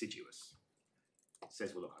assiduous,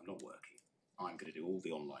 says, well, look, I'm not working. I'm going to do all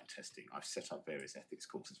the online testing. I've set up various ethics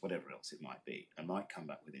courses, whatever else it might be, and might come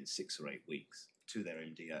back within 6 or 8 weeks to their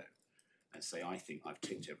MDO and say, I think I've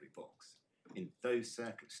ticked every box. In those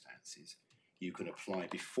circumstances, you can apply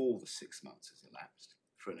before the 6 months has elapsed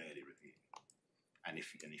for an early review. And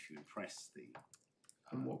if you impress the...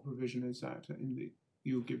 and what provision is that?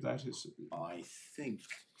 You'll give that as... I think,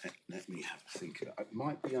 let me have a think. It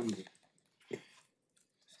might be under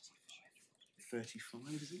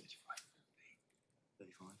 35, is it?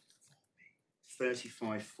 35?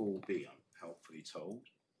 35(4)(b), I'm helpfully told.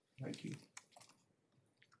 Thank you.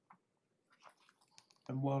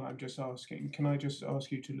 And while I'm just asking, can I just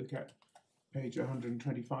ask you to look at page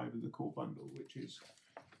 125 of the core bundle, which is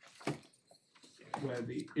where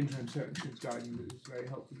the interim sections guidance is very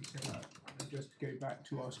helpfully set out. And just to go back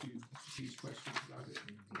to ask you these questions about it.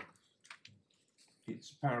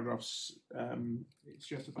 It's paragraphs, it's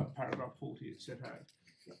just about paragraph 40 it's set out.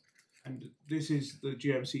 And this is the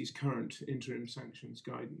GMC's current interim sanctions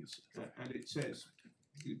guidance, and it says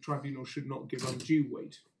the tribunal should not give undue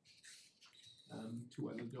weight to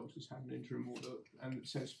whether the doctors had an interim order, and it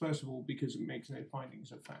says, first of all, because it makes no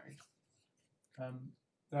findings of fact.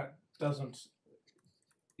 That doesn't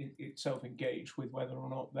itself engage with whether or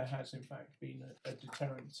not there has in fact been a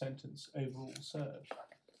deterrent sentence overall served.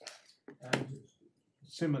 And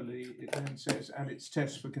similarly, it then says, and its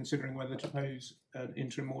test for considering whether to pose an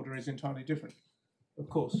interim order is entirely different. Of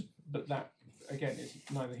course, but that, again, is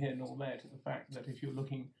neither here nor there to the fact that if you're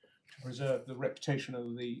looking to preserve the reputation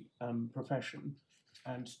of the profession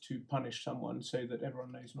and to punish someone so that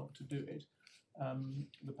everyone knows not to do it,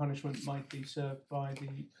 the punishment might be served by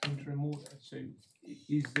the interim order. So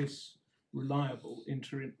is this reliable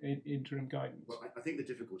interim guidance? Well, I think the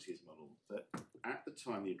difficulty is, my lord, that at the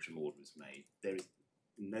time the interim order was made, there is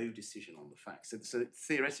no decision on the facts. So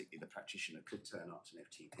theoretically, the practitioner could turn up to an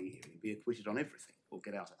FTP hearing and be acquitted on everything or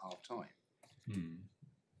get out at half time.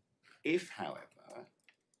 If, however,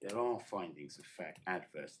 there are findings of fact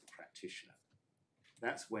adverse to the practitioner,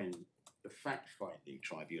 that's when the fact-finding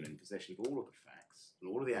tribunal, in possession of all of the facts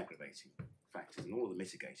and all of the aggravating factors and all of the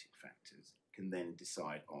mitigating factors, can then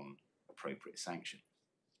decide on appropriate sanction.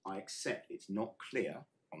 I accept it's not clear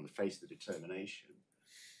on the face of the determination.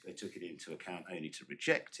 They took it into account only to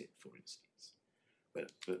reject it, for instance.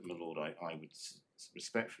 But my lord, I would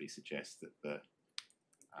respectfully suggest that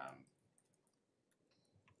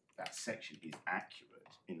that section is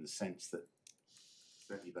accurate in the sense that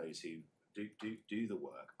certainly those who do the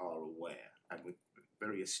work are aware and we're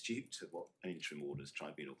very astute to what an interim orders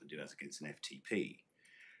tribunal can do as against an FTP.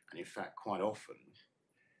 And in fact, quite often,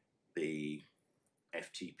 the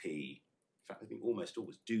FTP, in fact, I think almost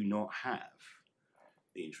always, do not have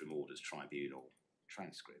the interim orders tribunal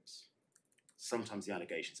transcripts. Sometimes the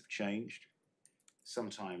allegations have changed.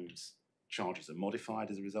 Sometimes charges are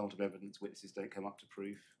modified as a result of evidence. Witnesses don't come up to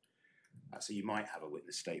proof. So you might have a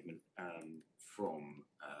witness statement from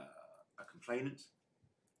a complainant,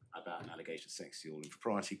 about an allegation of sexual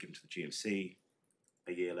impropriety given to the GMC.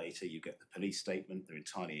 A year later, you get the police statement. They're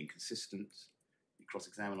entirely inconsistent. You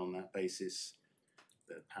cross-examine on that basis.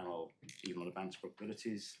 The panel, even on abundance of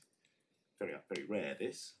probabilities, very rare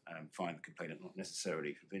this, find the complainant not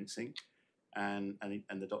necessarily convincing, and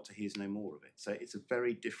the doctor hears no more of it. So it's a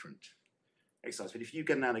very different exercise. But if you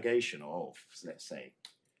get an allegation of, let's say,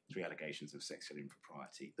 3 allegations of sexual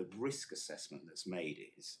impropriety, the risk assessment that's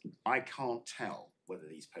made is, I can't tell whether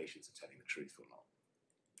these patients are telling the truth or not,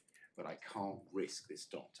 but I can't risk this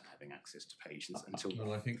doctor having access to patients until.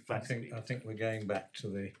 Well, I think we're going back to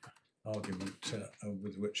the argument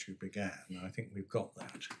with which you began. I think we've got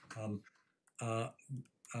that.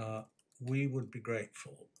 We would be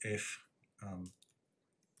grateful if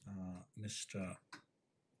Mr.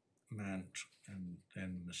 Mant and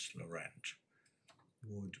then Miss Laurent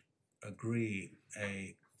would agree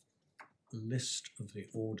a list of the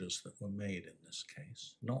orders that were made in this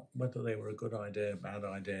case, not whether they were a good idea, bad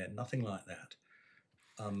idea, nothing like that.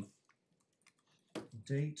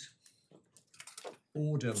 Date,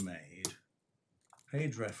 order made,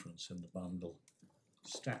 page reference in the bundle,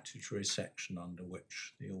 statutory section under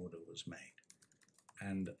which the order was made.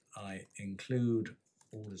 And I include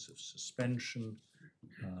orders of suspension,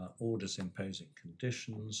 orders imposing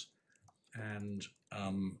conditions, and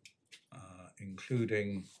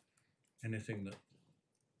including anything that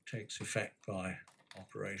takes effect by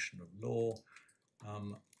operation of law.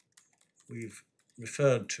 We've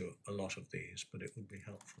referred to a lot of these, but it would be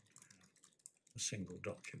helpful to have a single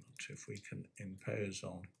document if we can impose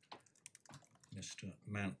on Mr.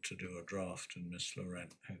 Mant to do a draft and Miss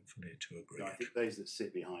Laurent hopefully to agree. I think those that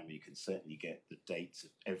sit behind me can certainly get the dates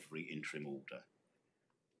of every interim order.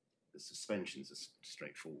 The suspensions are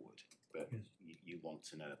straightforward, but yes, you want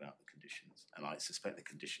to know about the conditions, and I suspect the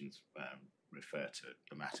conditions refer to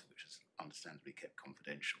a matter which is understandably kept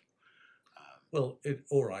confidential. Well,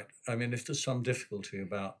 all right. I mean, if there's some difficulty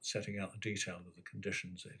about setting out the detail of the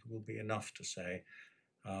conditions, it will be enough to say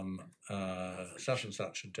such and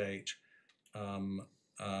such a date,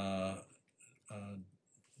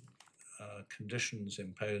 conditions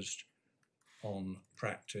imposed on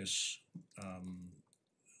practice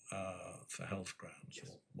for health grounds, yes,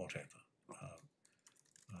 or whatever.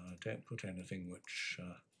 Don't put anything which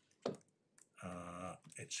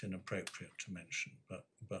it's inappropriate to mention, but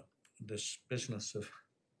this business of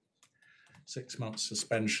 6 month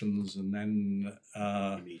suspensions and then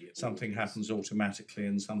something happens automatically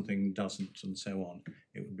and something doesn't and so on,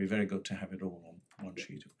 it would be very good to have it all on one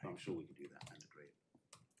sheet of paper. I'm sure we can do that and agree.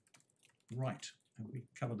 Right, have we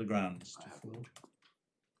covered the grounds to Ford?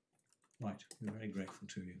 Right, we're very grateful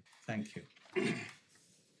to you. Thank you.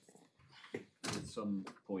 Some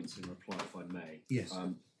points in reply, if I may. Yes.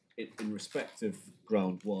 In respect of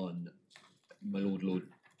ground 1, my Lord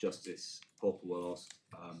Justice Popplewell asked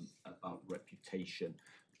about reputation.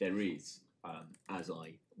 There is, as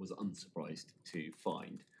I was unsurprised to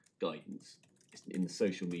find, guidance in the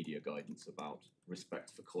social media guidance about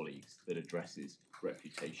respect for colleagues that addresses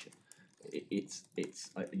reputation.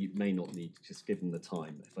 You may not need to just give them the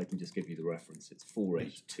time. If I can just give you the reference, it's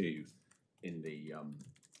 482 in the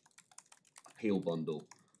appeal bundle,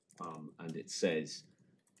 and it says,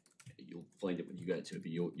 you'll find it when you go to it,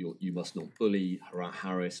 but you must not bully,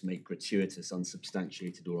 harass, make gratuitous,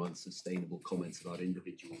 unsubstantiated or unsustainable comments about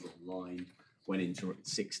individuals online. When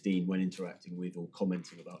 16, when interacting with or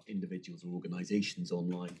commenting about individuals or organisations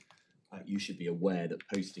online, you should be aware that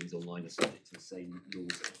postings online are subject to the same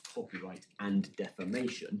rules of copyright and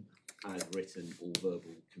defamation as written or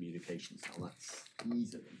verbal communications. Now that's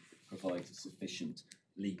easily provides a sufficient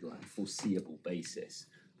legal and foreseeable basis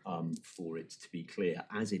for it to be clear,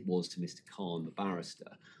 as it was to Mr. Khan, the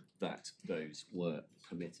barrister, that those were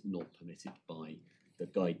not permitted by the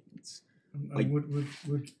guidance. And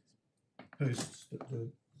would posts that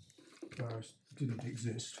the barrister didn't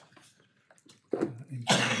exist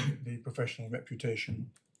impugn the professional reputation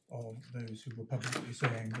of those who were publicly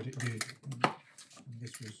saying that it did, and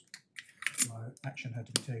this was why action had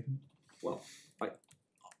to be taken? Well,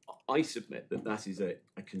 I submit that is a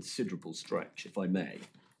considerable stretch, if I may.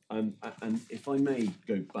 And if I may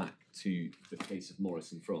go back to the case of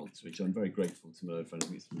Morris in France, which I'm very grateful to my old friend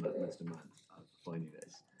Mr. Mann for finding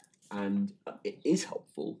this, and it is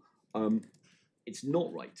helpful. It's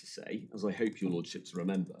not right to say, as I hope your lordships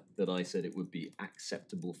remember, that I said it would be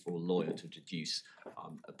acceptable for a lawyer to deduce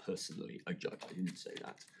personally a judge. I didn't say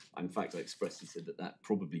that. In fact, I expressly said that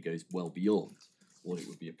probably goes well beyond what it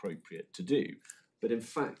would be appropriate to do. But in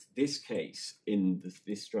fact, this case,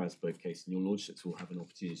 this Strasbourg case, and your lordships will have an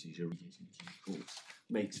opportunity to read it in due course,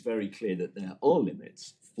 makes very clear that there are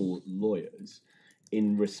limits for lawyers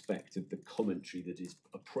in respect of the commentary that is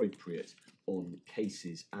appropriate on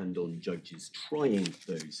cases and on judges trying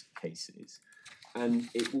those cases. And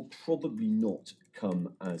it will probably not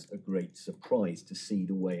come as a great surprise to see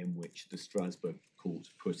the way in which the Strasbourg court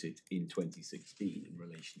put it in 2016 in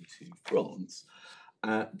relation to France,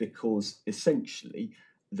 because essentially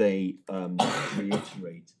they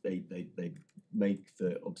reiterate, they make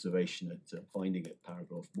the observation at finding at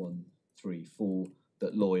paragraph 134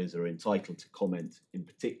 that lawyers are entitled to comment in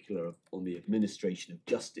particular on the administration of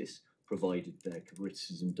justice, provided their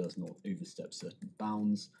criticism does not overstep certain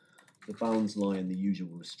bounds. The bounds lie in the usual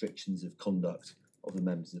restrictions of conduct of the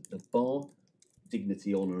members of the bar,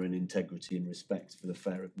 dignity, honour and integrity and respect for the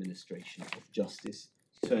fair administration of justice.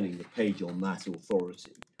 Turning the page on that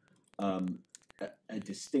authority, a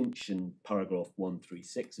distinction, paragraph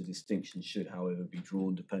 136, a distinction should, however, be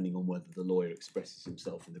drawn depending on whether the lawyer expresses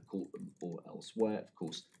himself in the courtroom or elsewhere. Of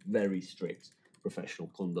course, very strict professional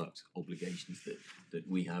conduct obligations that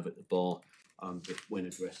we have at the bar, but when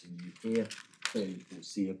addressing you here, fairly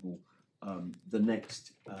foreseeable. The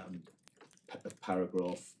next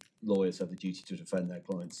paragraph, lawyers have the duty to defend their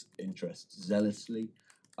clients' interests zealously,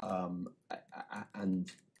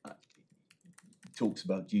 and talks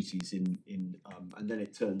about duties and then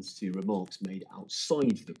it turns to remarks made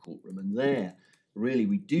outside the courtroom, and there really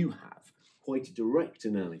we do have quite a direct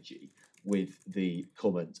analogy with the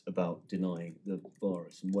comment about denying the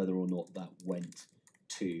virus and whether or not that went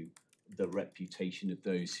to the reputation of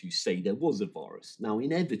those who say there was a virus. Now,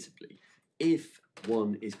 inevitably, if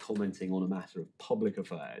one is commenting on a matter of public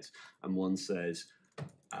affairs and one says,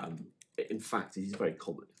 in fact, it is very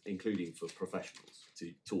common, including for professionals,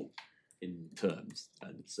 to talk in terms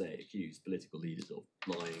and say, accuse political leaders of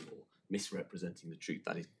lying or misrepresenting the truth.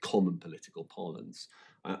 That is common political parlance.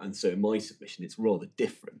 And so in my submission, it's rather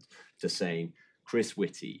different to saying Chris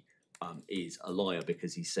Whitty is a liar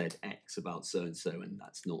because he said X about so-and-so and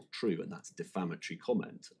that's not true and that's a defamatory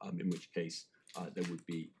comment, in which case there would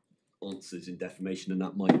be answers in defamation and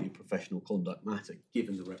that might be a professional conduct matter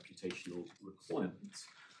given the reputational requirements.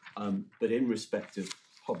 But in respect of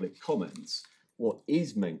public comments, what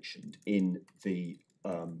is mentioned in the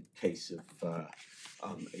case of,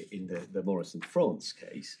 in the Morrison France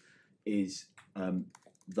case, is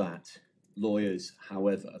that lawyers,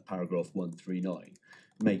 however, paragraph 139,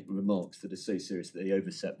 make remarks that are so serious that they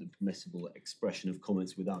overstep the permissible expression of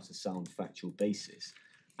comments without a sound factual basis.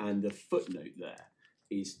 And the footnote there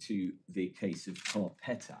is to the case of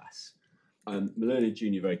Carpetas. Maloney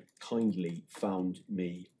Jr. very kindly found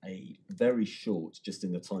me a very short, just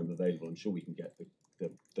in the time available, I'm sure we can get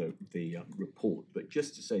the report, but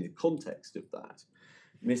just to say the context of that,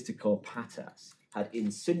 Mr. Carpetas had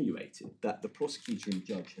insinuated that the prosecutor and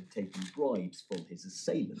judge had taken bribes from his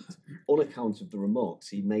assailant on account of the remarks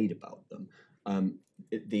he made about them,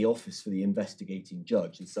 the Office for the Investigating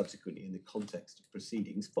Judge, and subsequently in the context of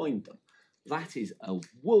proceedings, fined them. That is a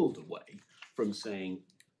world away from saying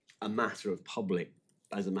a matter of public,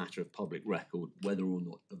 as a matter of public record, whether or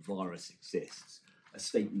not a virus exists. A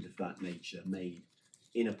statement of that nature made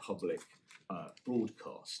in a public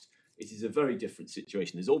broadcast. It is a very different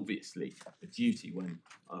situation. There's obviously a duty when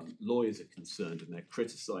lawyers are concerned and they're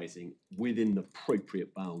criticising within the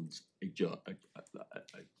appropriate bounds a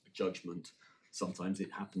judgment. Sometimes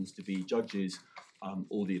it happens to be judges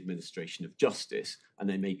or the administration of justice, and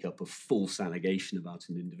they make up a false allegation about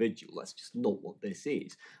an individual. That's just not what this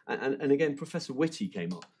is. And again, Professor Whitty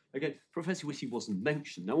came up. Again, Professor Whitty wasn't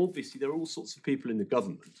mentioned. Now, obviously, there are all sorts of people in the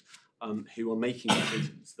government who are making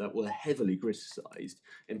decisions that were heavily criticised,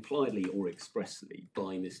 impliedly or expressly,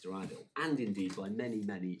 by Mr. Adil, and indeed by many,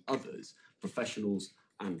 many others, professionals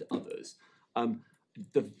and others.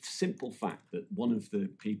 The simple fact that one of the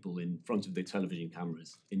people in front of the television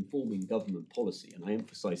cameras informing government policy, and I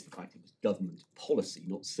emphasise the fact it was government policy,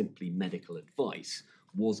 not simply medical advice,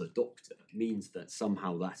 was a doctor, means that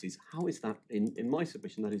somehow that is, how is that, in my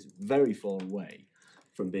submission, that is very far away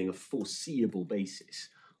from being a foreseeable basis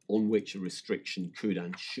on which a restriction could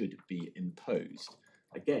and should be imposed.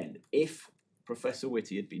 Again, if Professor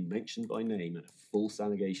Whitty had been mentioned by name and a false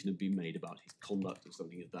allegation had been made about his conduct or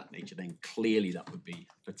something of that nature, then clearly that would be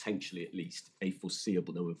potentially at least a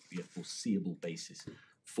foreseeable, there would be a foreseeable basis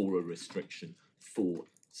for a restriction, for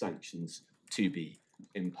sanctions to be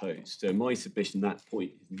imposed. So my submission, that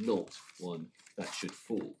point is not one that should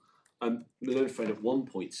fall. Malone Friend at one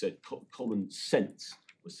point said common sense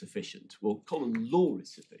was sufficient. Well, common law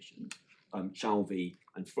is sufficient. Chalvey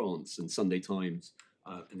and France and Sunday Times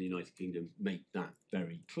in the United Kingdom make that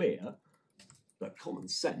very clear. But common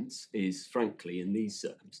sense is, frankly, in these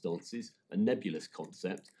circumstances, a nebulous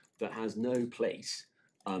concept that has no place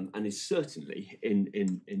and is certainly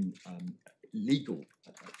in legal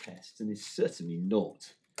tests, and is certainly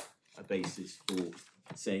not a basis for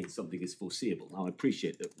saying something is foreseeable. Now, I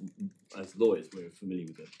appreciate that as lawyers we're familiar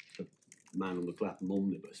with the man on the Clapham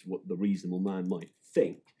omnibus, what the reasonable man might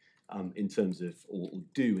think in terms of, or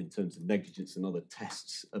do in terms of negligence and other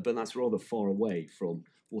tests, but that's rather far away from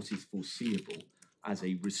what is foreseeable as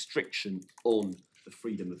a restriction on the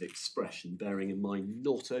freedom of expression, bearing in mind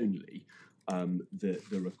not only the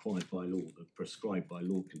required by law, the prescribed by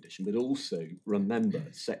law condition, but also remember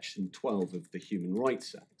Section 12 of the Human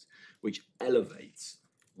Rights Act, which elevates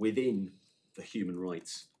within the human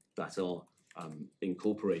rights that are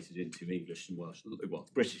incorporated into English and Welsh, well,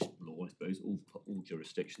 British law, I suppose, all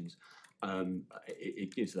jurisdictions,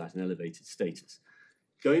 it gives that an elevated status.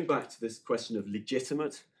 Going back to this question of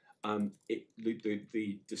legitimate,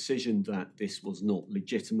 the decision that this was not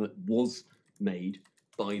legitimate was made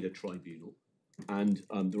by the tribunal, and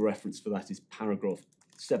the reference for that is paragraph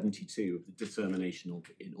 72 of the determination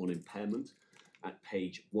on impairment at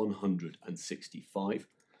page 165.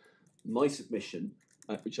 My submission,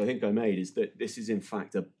 which I think I made, is that this is in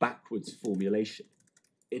fact a backwards formulation.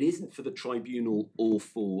 It isn't for the tribunal or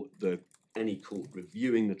for any court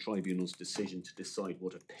reviewing the tribunal's decision to decide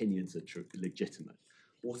what opinions are legitimate.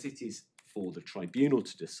 What it is for the tribunal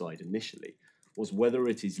to decide initially was whether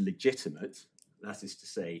it is legitimate, that is to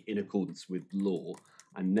say, in accordance with law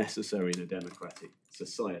and necessary in a democratic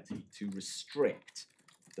society, to restrict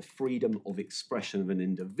the freedom of expression of an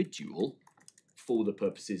individual for the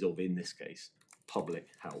purposes of, in this case, public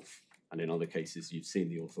health. And in other cases, you've seen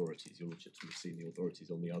the authorities, your lordships have seen the authorities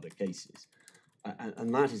on the other cases.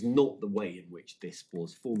 And that is not the way in which this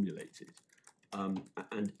was formulated.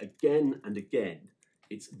 And again,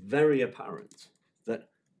 it's very apparent that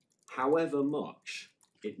however much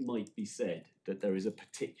it might be said that there is a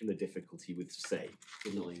particular difficulty with, say,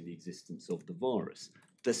 denying the existence of the virus,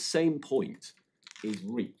 the same point is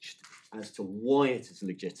reached as to why it is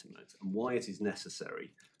legitimate and why it is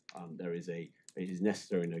necessary. It is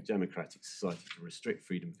necessary in a democratic society to restrict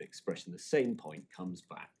freedom of expression. The same point comes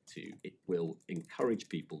back to it will encourage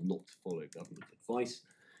people not to follow government advice.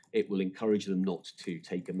 It will encourage them not to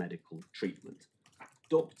take a medical treatment.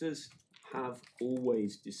 Doctors have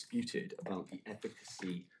always disputed about the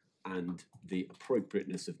efficacy and the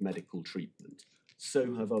appropriateness of medical treatment.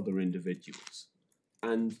 So have other individuals.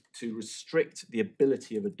 And to restrict the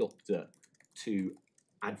ability of a doctor to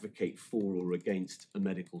advocate for or against a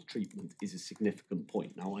medical treatment is a significant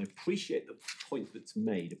point. Now, I appreciate the point that's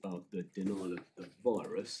made about the denial of the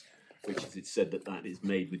virus, which is it's said that that is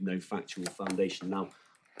made with no factual foundation. Now,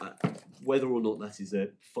 whether or not that is a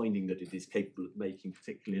finding that it is capable of making,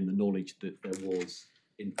 particularly in the knowledge that there was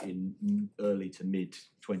in early to mid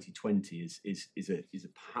 2020, is a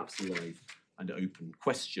perhaps a live and open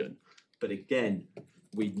question. But again,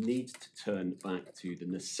 we need to turn back to the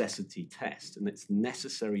necessity test, and it's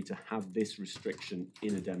necessary to have this restriction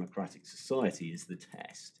in a democratic society is the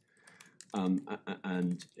test.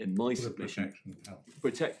 And in my submission,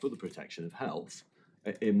 for the protection of health,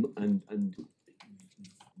 and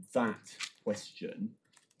that question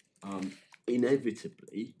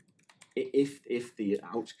inevitably, if the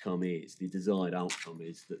outcome is, the desired outcome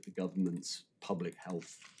is that the government's public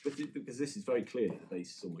health, because this is very clearly the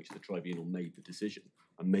basis on which the tribunal made the decision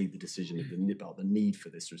about the need for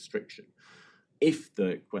this restriction. If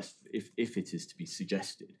it is to be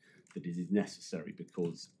suggested that it is necessary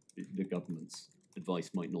because the government's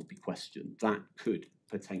advice might not be questioned, that could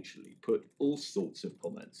potentially put all sorts of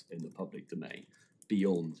comments in the public domain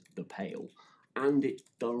beyond the pale, and it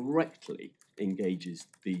directly engages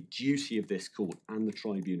the duty of this court and the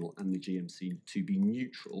tribunal and the GMC to be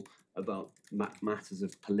neutral about matters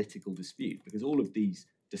of political dispute, because all of these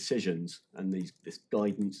decisions and this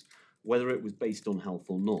guidance, whether it was based on health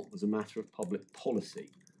or not, was a matter of public policy.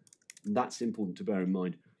 And that's important to bear in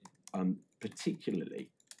mind,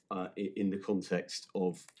 particularly in the context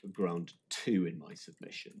of ground 2 in my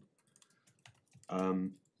submission.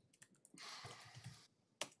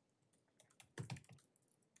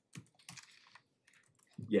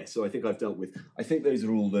 Yes, so I think I've dealt with. I think those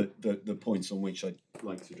are all the points on which I'd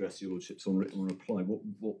like to address your lordships on written reply.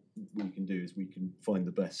 What we can do is we can find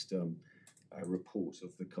the best report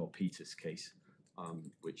of the Carpetus case,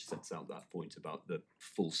 which sets out that point about the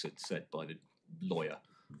falsehood said by the lawyer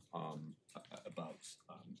about.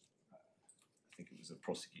 I think it was the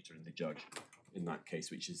prosecutor and the judge in that case,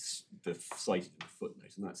 which is cited in the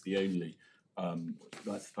footnote, and that's the only.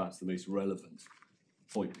 That's perhaps the most relevant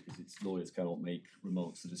point, because its lawyers cannot make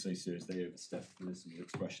remarks that are so serious they overstep the reasonable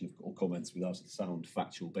expression of, or comments without a sound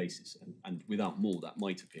factual basis. And without more, that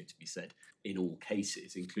might appear to be said in all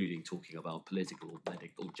cases, including talking about political or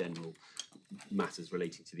medical or general matters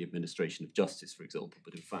relating to the administration of justice, for example.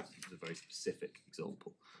 But in fact, it was a very specific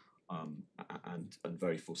example. And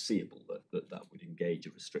very foreseeable that would engage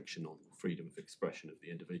a restriction on freedom of expression of the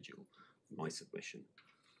individual, my submission.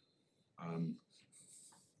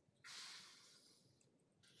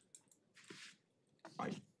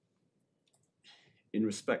 In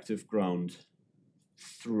respect of ground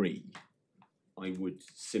 3, I would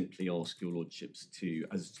simply ask your lordships to,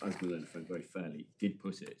 as my learned friend very fairly did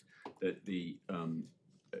put it, that the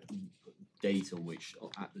date on which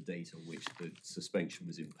the suspension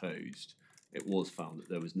was imposed, it was found that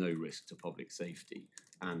there was no risk to public safety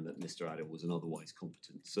and that Mr. Adil was an otherwise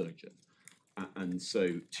competent surgeon. And so,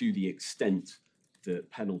 to the extent the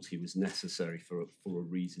penalty was necessary for a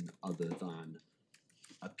reason other than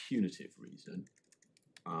a punitive reason,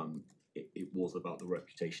 it was about the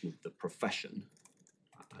reputation of the profession.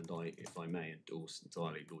 And I, if I may, endorse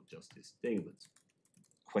entirely Lord Justice Dingemans'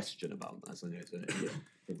 question about that, as I know it's a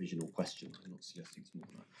provisional question, I'm not suggesting it's more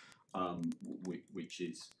than that, which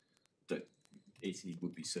is that it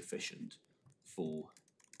would be sufficient for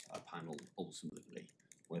a panel ultimately,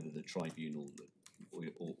 whether the tribunal or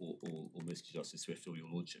Mr. Justice Swift or your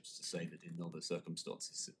lordships, to say that in other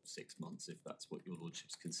circumstances 6 months, if that's what your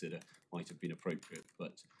lordships consider, might have been appropriate.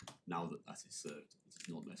 But now that that is served, it is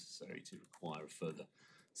not necessary to require a further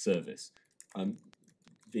service.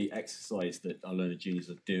 The exercise that our learned juniors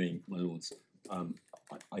are doing, my lords,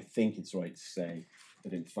 I think it's right to say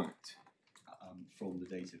that in fact, from the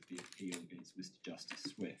date of the appeal against Mr. Justice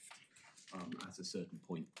Swift, at a certain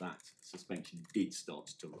point that suspension did start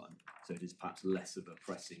to run, so it is perhaps less of a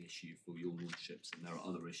pressing issue for your lordships, and there are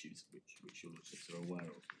other issues which your lordships are aware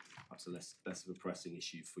of, perhaps less of a pressing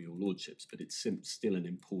issue for your lordships, but it's still an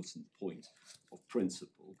important point of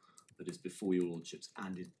principle that is before your lordships,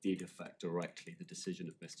 and it did affect directly the decision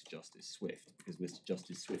of Mr. Justice Swift, because Mr.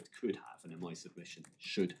 Justice Swift could have, and in my submission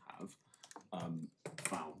should have,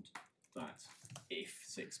 found that if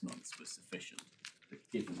 6 months was sufficient, that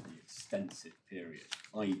given the extensive period,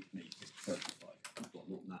 I made this 35,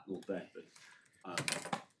 well, not there, but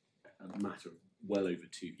a matter of well over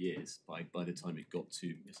 2 years by the time it got to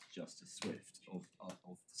Mr. Justice Swift of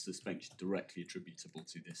suspension directly attributable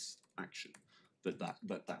to this action, that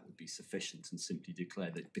would be sufficient, and simply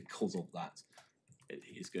declare that because of that, it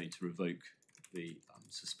is going to revoke the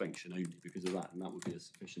suspension only because of that, and that would be a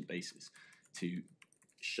sufficient basis to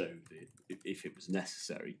show if it was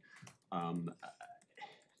necessary,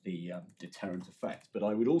 the deterrent effect. But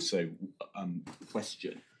I would also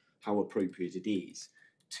question how appropriate it is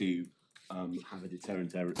to have a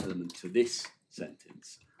deterrent element to this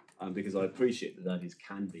sentence, because I appreciate that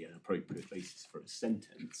can be an appropriate basis for a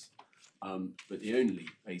sentence, but the only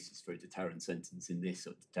basis for a deterrent sentence in this,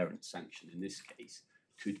 or deterrent sanction in this case,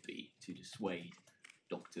 could be to dissuade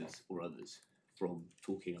doctors or others from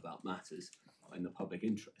talking about matters in the public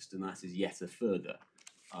interest, and that is yet a further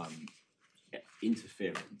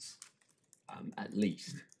interference, at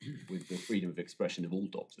least, with the freedom of expression of all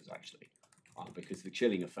doctors, actually, because the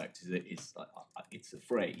chilling effect is it's a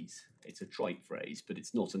phrase, it's a trite phrase, but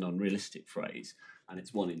it's not an unrealistic phrase, and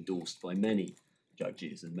it's one endorsed by many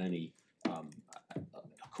judges and many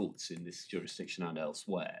courts in this jurisdiction and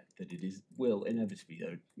elsewhere, that will inevitably,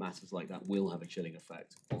 though, matters like that will have a chilling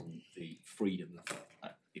effect on the freedom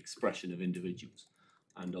of expression of individuals,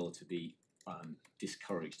 and are to be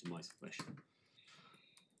discouraged in my submission.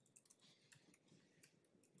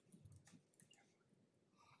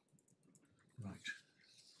 Right.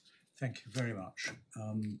 Thank you very much.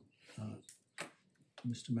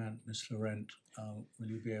 Mr. Mant, Ms. Laurent, will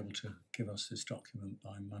you be able to give us this document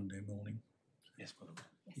by Monday morning? Yes, Madam.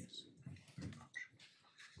 Yes, thank you very much.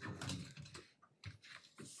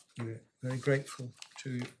 We're very grateful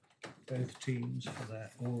to both teams for their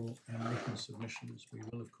oral and written submissions. We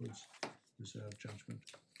will, of course, reserve judgment.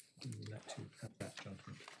 We will let you have that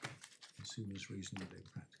judgment as soon as reasonably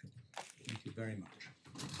practicable. Thank you very much.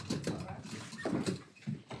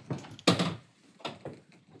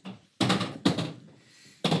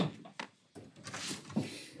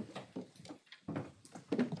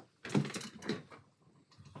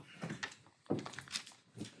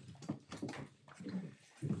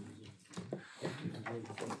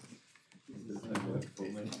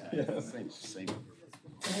 Same.